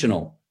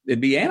 4-dimensional?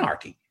 It'd be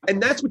anarchy.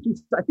 And that's what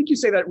I think you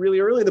say that really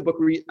early in the book.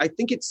 Where I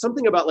think it's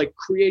something about like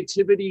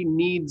creativity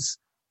needs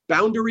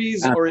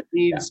boundaries or it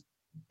needs.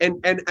 And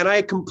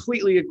I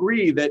completely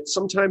agree that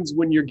sometimes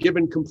when you're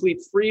given complete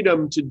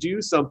freedom to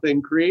do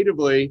something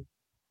creatively,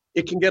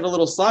 it can get a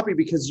little sloppy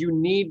because you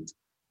need,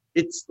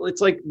 it's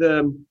like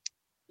the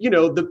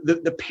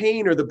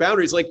pain or the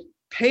boundaries. Like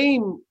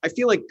pain, I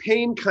feel like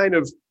pain kind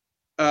of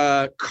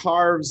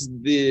carves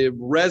the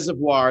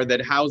reservoir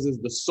that houses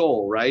the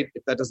soul, right?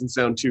 If that doesn't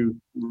sound too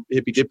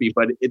hippy dippy,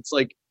 but it's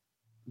like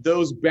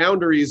those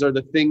boundaries are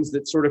the things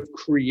that sort of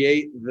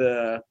create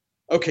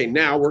okay,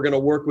 now we're going to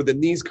work within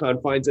these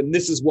confines, and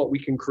this is what we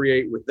can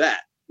create with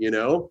that, you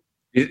know?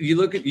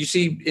 You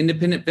see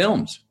independent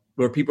films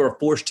where people are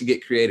forced to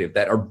get creative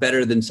that are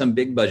better than some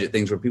big budget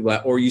things where people,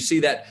 or you see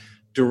that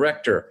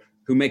director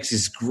who makes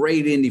this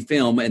great indie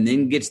film and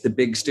then gets the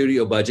big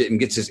studio budget and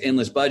gets this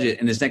endless budget,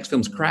 and his next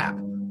film's crap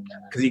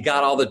because he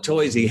got all the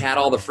toys, he had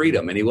all the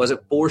freedom, and he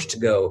wasn't forced to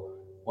go,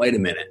 wait a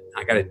minute,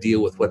 I got to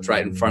deal with what's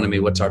right in front of me.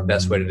 What's our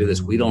best way to do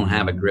this? We don't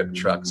have a grip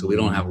truck, so we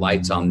don't have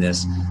lights on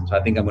this. So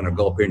I think I'm going to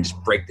go up here and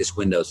just break this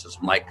window so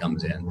some light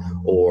comes in.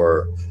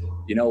 Or,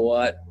 you know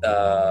what?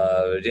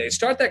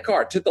 Start that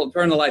car, turn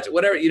the lights,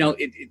 whatever. You know,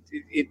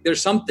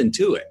 there's something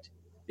to it.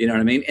 You know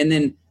what I mean? And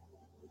then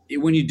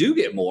when you do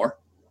get more,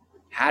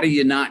 how do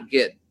you not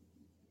get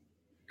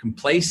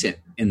complacent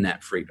in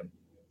that freedom?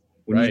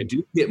 When you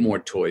do get more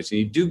toys and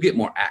you do get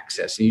more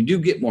access and you do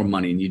get more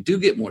money and you do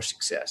get more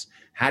success,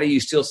 how do you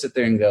still sit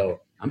there and go,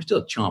 I'm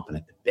still chomping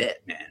at the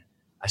bit, man.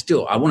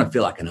 I want to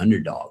feel like an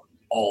underdog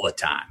all the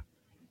time.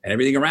 And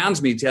everything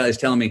around me is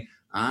telling me,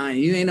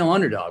 you ain't no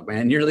underdog,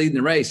 man. You're leading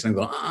the race. And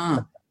I'm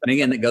going, And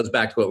again, that goes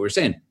back to what we were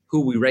saying.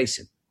 Who we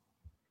racing?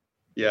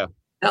 Yeah.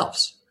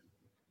 Elves.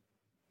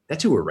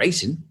 That's who we're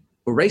racing.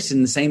 We're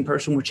racing the same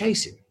person we're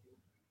chasing.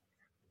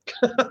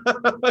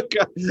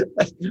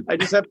 I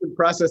just have to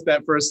process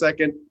that for a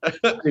second.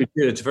 Dude,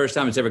 it's the first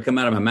time it's ever come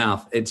out of my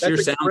mouth. It sure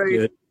sounds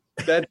good.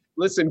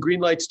 Listen,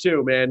 Greenlights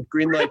too, man.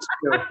 Greenlights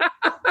too.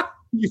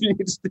 You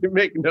need to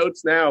make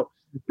notes now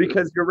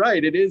because you're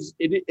right. It is,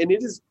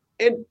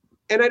 and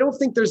I don't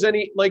think there's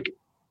any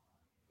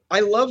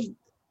I love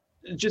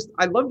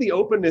the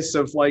openness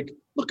of like,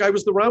 look, I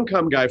was the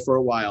rom-com guy for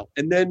a while,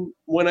 and then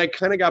when I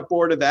kind of got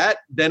bored of that,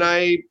 then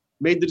I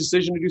made the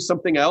decision to do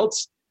something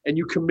else, and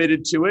you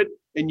committed to it,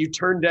 and you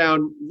turned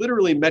down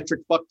literally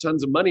metric fuck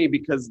tons of money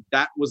because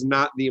that was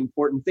not the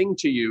important thing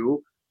to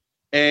you,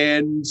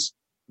 and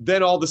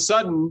then all of a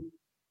sudden,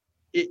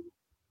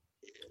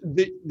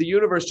 the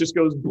universe just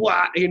goes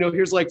blah. You know,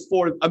 here's like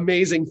 4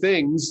 amazing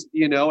things.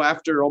 You know,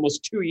 after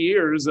almost 2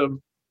 years of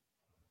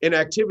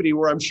inactivity,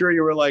 where I'm sure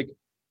you were like,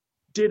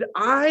 "Did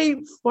I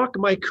fuck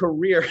my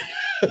career?"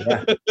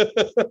 Yeah.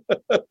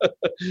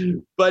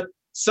 But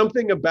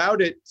something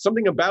about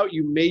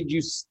you made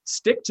you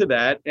stick to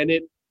that, and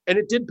it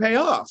did pay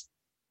off.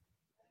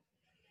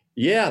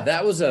 Yeah,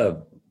 that was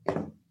a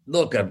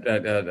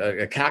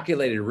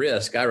calculated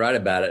risk. I write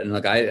about it. And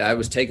look, I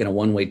was taking a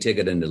one-way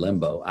ticket into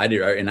limbo. I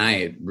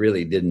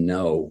really didn't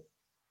know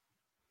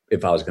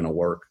if I was going to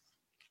work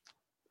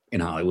in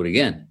Hollywood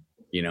again.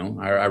 You know,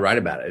 I write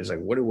about it. It's like,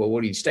 what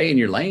do you stay in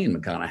your lane,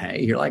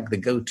 McConaughey? You're like the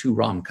go-to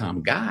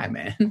rom-com guy,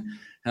 man.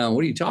 What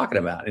are you talking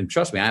about? And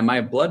trust me,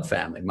 my blood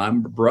family, my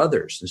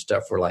brothers and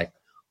stuff were like,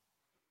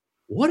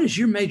 what is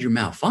your major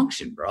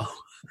malfunction, bro?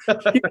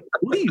 What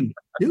are you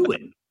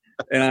doing?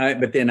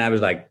 But then I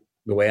was like,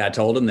 the way I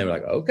told them, they were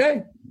like,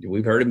 okay,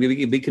 we've heard him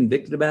be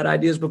convicted about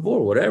ideas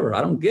before, whatever. I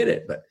don't get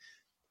it. But,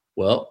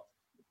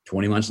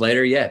 20 months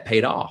later, yeah, it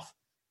paid off.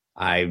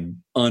 I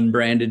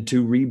unbranded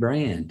to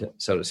rebrand,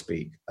 so to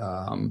speak.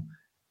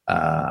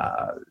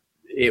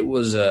 It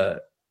was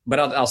but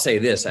I'll say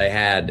this.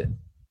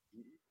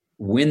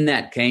 When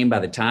that came, by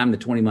the time the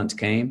 20 months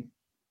came,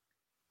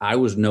 I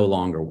was no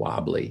longer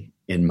wobbly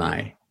in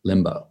my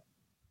limbo.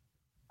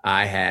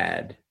 I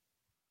had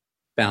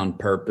found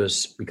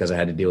purpose because I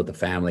had to deal with the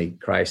family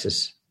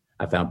crisis.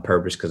 I found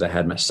purpose because I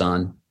had my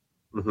son.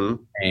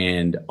 Mm-hmm.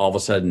 And all of a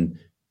sudden,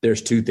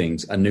 there's 2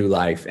 things, a new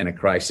life and a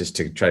crisis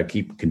to try to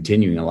keep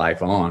continuing a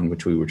life on,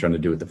 which we were trying to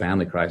do with the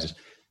family crisis,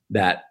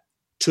 that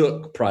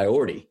took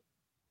priority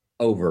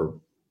over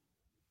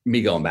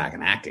me going back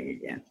and acting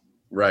again.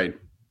 Right.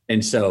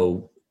 And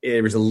so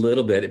it was a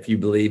little bit, if you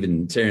believe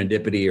in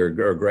serendipity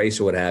or grace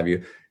or what have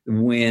you,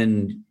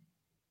 when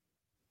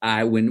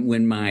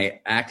my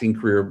acting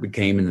career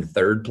became in the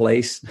 3rd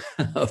place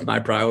of my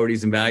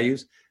priorities and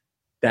values,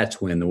 that's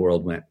when the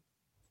world went,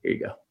 here you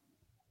go.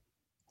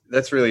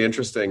 That's really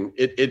interesting.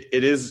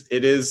 It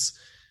is.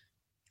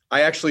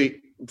 I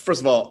actually,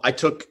 first of all, I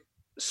took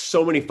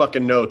so many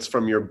fucking notes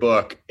from your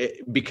book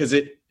because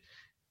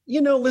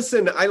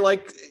listen,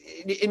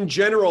 in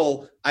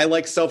general, I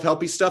like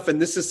self-helpy stuff,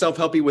 and this is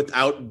self-helpy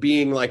without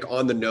being like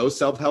on the nose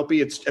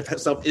self-helpy.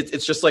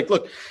 It's just like,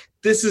 look,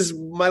 this is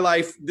my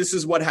life. This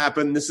is what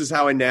happened. This is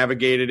how I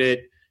navigated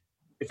it.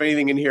 If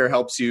anything in here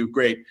helps you,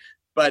 great.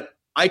 But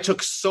I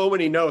took so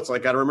many notes.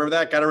 Like, got to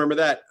remember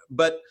that.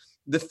 But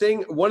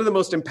one of the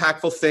most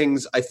impactful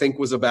things I think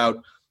was about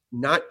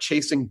not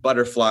chasing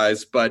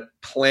butterflies, but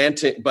putting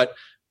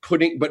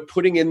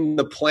in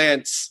the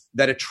plants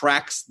that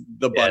attracts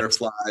the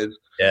butterflies.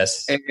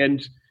 Yes.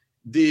 And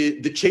the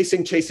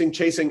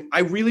chasing. I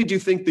really do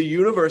think the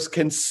universe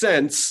can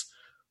sense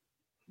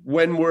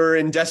when we're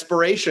in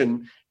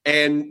desperation,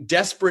 and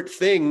desperate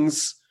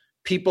things,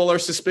 people are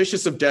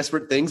suspicious of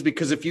desperate things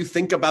because if you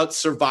think about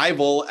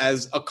survival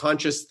as a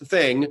conscious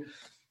thing,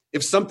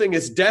 if something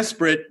is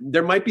desperate,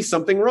 there might be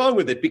something wrong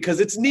with it because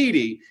it's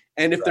needy.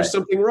 And if there's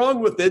something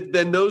wrong with it,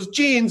 then those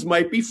genes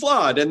might be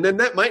flawed. And then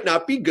that might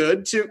not be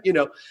good to,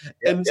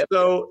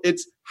 so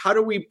it's how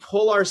do we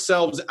pull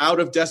ourselves out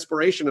of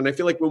desperation? And I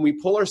feel like when we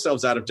pull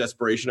ourselves out of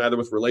desperation, either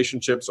with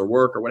relationships or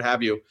work or what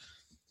have you,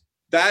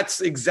 that's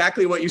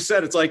exactly what you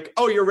said. It's like,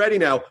 oh, you're ready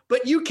now.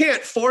 But you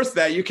can't force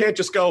that. You can't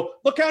just go,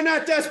 look how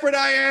not desperate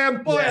I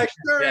am. Boy, I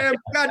sure am.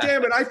 God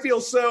damn it. I feel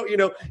so,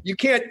 you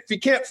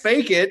can't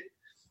fake it.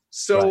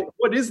 So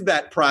what is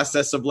that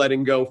process of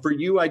letting go? For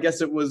you, I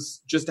guess it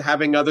was just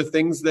having other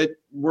things that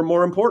were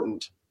more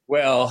important.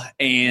 Well,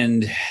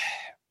 and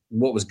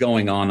what was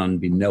going on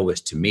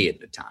unbeknownst to me at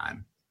the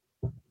time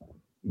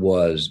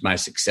was my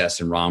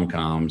success in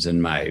rom-coms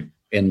and my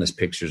endless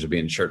pictures of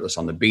being shirtless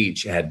on the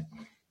beach had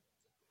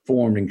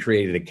formed and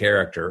created a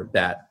character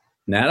that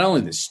not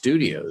only the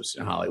studios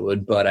in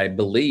Hollywood, but I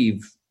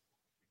believe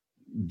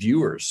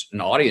viewers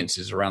and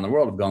audiences around the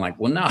world have gone like,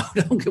 well, no,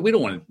 we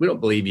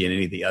don't believe you in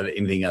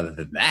anything other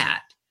than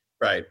that.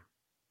 Right.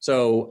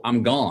 So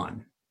I'm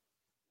gone.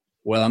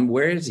 Well,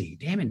 where is he?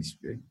 Damn it. It's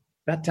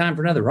about time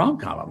for another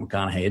rom-com,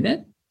 McConaughey, isn't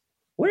it?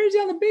 Where is he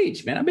on the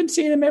beach, man? I've been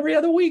seeing him every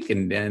other week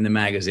in the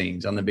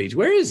magazines on the beach.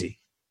 Where is he?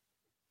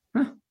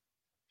 Huh.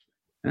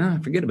 Oh,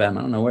 forget about him.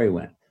 I don't know where he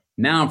went.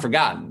 Now I'm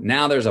forgotten.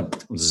 Now there's a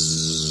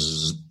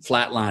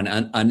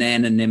flatline, an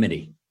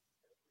anonymity.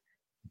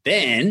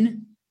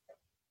 Then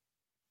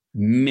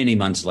many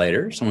months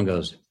later, someone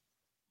goes,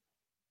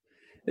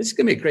 this is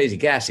going to be a crazy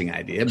casting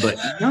idea, but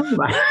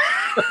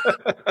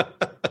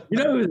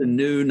the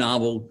new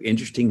novel,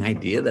 interesting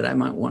idea that I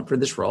might want for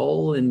this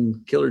role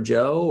in Killer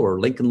Joe or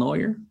Lincoln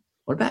Lawyer?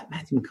 What about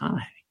Matthew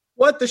McConaughey?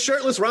 What, the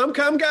shirtless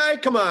rom-com guy?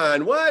 Come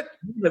on, what?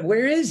 But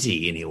where is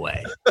he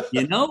anyway?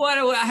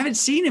 I haven't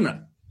seen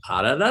him. So,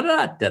 I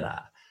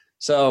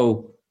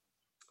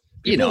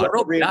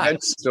wrote the reinvention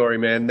story,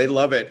 man. They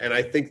love it. And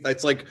I think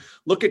that's like,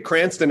 look at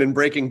Cranston in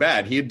Breaking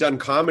Bad. He had done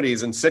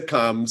comedies and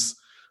sitcoms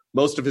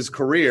most of his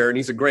career, and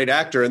he's a great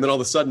actor. And then all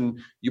of a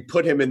sudden you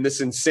put him in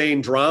this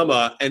insane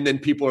drama, and then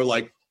people are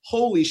like,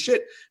 holy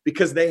shit,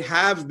 because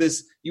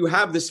you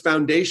have this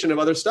foundation of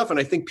other stuff. And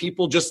I think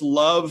people just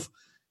love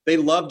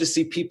to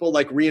see people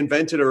like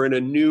reinvented or in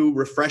a new,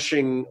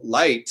 refreshing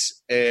light.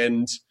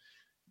 And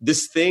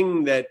this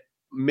thing that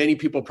many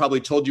people probably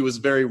told you was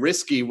very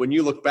risky. When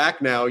you look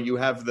back now, you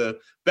have the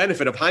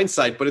benefit of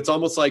hindsight, but it's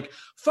almost like,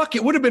 fuck,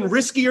 it would have been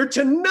riskier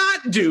to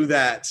not do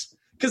that,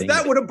 because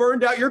that would have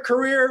burned out your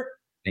career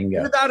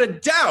without a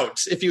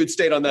doubt if you had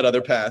stayed on that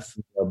other path.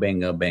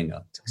 Bingo.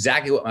 It's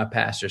exactly what my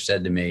pastor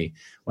said to me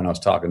when I was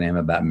talking to him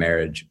about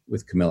marriage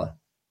with Camilla.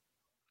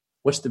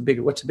 What's the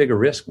bigger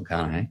risk,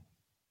 McConaughey?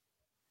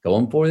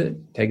 Going for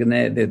it, taking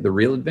the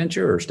real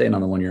adventure, or staying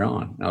on the one you're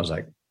on? And I was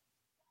like,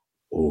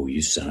 oh,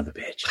 you son of a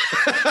bitch.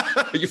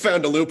 You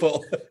found a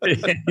loophole. You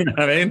know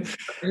what I mean?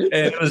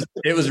 And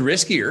it was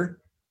riskier,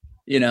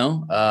 in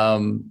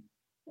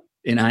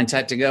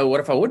hindsight, to go,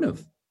 what if I wouldn't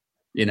have,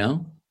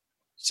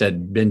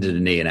 said, bend to the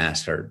knee and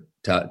asked her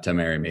to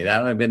marry me?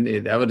 That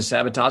would have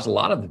sabotaged a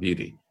lot of the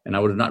beauty. And I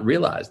would have not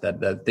realized that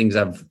the things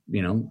I've,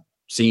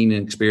 seen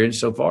and experienced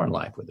so far in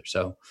life with her.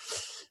 So,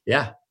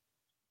 yeah.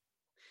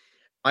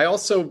 I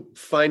also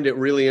find it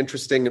really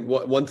interesting.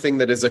 One thing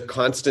that is a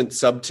constant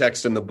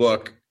subtext in the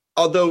book,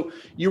 although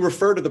you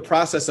refer to the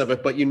process of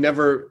it, but you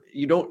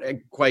don't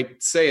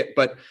quite say it.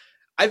 But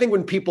I think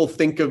when people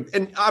think of,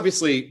 and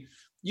obviously,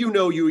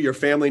 your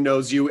family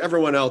knows you,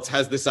 everyone else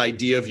has this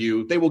idea of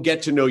you. They will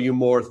get to know you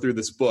more through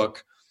this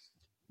book.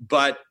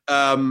 But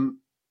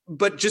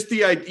just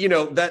the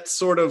idea, that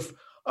sort of,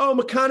 oh,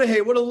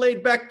 McConaughey, what a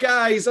laid back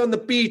guy. He's on the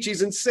beach.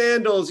 He's in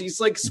sandals. He's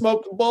like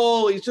smoking a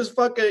bowl. He's just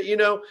fucking,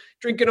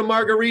 drinking a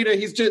margarita.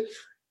 He's just,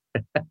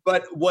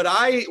 but what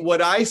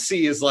I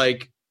see is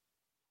like,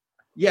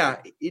 yeah,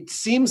 it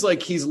seems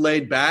like he's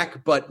laid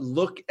back, but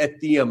look at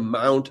the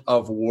amount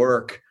of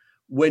work.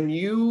 When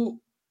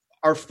you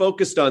are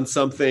focused on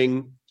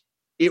something,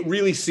 it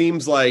really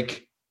seems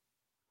like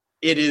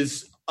it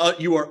is,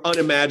 you are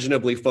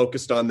unimaginably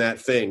focused on that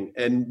thing.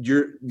 And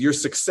your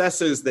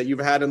successes that you've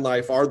had in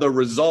life are the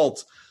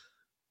result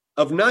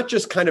of not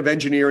just kind of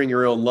engineering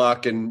your own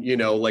luck and,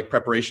 like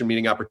preparation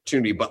meeting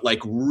opportunity, but like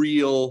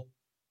real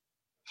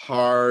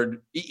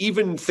hard,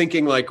 even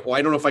thinking like, well,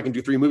 I don't know if I can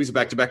do 3 movies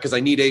back to back because I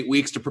need 8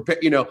 weeks to prepare.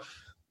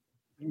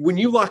 When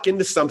you lock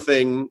into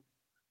something,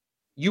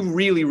 you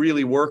really,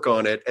 really work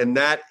on it. And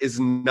that is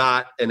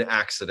not an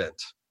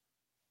accident.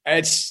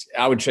 I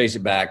would trace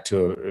it back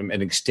to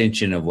an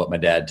extension of what my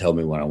dad told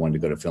me when I wanted to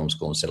go to film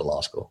school instead of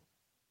law school.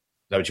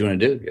 Is that what you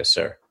want to do? Yes,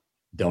 sir.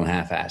 Don't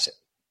half-ass it.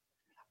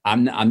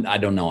 I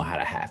don't know how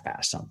to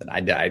half-ass something. I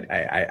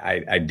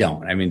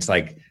don't. I mean, it's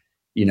like,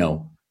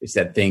 it's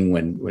that thing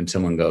when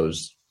someone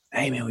goes,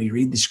 hey man, will you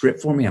read the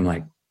script for me? I'm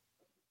like,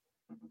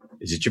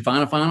 is it your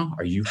final?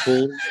 Are you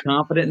full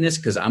confident in this?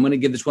 Because I'm going to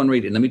give this one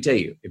read. And let me tell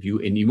you, if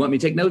you want me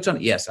to take notes on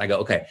it, yes. I go,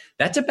 okay,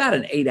 that's about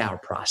an 8-hour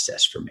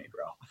process for me,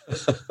 bro.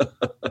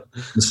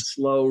 I'm a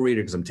slow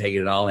reader because I'm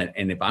taking it all in.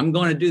 And if I'm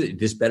going to do it,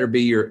 this better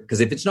be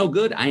because if it's no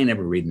good, I ain't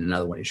ever reading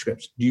another one of your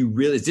scripts.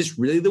 Is this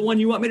really the one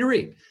you want me to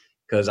read?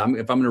 because if I'm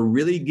going to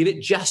really give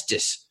it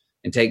justice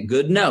and take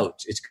good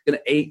notes, it's going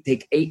to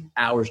take 8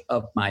 hours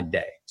of my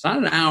day. It's not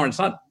an hour. It's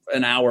not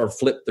an hour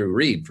flip through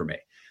read for me.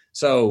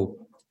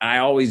 So I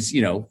always,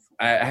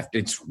 I have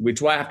to,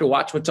 which why I have to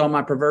watch what's on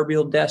my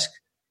proverbial desk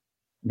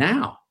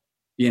now.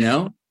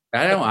 I'm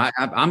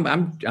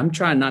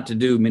trying not to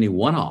do many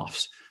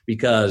one-offs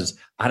because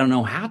I don't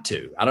know how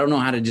to. I don't know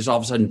how to just all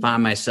of a sudden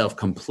find myself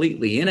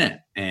completely in it.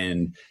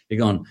 And you're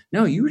going,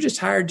 no, you were just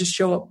hired. Just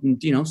show up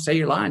and, say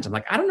your lines. I'm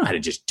like, I don't know how to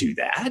just do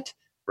that.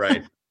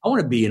 Right. I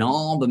want to be in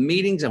all the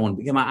meetings. I want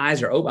to get my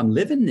eyes are open. I'm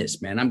living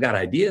this, man. I've got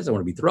ideas. I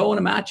want to be throwing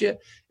them at you.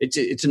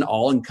 It's an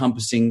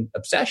all-encompassing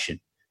obsession.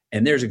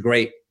 And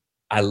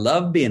I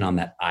love being on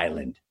that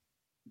island.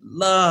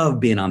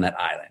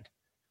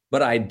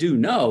 But I do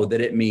know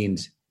that it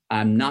means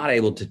I'm not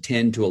able to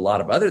tend to a lot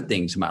of other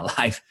things in my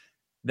life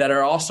that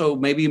are also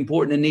maybe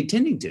important and need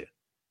tending to.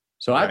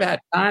 So I've had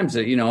times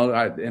that,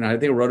 and I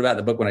think I wrote about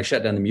the book when I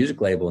shut down the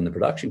music label and the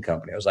production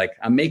company. I was like,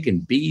 I'm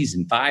making B's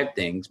in 5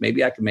 things.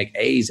 Maybe I can make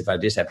A's if I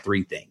just have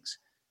 3 things.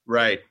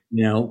 Right.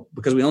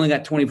 Because we only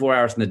got 24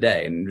 hours in the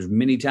day. And there's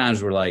many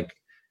times when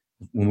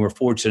we're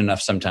fortunate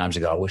enough sometimes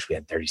to go, I wish we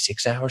had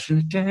 36 hours in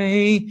a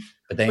day,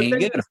 but they ain't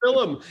giving fill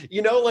them,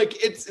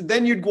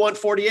 then you'd want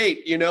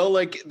 48,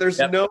 there's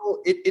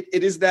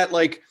it is that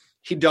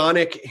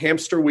hedonic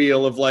hamster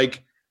wheel of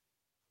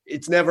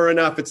it's never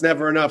enough. It's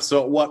never enough.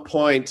 So at what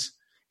point,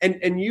 and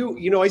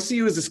I see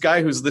you as this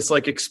guy who's this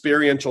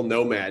experiential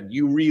nomad.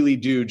 You really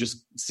do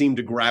just seem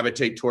to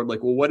gravitate toward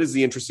what is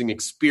the interesting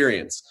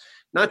experience?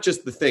 Not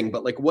just the thing,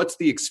 but what's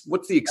the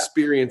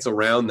experience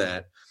around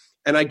that?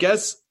 And I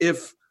guess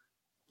if,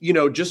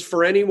 just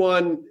for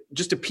anyone,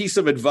 just a piece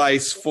of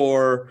advice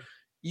for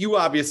you,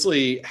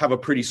 obviously have a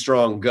pretty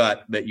strong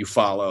gut that you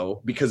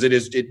follow because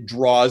it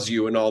draws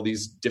you in all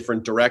these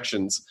different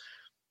directions.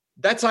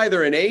 That's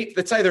either innate,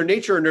 that's either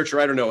nature or nurture.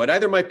 I don't know. It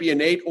either might be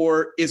innate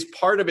or is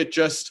part of it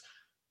just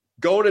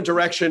go in a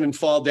direction and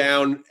fall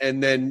down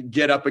and then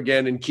get up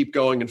again and keep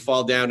going and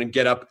fall down and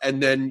get up.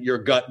 And then your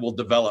gut will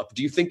develop.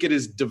 Do you think it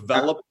is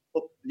developed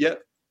yet?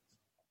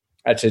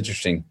 That's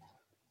interesting.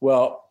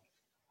 Well,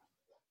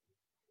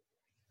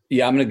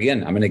 yeah, I'm going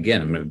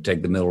to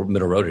take the middle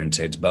road and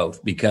say it's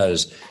both,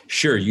 because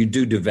sure, you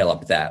do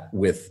develop that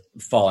with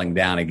falling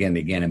down again and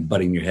again and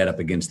butting your head up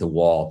against the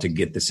wall to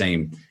get the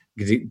same,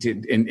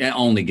 and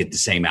only get the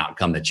same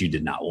outcome that you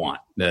did not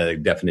want. The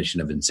definition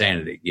of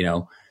insanity,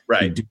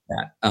 right? You do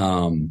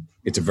that.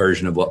 It's a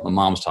version of what my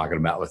mom's talking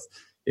about with,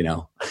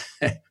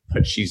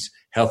 but she's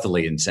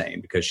healthily insane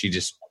because she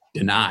just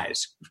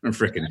denies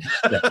freaking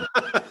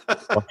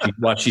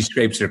while she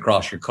scrapes it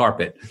across your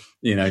carpet.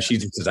 She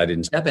just says, I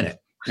didn't step in it.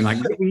 I'm like,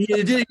 you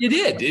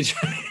did.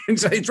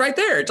 It's right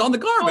there. It's on the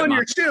carpet. On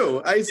your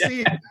shoe. I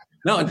see.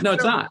 No, it's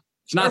not.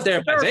 It's not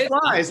there. There are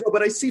flies. No,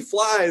 but I see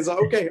flies.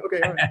 Okay. All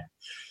right.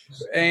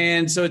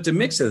 And so it's a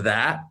mix of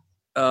that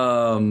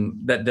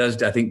that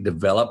does, I think,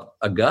 develop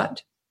a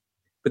gut.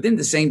 But then at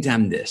the same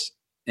time, this,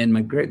 and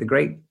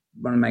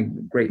one of my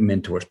great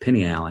mentors,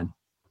 Penny Allen,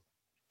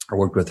 I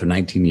worked with her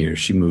 19 years.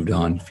 She moved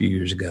on a few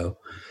years ago,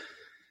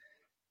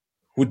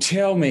 would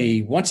tell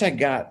me once I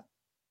got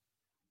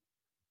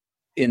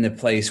in the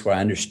place where I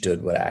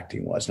understood what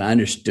acting was, and I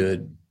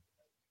understood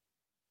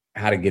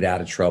how to get out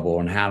of trouble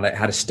and how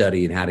to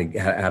study and how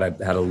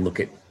to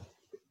look at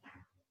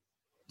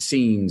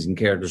scenes and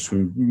characters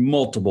from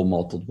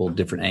multiple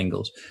different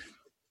angles.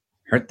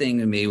 Her thing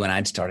to me when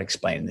I'd start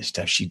explaining this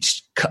stuff, she'd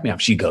cut me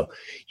off. She'd go,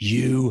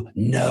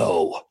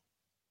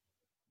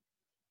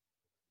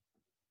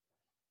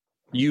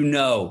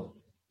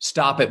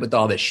 stop it with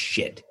all this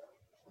shit.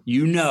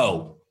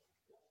 And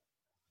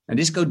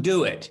just go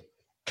do it.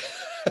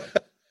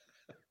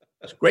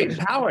 There's great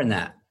power in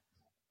that.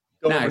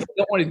 Now,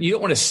 you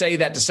don't want to say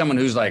that to someone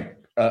who's like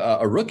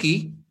a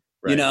rookie,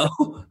 right.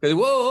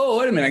 Whoa,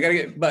 wait a minute. I got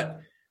to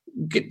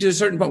get to a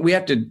certain point. We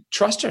have to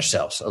trust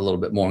ourselves a little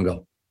bit more and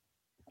go,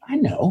 I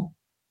know.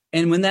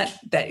 And when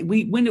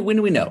when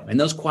do we know? In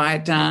those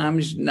quiet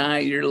times,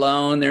 night, you're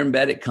alone, they're in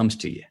bed, it comes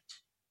to you.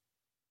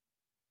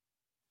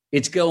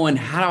 It's going,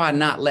 how do I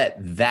not let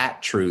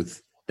that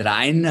truth that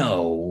I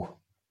know,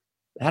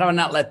 how do I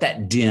not let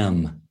that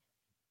dim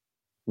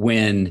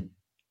when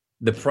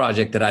the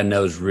project that I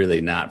know is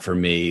really not for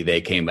me, they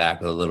came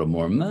back with a little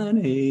more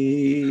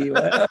money, you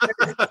know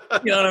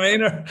what I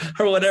mean?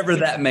 Or whatever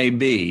that may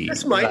be.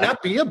 This might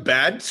not be a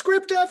bad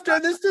script after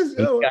this.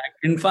 I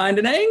can find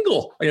an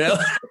angle, and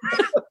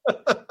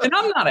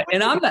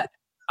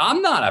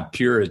I'm not a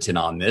Puritan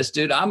on this,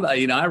 dude.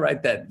 I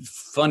write that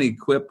funny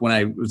quip when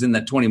I was in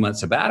that 20-month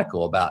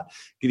sabbatical about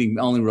getting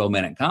only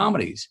romantic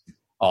comedies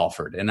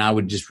offered. And I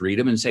would just read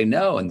them and say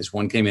no. And this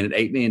one came in at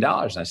 $8 million.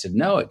 And I said,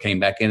 no, it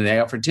came back in and they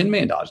offered $10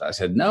 million. I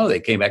said, no,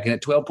 they came back in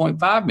at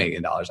 $12.5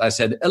 million. I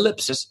said,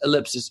 ellipsis.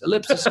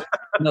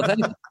 No, thank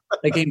you.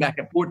 They came back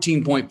at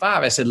 14.5.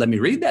 I said, let me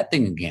read that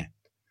thing again.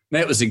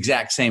 And it was the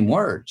exact same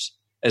words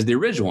as the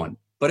original one,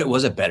 but it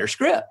was a better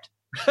script.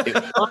 It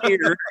was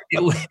funnier.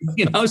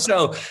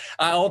 So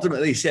I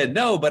ultimately said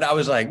no, but I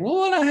was like,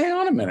 well, hang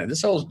on a minute.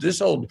 This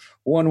old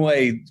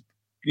one-way,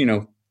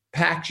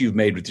 pact you've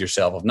made with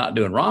yourself of not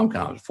doing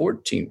rom-coms,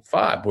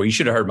 14.5. Boy, you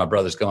should have heard my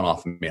brothers going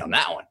off on me on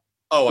that one.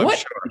 Oh, I'm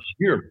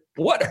sure.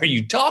 What are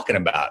you talking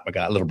about,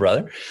 my little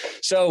brother?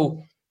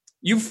 So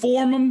you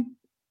form them,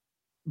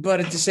 but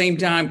at the same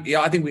time,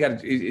 I think we got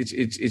to.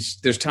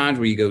 It's. There's times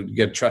where you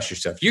got to trust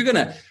yourself. You're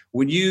gonna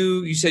when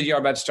you said you're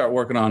about to start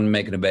working on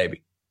making a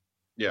baby.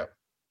 Yeah.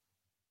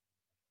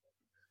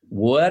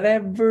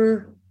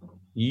 Whatever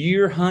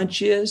your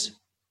hunch is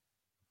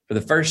for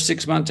the first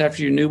 6 months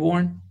after your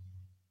newborn,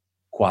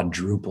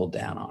 quadruple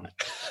down on it.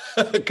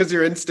 Because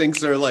your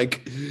instincts are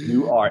like,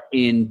 you are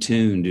in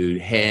tune,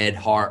 dude. Head,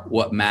 heart,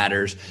 what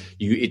matters.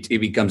 It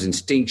becomes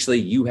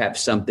instinctually. You have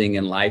something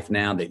in life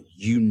now that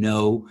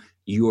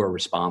you are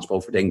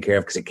responsible for taking care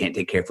of because it can't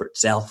take care for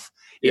itself.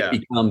 Yeah.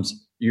 It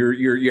becomes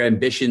your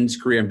ambitions,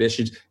 career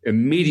ambitions,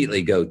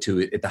 immediately go to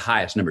it at the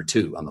highest, number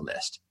 2 on the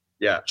list.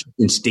 Yeah,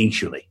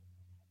 instinctually,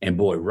 and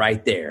boy,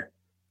 right there,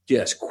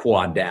 just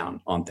quad down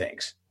on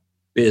things.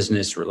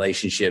 Business,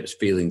 relationships,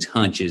 feelings,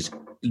 hunches,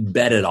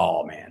 bet it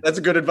all, man. That's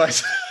good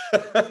advice.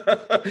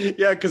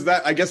 Yeah, because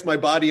I guess my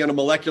body on a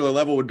molecular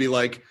level would be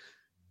like,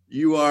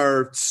 you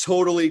are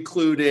totally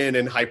clued in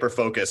and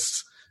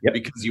hyper-focused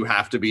because you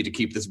have to be to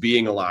keep this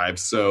being alive.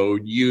 So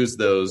use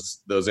those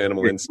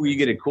animal instincts. You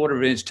get a quarter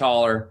of an inch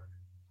taller,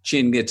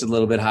 chin gets a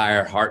little bit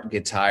higher, heart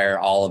gets higher,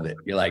 all of it.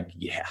 You're like,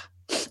 yeah,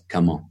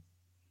 come on.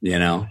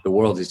 The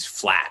world is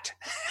flat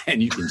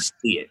and you can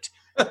see it.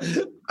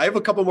 I have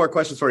a couple more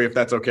questions for you, if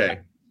that's okay.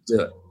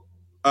 Do it.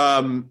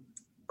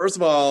 First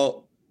of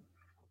all,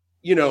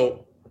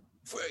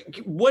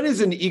 what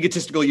is an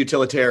egotistical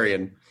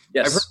utilitarian?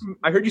 Yes.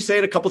 I heard you say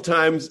it a couple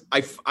times.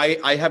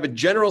 I have a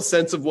general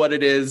sense of what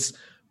it is,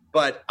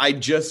 but I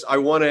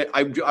want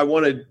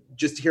to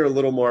just hear a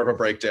little more of a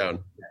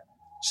breakdown.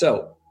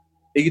 So,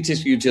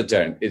 egotistical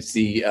utilitarian. It's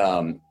the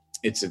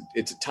it's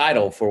a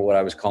title for what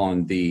I was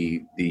calling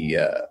the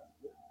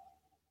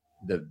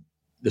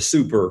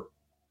super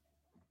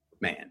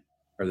man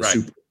or the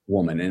super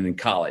woman. And in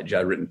college,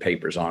 I'd written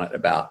papers on it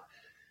about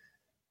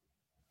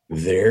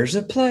there's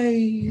a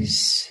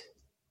place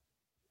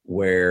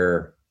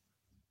where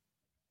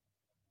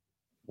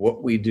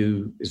what we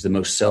do is the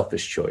most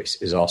selfish choice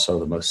is also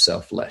the most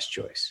selfless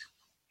choice.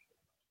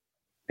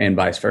 And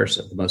vice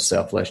versa. The most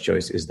selfless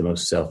choice is the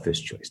most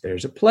selfish choice.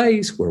 There's a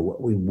place where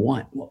what we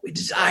want, what we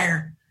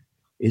desire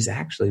is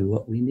actually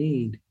what we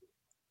need.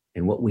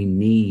 And what we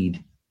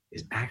need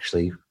is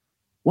actually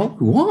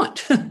what we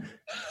want.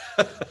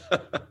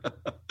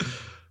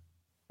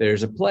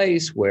 There's a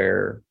place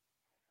where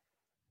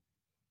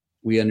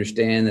we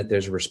understand that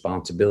there's a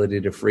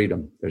responsibility to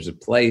freedom. There's a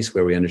place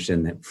where we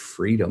understand that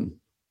freedom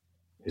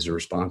is a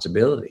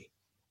responsibility.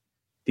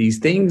 These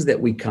things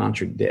that we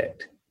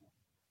contradict,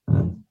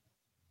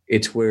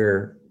 it's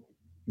where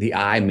the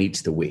I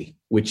meets the we,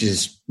 which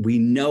is we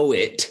know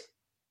it,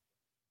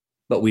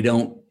 but we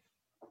don't.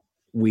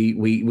 We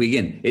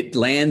again, it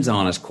lands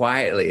on us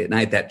quietly at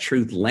night. That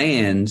truth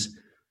lands.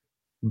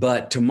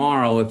 But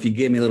tomorrow, if you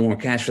give me a little more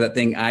cash for that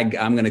thing, I'm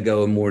going to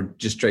go more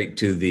just straight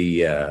to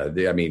the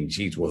I mean,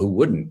 geez, well, who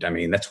wouldn't? I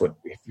mean, that's what,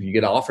 if you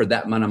get offered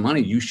that amount of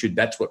money, you should,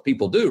 that's what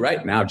people do,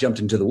 right? Now I've jumped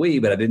into the we,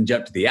 but I didn't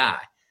jump to the I.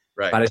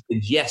 Right. But I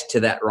said yes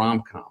to that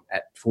rom-com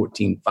at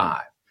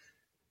 14.5.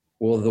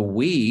 Well, the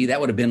we, that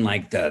would have been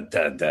like would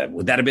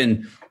that have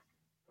been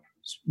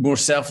more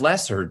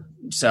selfless or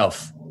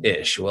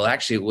selfish? Well,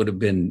 actually, it would have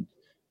been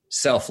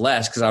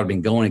selfless because I would have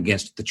been going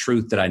against the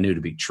truth that I knew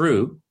to be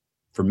true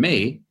for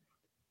me.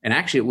 And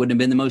actually, it wouldn't have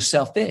been the most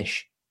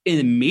selfish.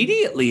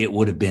 Immediately, it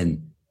would have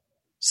been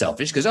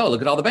selfish because, oh,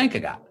 look at all the bank I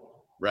got.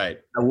 Right.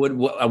 I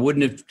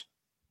wouldn't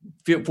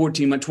have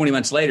 20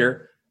 months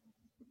later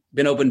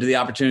been open to the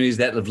opportunities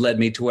that have led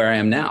me to where I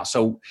am now.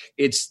 So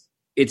it's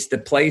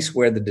the place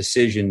where the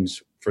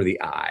decisions for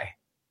the I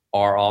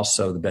are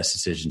also the best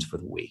decisions for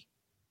the we.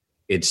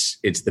 It's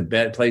the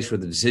best place where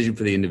the decision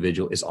for the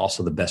individual is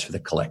also the best for the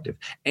collective,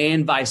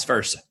 and vice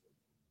versa.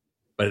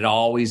 But it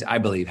always, I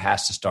believe,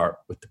 has to start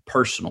with the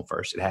personal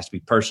first. It has to be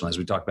personal, as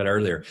we talked about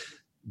earlier.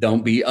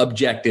 Don't be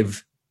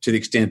objective to the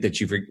extent that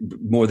you've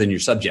more than you're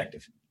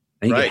subjective.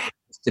 I think it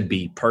has to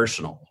be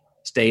personal.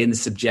 Stay in the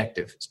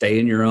subjective. Stay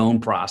in your own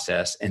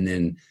process, and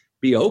then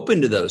be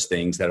open to those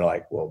things that are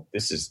like, well,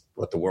 this is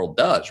what the world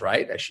does,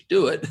 right? I should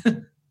do it.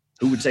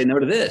 Who would say no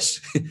to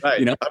this?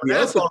 Right. I'm an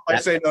asshole if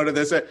I say no to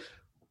this.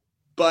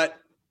 But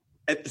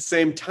at the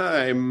same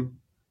time,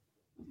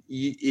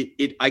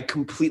 I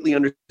completely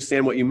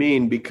understand what you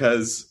mean,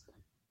 because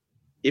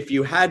if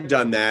you had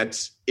done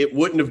that, it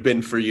wouldn't have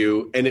been for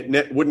you, and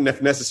it wouldn't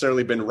have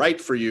necessarily been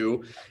right for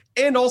you.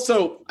 And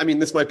also, I mean,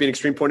 this might be an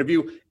extreme point of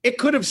view, it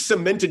could have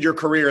cemented your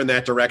career in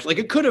that direction. Like,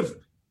 it could have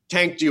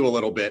tanked you a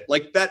little bit.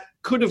 Like, that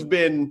could have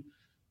been,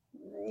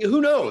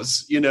 who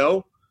knows, you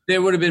know?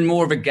 There would have been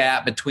more of a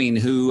gap between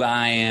who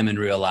I am in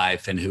real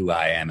life and who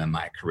I am in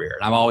my career.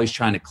 And I'm always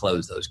trying to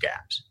close those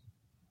gaps.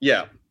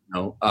 Yeah.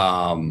 You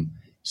know?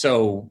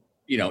 So,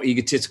 you know,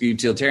 egotistical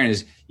utilitarian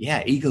is,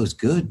 yeah, ego's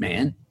good,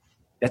 man.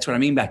 That's what I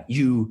mean by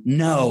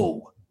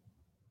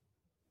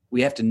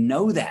we have to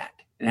know that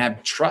and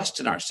have trust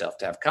in ourselves,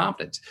 to have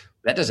confidence.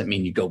 That doesn't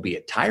mean you go be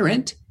a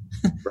tyrant.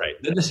 Right.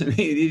 That doesn't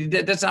mean,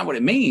 that's not what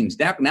it means.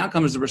 Now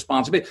comes the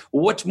responsibility.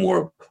 What's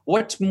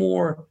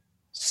more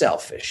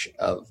selfish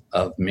of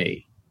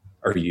me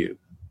or you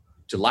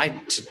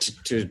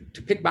to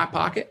pick my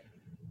pocket?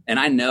 And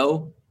I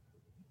know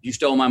you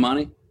stole my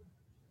money.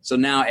 So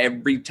now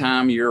every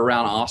time you're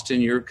around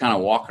Austin, you're kind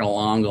of walking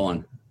along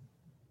going,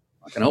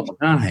 I can hope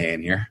McConaughey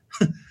in here.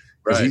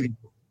 Right.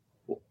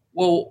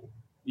 Well,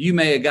 you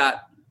may have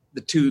got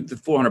the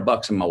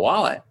 $400 in my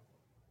wallet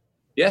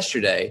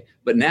yesterday,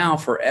 but now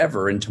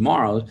forever and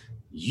tomorrow,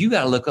 you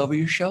got to look over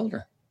your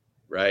shoulder.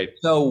 Right.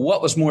 So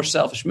what was more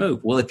selfish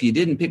move? Well, if you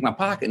didn't pick my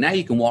pocket, now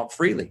you can walk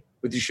freely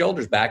with your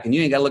shoulders back and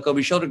you ain't got to look over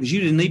your shoulder because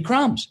you didn't need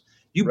crumbs.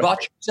 You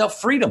bought yourself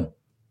freedom.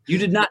 You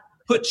did not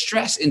put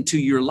stress into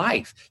your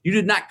life. You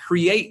did not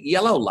create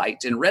yellow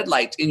lights and red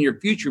lights in your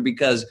future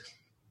because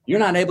you're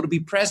not able to be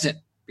present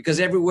because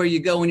everywhere you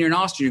go when you're in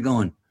Austin, you're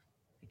going,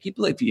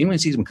 people, if anyone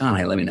sees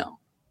McConaughey, let me know.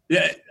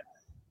 Yeah.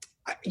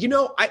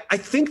 I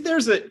think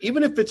there's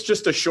even if it's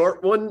just a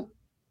short one,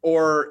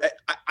 or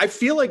I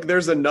feel like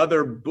there's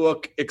another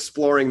book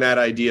exploring that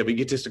idea of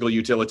egotistical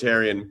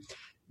utilitarian.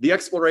 The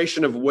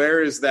exploration of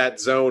where is that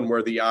zone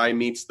where the I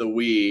meets the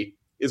we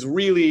is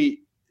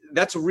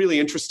that's a really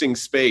interesting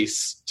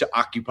space to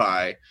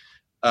occupy.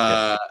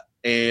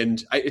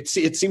 And it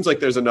seems like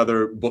there's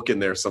another book in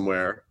there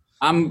somewhere.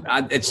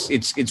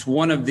 It's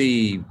one of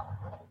the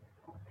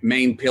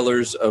main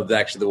pillars of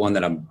actually the one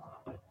that I'm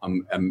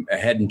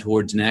heading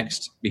towards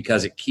next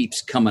because it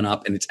keeps coming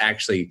up and it's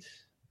actually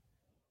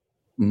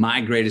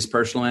my greatest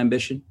personal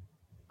ambition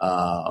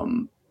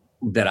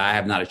that I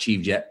have not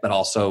achieved yet, but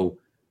also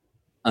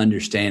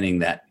understanding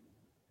that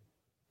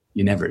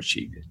you never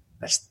achieved it.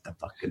 That's the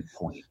fucking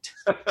point.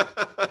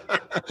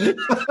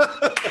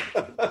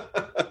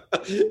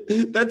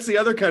 That's the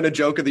other kind of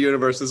joke of the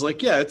universe is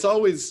like, yeah, it's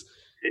always,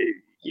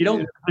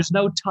 there's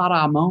no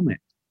ta-da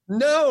moment.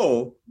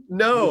 No,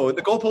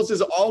 the goalpost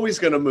is always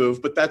going to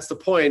move, but that's the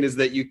point is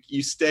that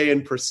you stay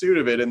in pursuit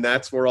of it. And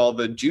that's where all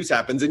the juice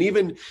happens. And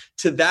even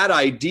to that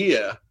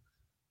idea,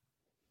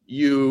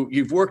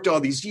 you've worked all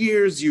these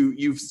years,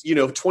 you've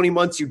 20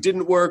 months, you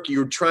didn't work.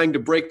 You're trying to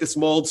break this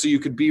mold so you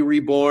could be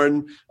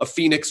reborn, a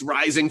phoenix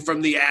rising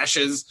from the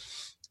ashes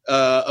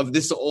of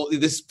this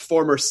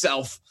former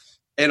self.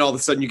 And all of a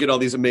sudden you get all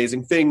these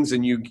amazing things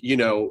and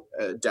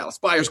Dallas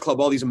Buyers Club,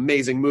 all these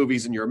amazing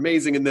movies and you're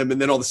amazing in them. And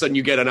then all of a sudden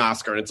you get an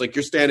Oscar and it's like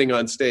you're standing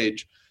on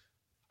stage.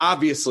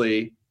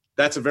 Obviously,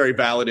 that's a very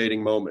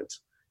validating moment.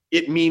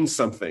 It means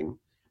something.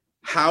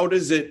 How do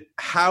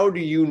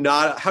you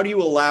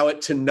allow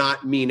it to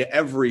not mean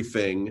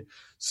everything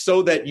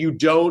so that you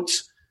don't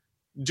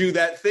do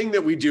that thing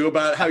that we do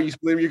about how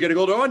you're getting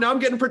older? Oh, now I'm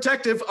getting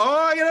protective.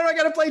 Oh, I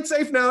got to play it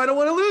safe now. I don't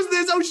want to lose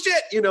this. Oh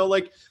shit.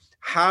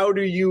 How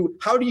do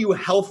you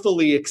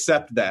healthily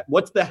accept that?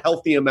 What's the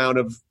healthy amount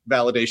of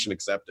validation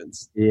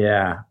acceptance?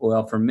 Yeah.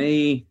 Well, for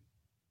me,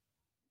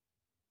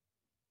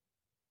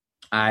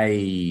 I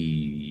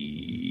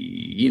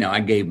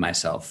gave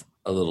myself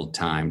a little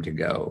time to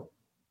go,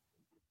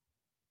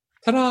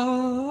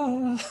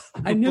 ta-da,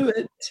 I knew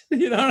it,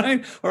 what I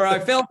mean? Or I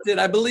felt it,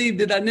 I believed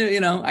it, I knew,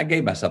 I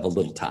gave myself a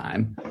little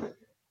time.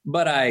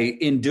 But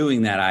in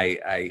doing that,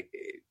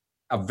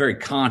 I'm very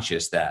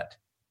conscious that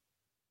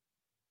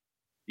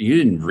you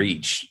didn't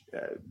reach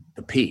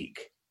the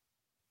peak.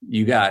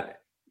 You got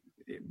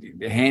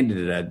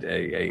handed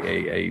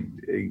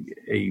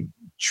a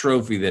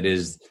trophy that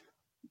is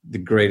the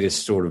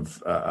greatest sort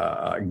of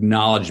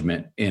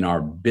acknowledgement in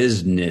our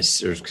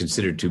business, or is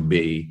considered to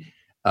be,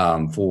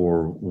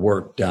 for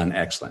work done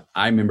excellent.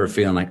 I remember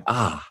feeling like,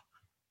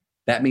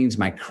 that means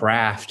my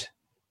craft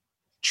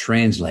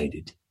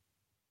translated.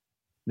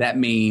 That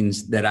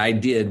means that I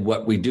did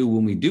what we do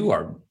when we do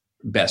our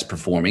best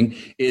performing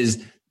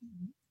is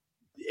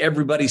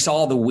everybody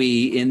saw the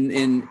we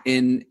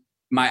in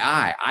my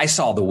eye. I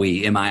saw the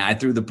we in my eye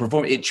through the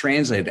performance. It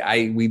translated.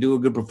 We do a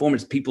good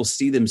performance. People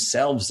see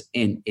themselves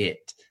in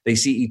it. They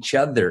see each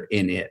other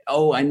in it.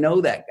 Oh, I know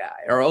that guy,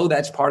 or, oh,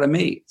 that's part of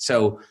me.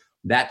 So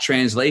that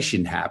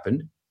translation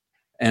happened.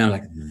 And I'm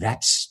like,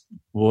 that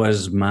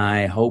was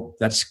my hope.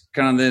 That's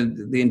kind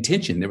of the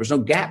intention. There was no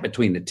gap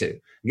between the two.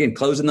 Again,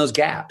 closing those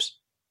gaps.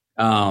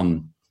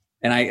 And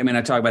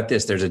I talk about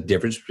this. There's a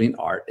difference between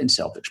art and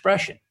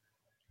self-expression.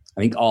 I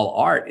think all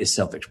art is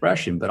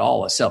self-expression, but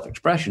all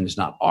self-expression is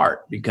not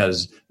art,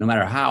 because no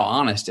matter how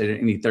honest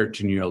any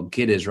 13-year-old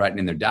kid is writing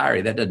in their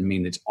diary, that doesn't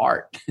mean it's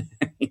art.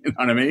 You know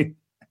what I mean?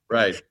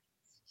 Right.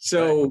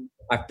 So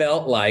I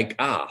felt like,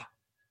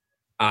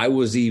 I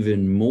was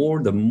even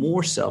more, the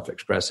more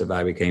self-expressive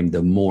I became,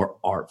 the more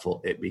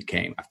artful it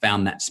became. I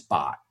found that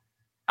spot.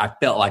 I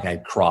felt like I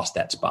crossed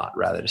that spot,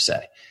 rather to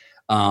say.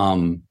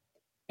 And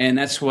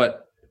that's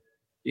what,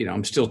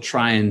 I'm still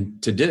trying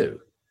to do.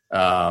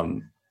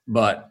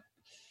 But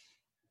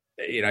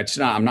it's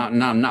not,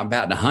 I'm not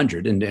batting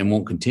 100 and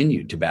won't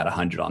continue to bat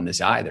 100 on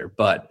this either.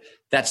 But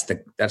that's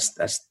the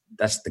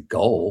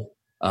goal.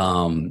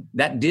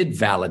 That did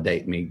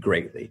validate me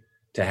greatly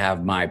to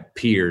have my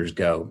peers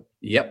go,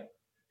 yep.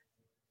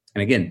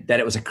 And again, that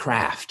it was a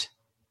craft.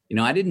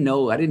 I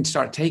didn't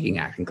start taking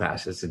acting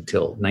classes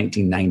until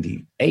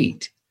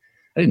 1998.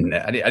 I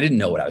didn't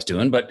know what I was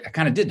doing, but I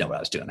kind of did know what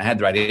I was doing. I had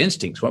the right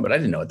instincts for it, but I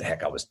didn't know what the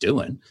heck I was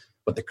doing,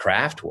 what the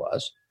craft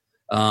was.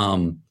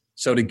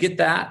 So to get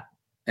that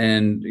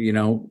and,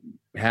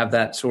 have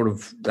that sort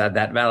of that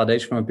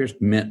validation from my peers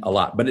meant a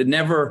lot. But it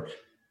never,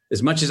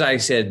 as much as I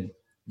said,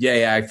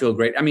 yeah, I feel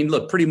great. I mean,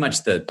 look, pretty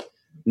much the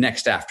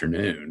next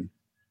afternoon,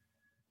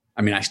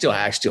 I mean, I still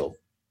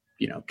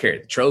carry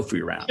the trophy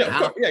around. Yeah,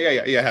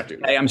 I have to.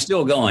 I'm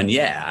still going,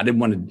 I didn't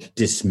want to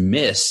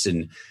dismiss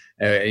and,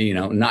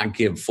 not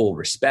give full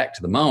respect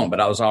to the moment, but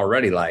I was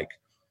already like,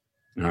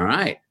 all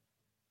right,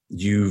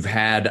 you've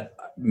had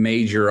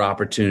major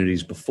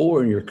opportunities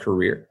before in your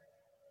career,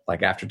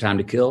 like after Time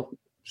to Kill.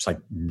 It's like,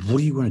 what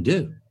do you want to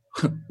do?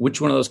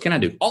 Which one of those can I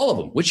do? All of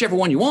them, whichever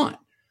one you want.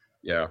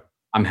 Yeah.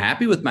 I'm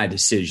happy with my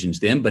decisions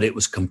then, but it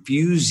was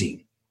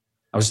confusing.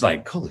 I was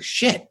like, holy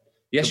shit.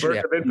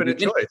 Yesterday, the birth of infinite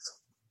choice.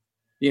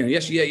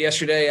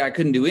 Yesterday I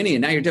couldn't do any,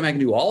 and now you're telling me I can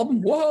do all of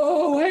them?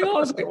 Whoa, hang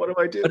on a second. What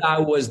do I do? But I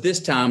was this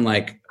time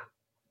like,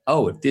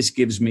 oh, if this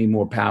gives me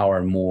more power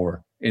and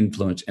more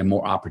influence and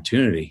more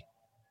opportunity,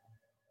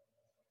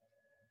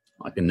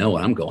 I can know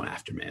what I'm going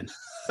after, man.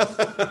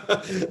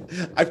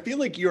 I feel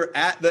like you're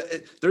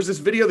there's this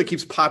video that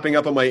keeps popping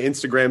up on my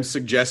Instagram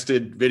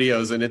suggested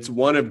videos, and it's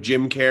one of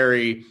Jim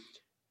Carrey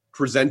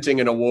presenting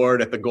an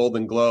award at the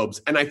Golden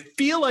Globes. And I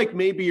feel like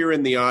maybe you're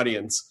in the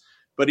audience,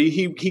 but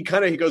he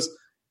goes,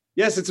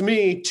 yes, it's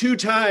me,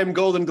 2-time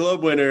Golden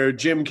Globe winner,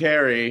 Jim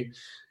Carrey.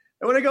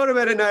 And when I go to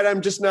bed at night,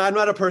 I'm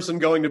not a person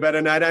going to bed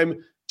at night.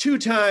 I'm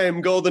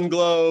 2-time Golden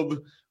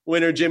Globe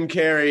winner Jim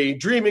Carrey,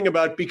 dreaming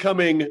about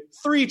becoming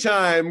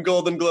 3-time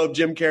Golden Globe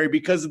Jim Carrey,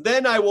 because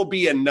then I will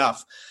be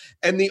enough.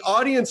 And the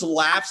audience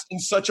laughs in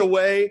such a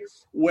way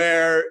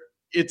where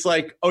it's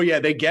like, oh yeah,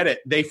 they get it.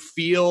 They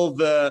feel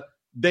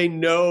they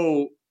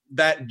know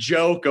that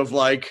joke of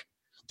like,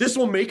 this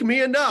will make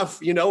me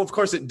enough. Of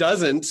course it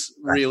doesn't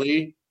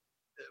really.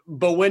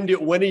 But when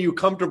are you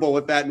comfortable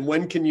with that, and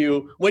when can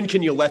you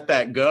let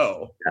that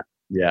go?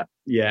 Yeah.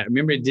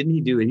 Remember, didn't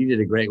he do it? He did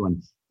a great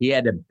one. He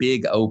had a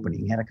big opening.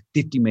 He had like a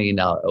 $50 million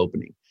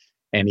opening,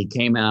 and he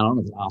came out on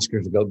the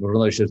Oscars to go to one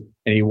of those shows,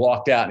 and he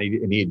walked out,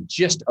 and he had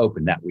just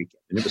opened that weekend,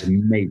 and it was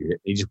amazing.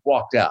 He just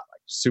walked out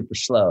like super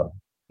slow.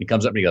 He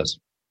comes up and he goes,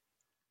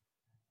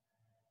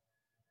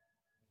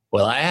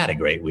 "Well, I had a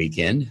great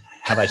weekend.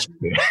 How about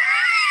you?"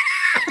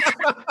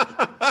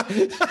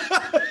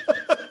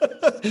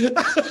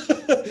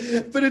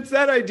 But it's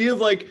that idea of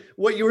like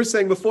what you were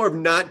saying before of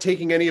not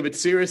taking any of it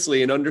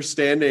seriously and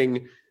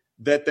understanding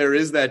that there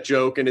is that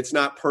joke and it's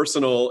not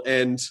personal.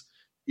 And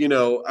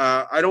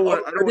I don't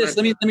want.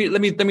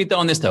 Let me throw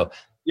on this though.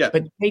 Yeah,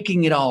 but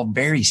taking it all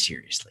very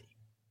seriously,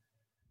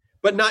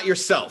 but not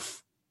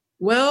yourself.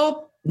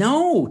 Well,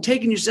 no,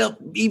 taking yourself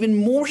even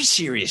more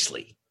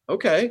seriously.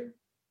 Okay.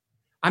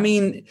 I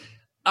mean,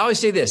 I always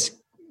say this: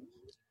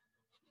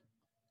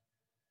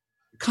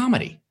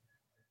 comedy.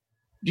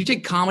 Do you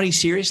take comedy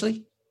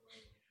seriously?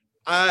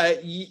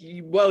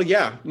 Well,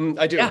 yeah,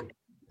 I do. Yeah.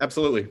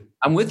 Absolutely.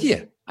 I'm with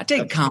you. I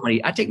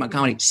take my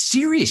comedy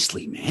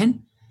seriously,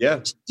 man. Yeah.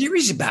 I'm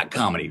serious about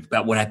comedy,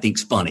 about what I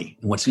think's funny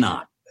and what's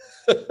not.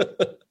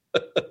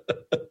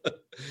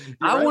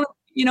 I want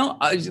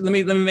to, let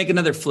me make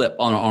another flip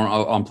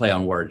on play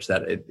on words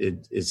that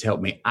it has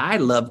helped me. I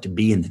love to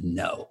be in the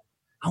know.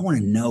 I want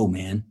to know,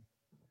 man.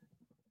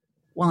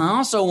 Well, I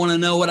also want to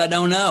know what I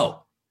don't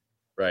know.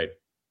 Right.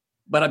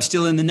 But I'm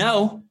still in the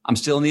know. I'm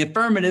still in the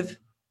affirmative.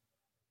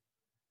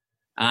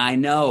 I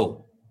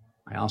know.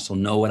 I also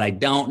know what I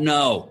don't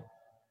know.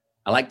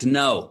 I like to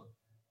know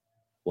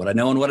what I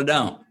know and what I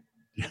don't.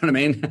 You know what I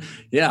mean?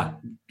 Yeah.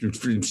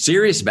 I'm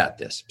serious about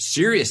this. I'm a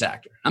serious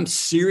actor. I'm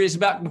serious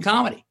about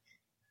comedy.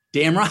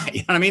 Damn right.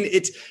 You know what I mean?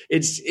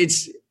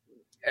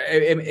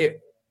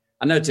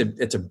 I know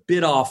it's a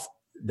bit off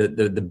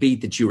the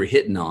beat that you were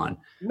hitting on.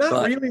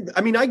 Not really.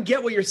 I mean, I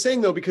get what you're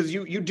saying though, because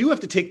you do have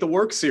to take the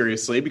work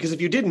seriously, because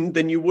if you didn't,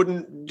 then you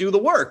wouldn't do the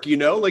work,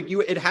 like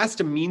it has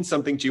to mean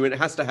something to you and it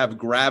has to have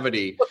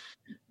gravity.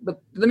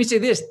 But let me say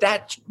this,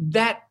 that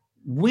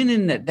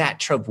winning that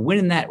trophy,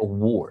 winning that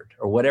award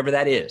or whatever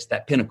that is,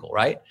 that pinnacle,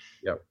 right?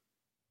 Yep.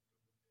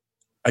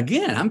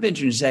 Again, I'm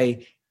venturing to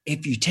say,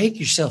 if you take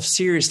yourself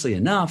seriously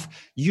enough,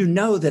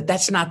 that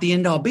that's not the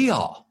end all be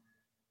all.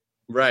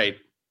 Right.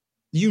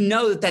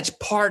 That that's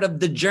part of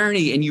the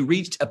journey and you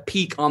reached a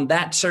peak on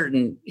that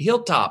certain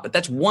hilltop, but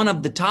that's one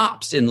of the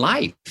tops in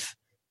life.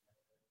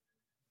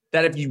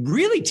 That if you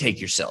really take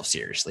yourself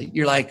seriously,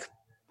 you're like,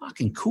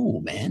 fucking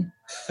cool, man.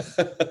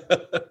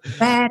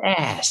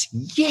 Badass.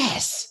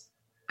 Yes,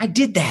 I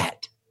did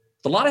that.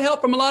 With a lot of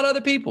help from a lot of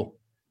other people.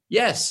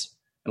 Yes.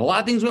 And a lot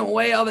of things went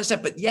away, all that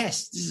stuff, but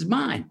yes, this is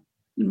mine.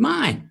 It's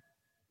mine. I'm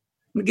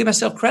going to give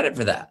myself credit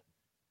for that.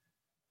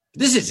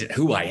 This isn't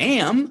who I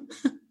am.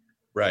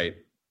 Right.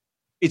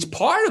 It's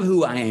part of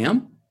who I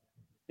am,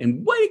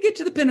 and way to get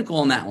to the pinnacle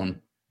on that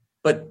one.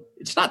 But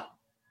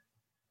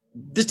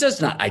this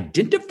does not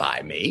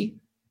identify me.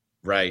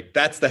 Right.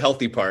 That's the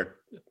healthy part.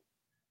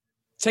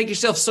 take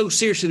yourself so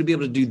seriously to be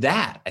able to do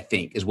that, I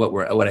think, is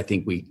what I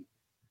think we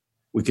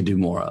could do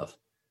more of.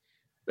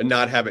 And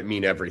not have it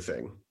mean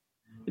everything.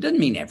 It doesn't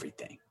mean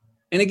everything.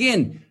 And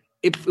again,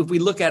 if we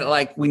look at it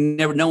like we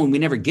never know and we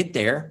never get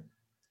there,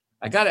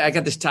 I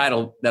got this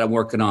title that I'm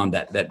working on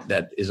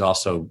that is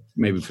also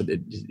maybe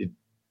it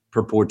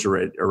purports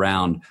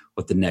around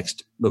what the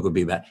next book would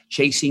be about.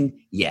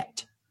 Chasing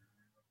Yet.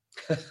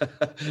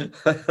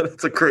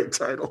 That's a great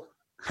title.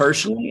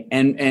 Personally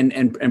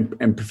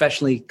and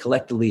professionally,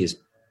 collectively, as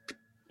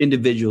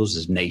individuals,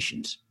 as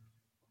nations,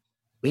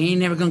 we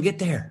ain't never gonna get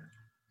there.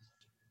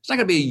 It's not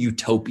gonna be a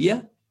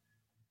utopia,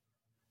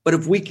 but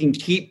if we can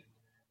keep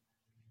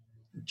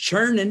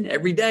churning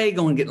every day,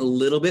 getting a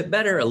little bit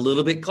better, a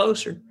little bit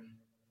closer,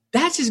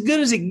 that's as good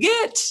as it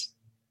gets.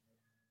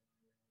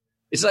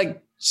 It's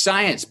like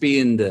science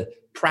being the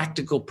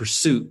practical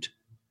pursuit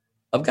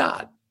of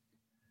God.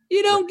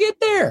 You don't get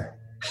there.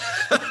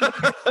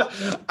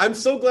 I'm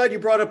so glad you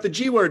brought up the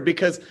G word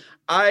because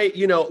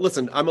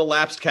listen, I'm a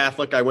lapsed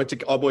Catholic. I went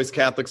to all boys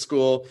Catholic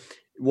school.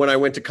 When I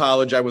went to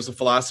college, I was a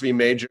philosophy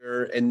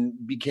major and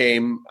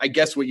became, I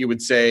guess what you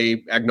would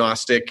say,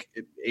 agnostic,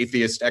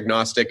 atheist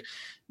agnostic.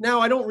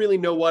 Now, I don't really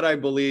know what I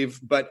believe,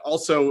 but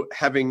also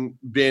having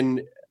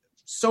been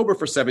sober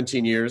for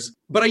 17 years.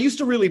 But I used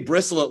to really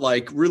bristle at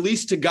like,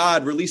 release to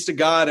God.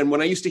 And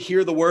when I used to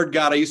hear the word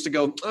God, I used to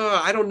go,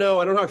 I don't know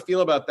how I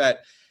feel about that.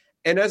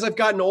 And as I've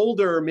gotten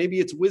older,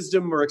 maybe it's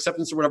wisdom or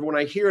acceptance or whatever, when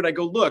I hear it, I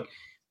go, look,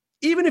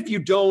 even if you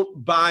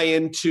don't buy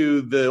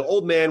into the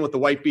old man with the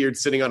white beard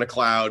sitting on a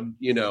cloud,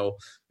 the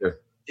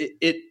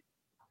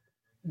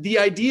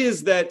idea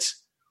is that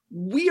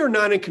we are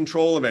not in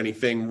control of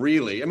anything,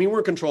 really. I mean, we're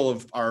in control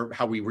of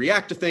how we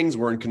react to things.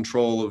 We're in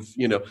control of,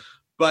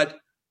 but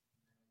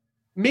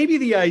maybe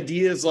the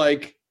idea is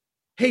like,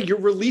 hey, you're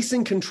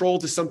releasing control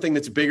to something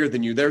that's bigger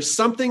than you. There's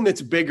something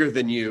that's bigger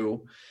than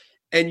you.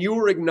 And you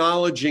are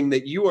acknowledging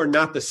that you are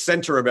not the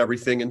center of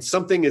everything and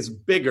something is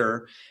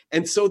bigger.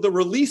 And so the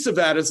release of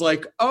that is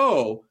like,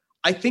 oh,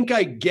 I think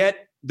I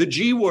get the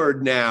G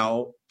word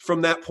now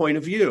from that point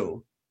of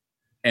view.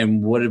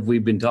 And what have we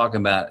been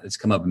talking about? It's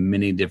come up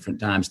many different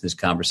times in this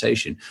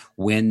conversation.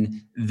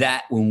 When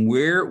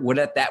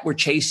we're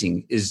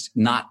chasing is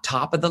not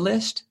top of the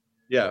list.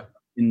 Yeah.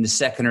 In the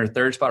second or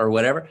third spot or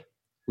whatever,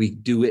 we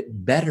do it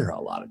better a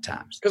lot of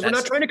times. Because we're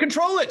not trying to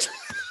control it.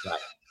 Right.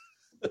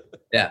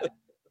 Yeah.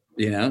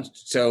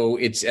 So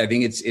I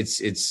think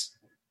it's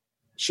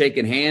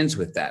shaking hands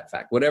with that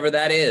fact, whatever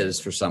that is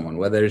for someone,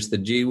 whether it's the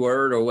G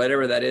word or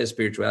whatever that is,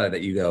 spirituality,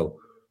 that you go,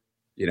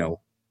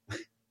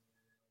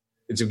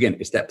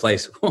 it's that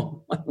place.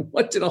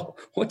 What's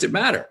it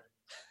matter?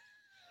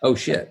 Oh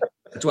shit.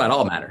 That's why it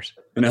all matters.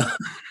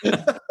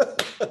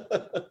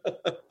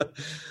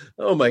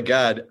 Oh my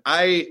God.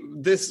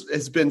 This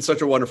has been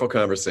such a wonderful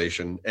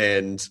conversation,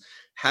 and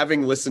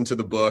having listened to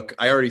the book,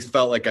 I already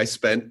felt like I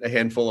spent a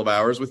handful of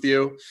hours with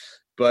you,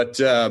 but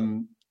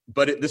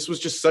this was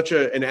just such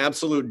an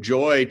absolute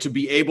joy to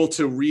be able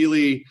to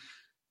really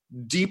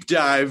deep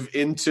dive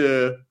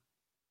into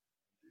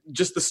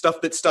just the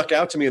stuff that stuck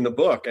out to me in the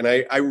book. And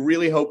I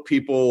really hope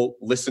people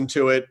listen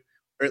to it,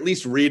 or at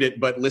least read it,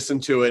 but listen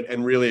to it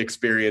and really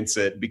experience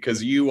it,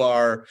 because you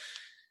are,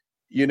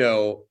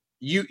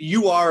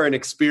 you are an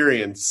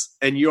experience,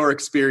 and your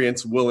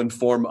experience will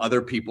inform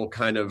other people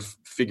kind of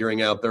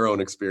figuring out their own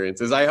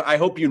experiences. I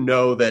hope you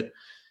know that,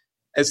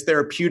 as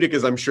therapeutic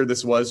as I'm sure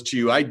this was to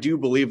you, I do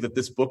believe that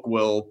this book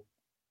will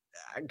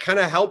kind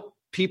of help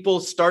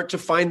people start to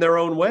find their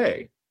own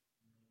way.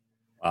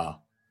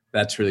 Wow.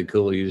 That's really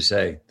cool of you to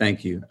say.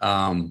 Thank you.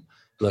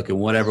 Look, in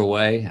whatever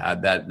way,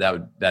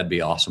 that'd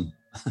be awesome.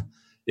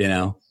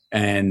 And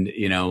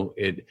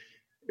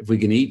if we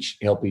can each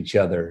help each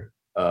other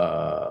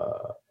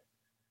on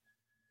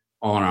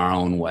our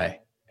own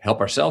way,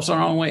 help ourselves on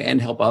our own way,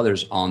 and help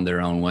others on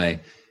their own way.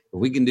 If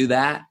we can do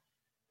that,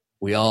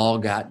 we all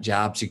got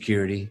job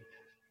security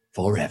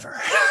forever.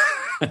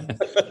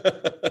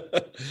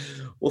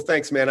 Well,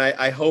 thanks, man.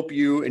 I hope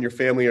you and your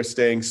family are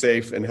staying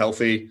safe and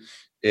healthy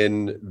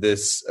in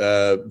this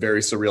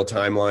very surreal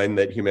timeline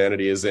that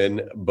humanity is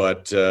in.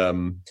 But,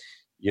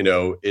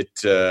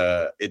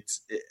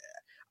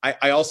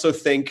 I also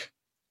think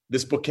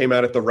this book came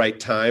out at the right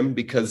time,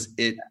 because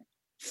it's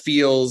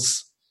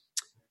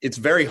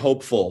very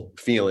hopeful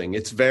feeling.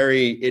 It just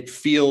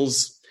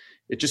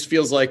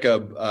feels like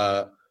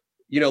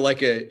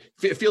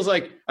it feels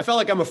like I felt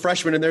like I'm a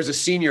freshman and there's a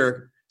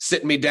senior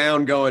sitting me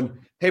down going,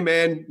 hey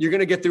man, you're going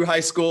to get through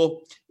high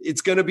school.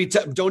 It's going to be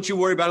tough. Don't you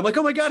worry about it. I'm like,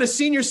 oh my God, a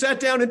senior sat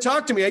down and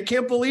talked to me. I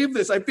can't believe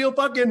this. I feel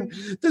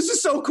this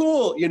is so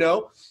cool.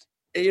 This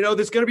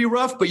is going to be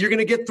rough, but you're going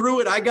to get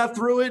through it. I got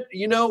through it,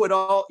 it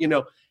all,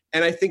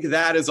 and I think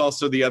that is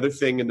also the other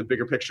thing in the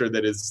bigger picture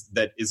that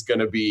is going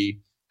to be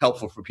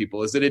helpful for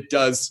people, is that it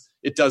does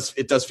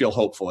feel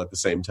hopeful at the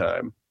same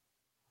time.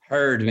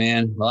 Heard,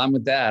 man. Well, I'm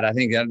with that. I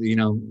think, a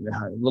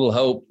little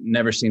hope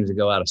never seems to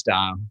go out of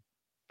style.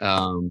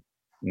 There's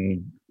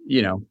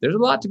a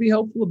lot to be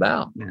hopeful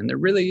about, man. There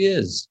really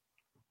is,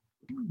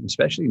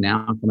 especially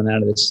now coming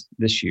out of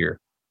this year.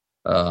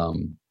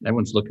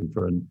 Everyone's looking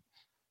for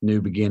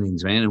new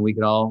beginnings, man, and we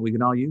could all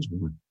use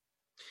one.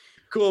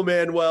 Cool,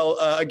 man. Well,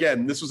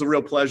 again, this was a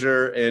real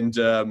pleasure, and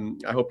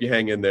I hope you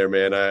hang in there,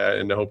 man.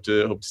 And I hope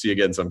to see you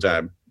again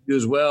sometime. You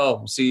as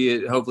well. See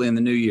you hopefully in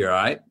the new year.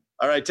 All right.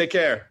 All right. Take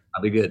care.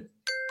 I'll be good.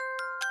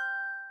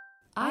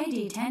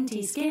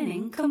 ID10T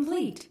scanning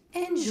complete.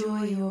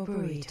 Enjoy your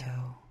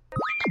burrito.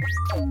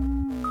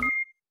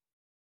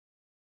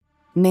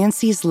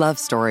 Nancy's love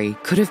story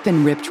could have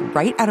been ripped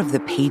right out of the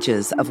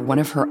pages of one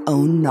of her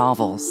own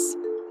novels.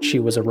 She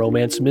was a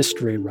romance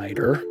mystery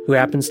writer who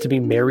happens to be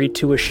married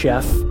to a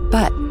chef.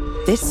 But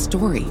this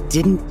story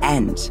didn't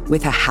end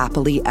with a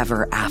happily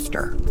ever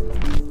after.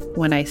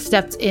 When I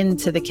stepped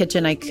into the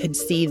kitchen, I could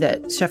see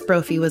that Chef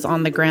Brophy was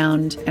on the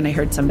ground, and I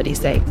heard somebody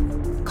say,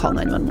 "Call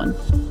 911."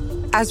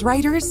 As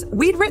writers,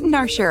 we'd written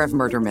our share of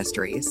murder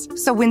mysteries.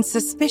 So when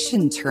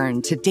suspicion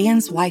turned to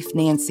Dan's wife,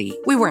 Nancy,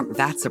 we weren't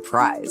that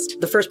surprised.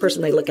 The first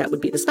person they look at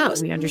would be the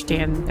spouse. We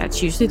understand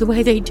that's usually the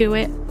way they do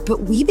it.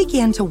 But we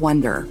began to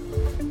wonder,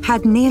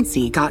 had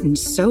Nancy gotten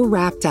so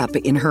wrapped up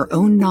in her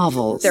own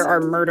novels? There are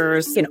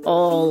murders in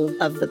all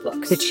of the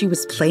books. That she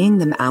was playing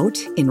them out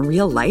in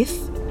real life?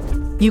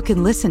 You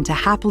can listen to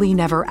Happily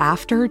Never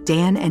After,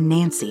 Dan and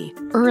Nancy,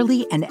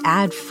 early and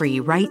ad-free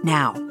right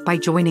now by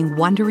joining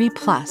Wondery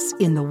Plus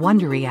in the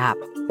Wondery app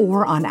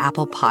or on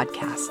Apple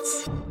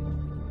Podcasts.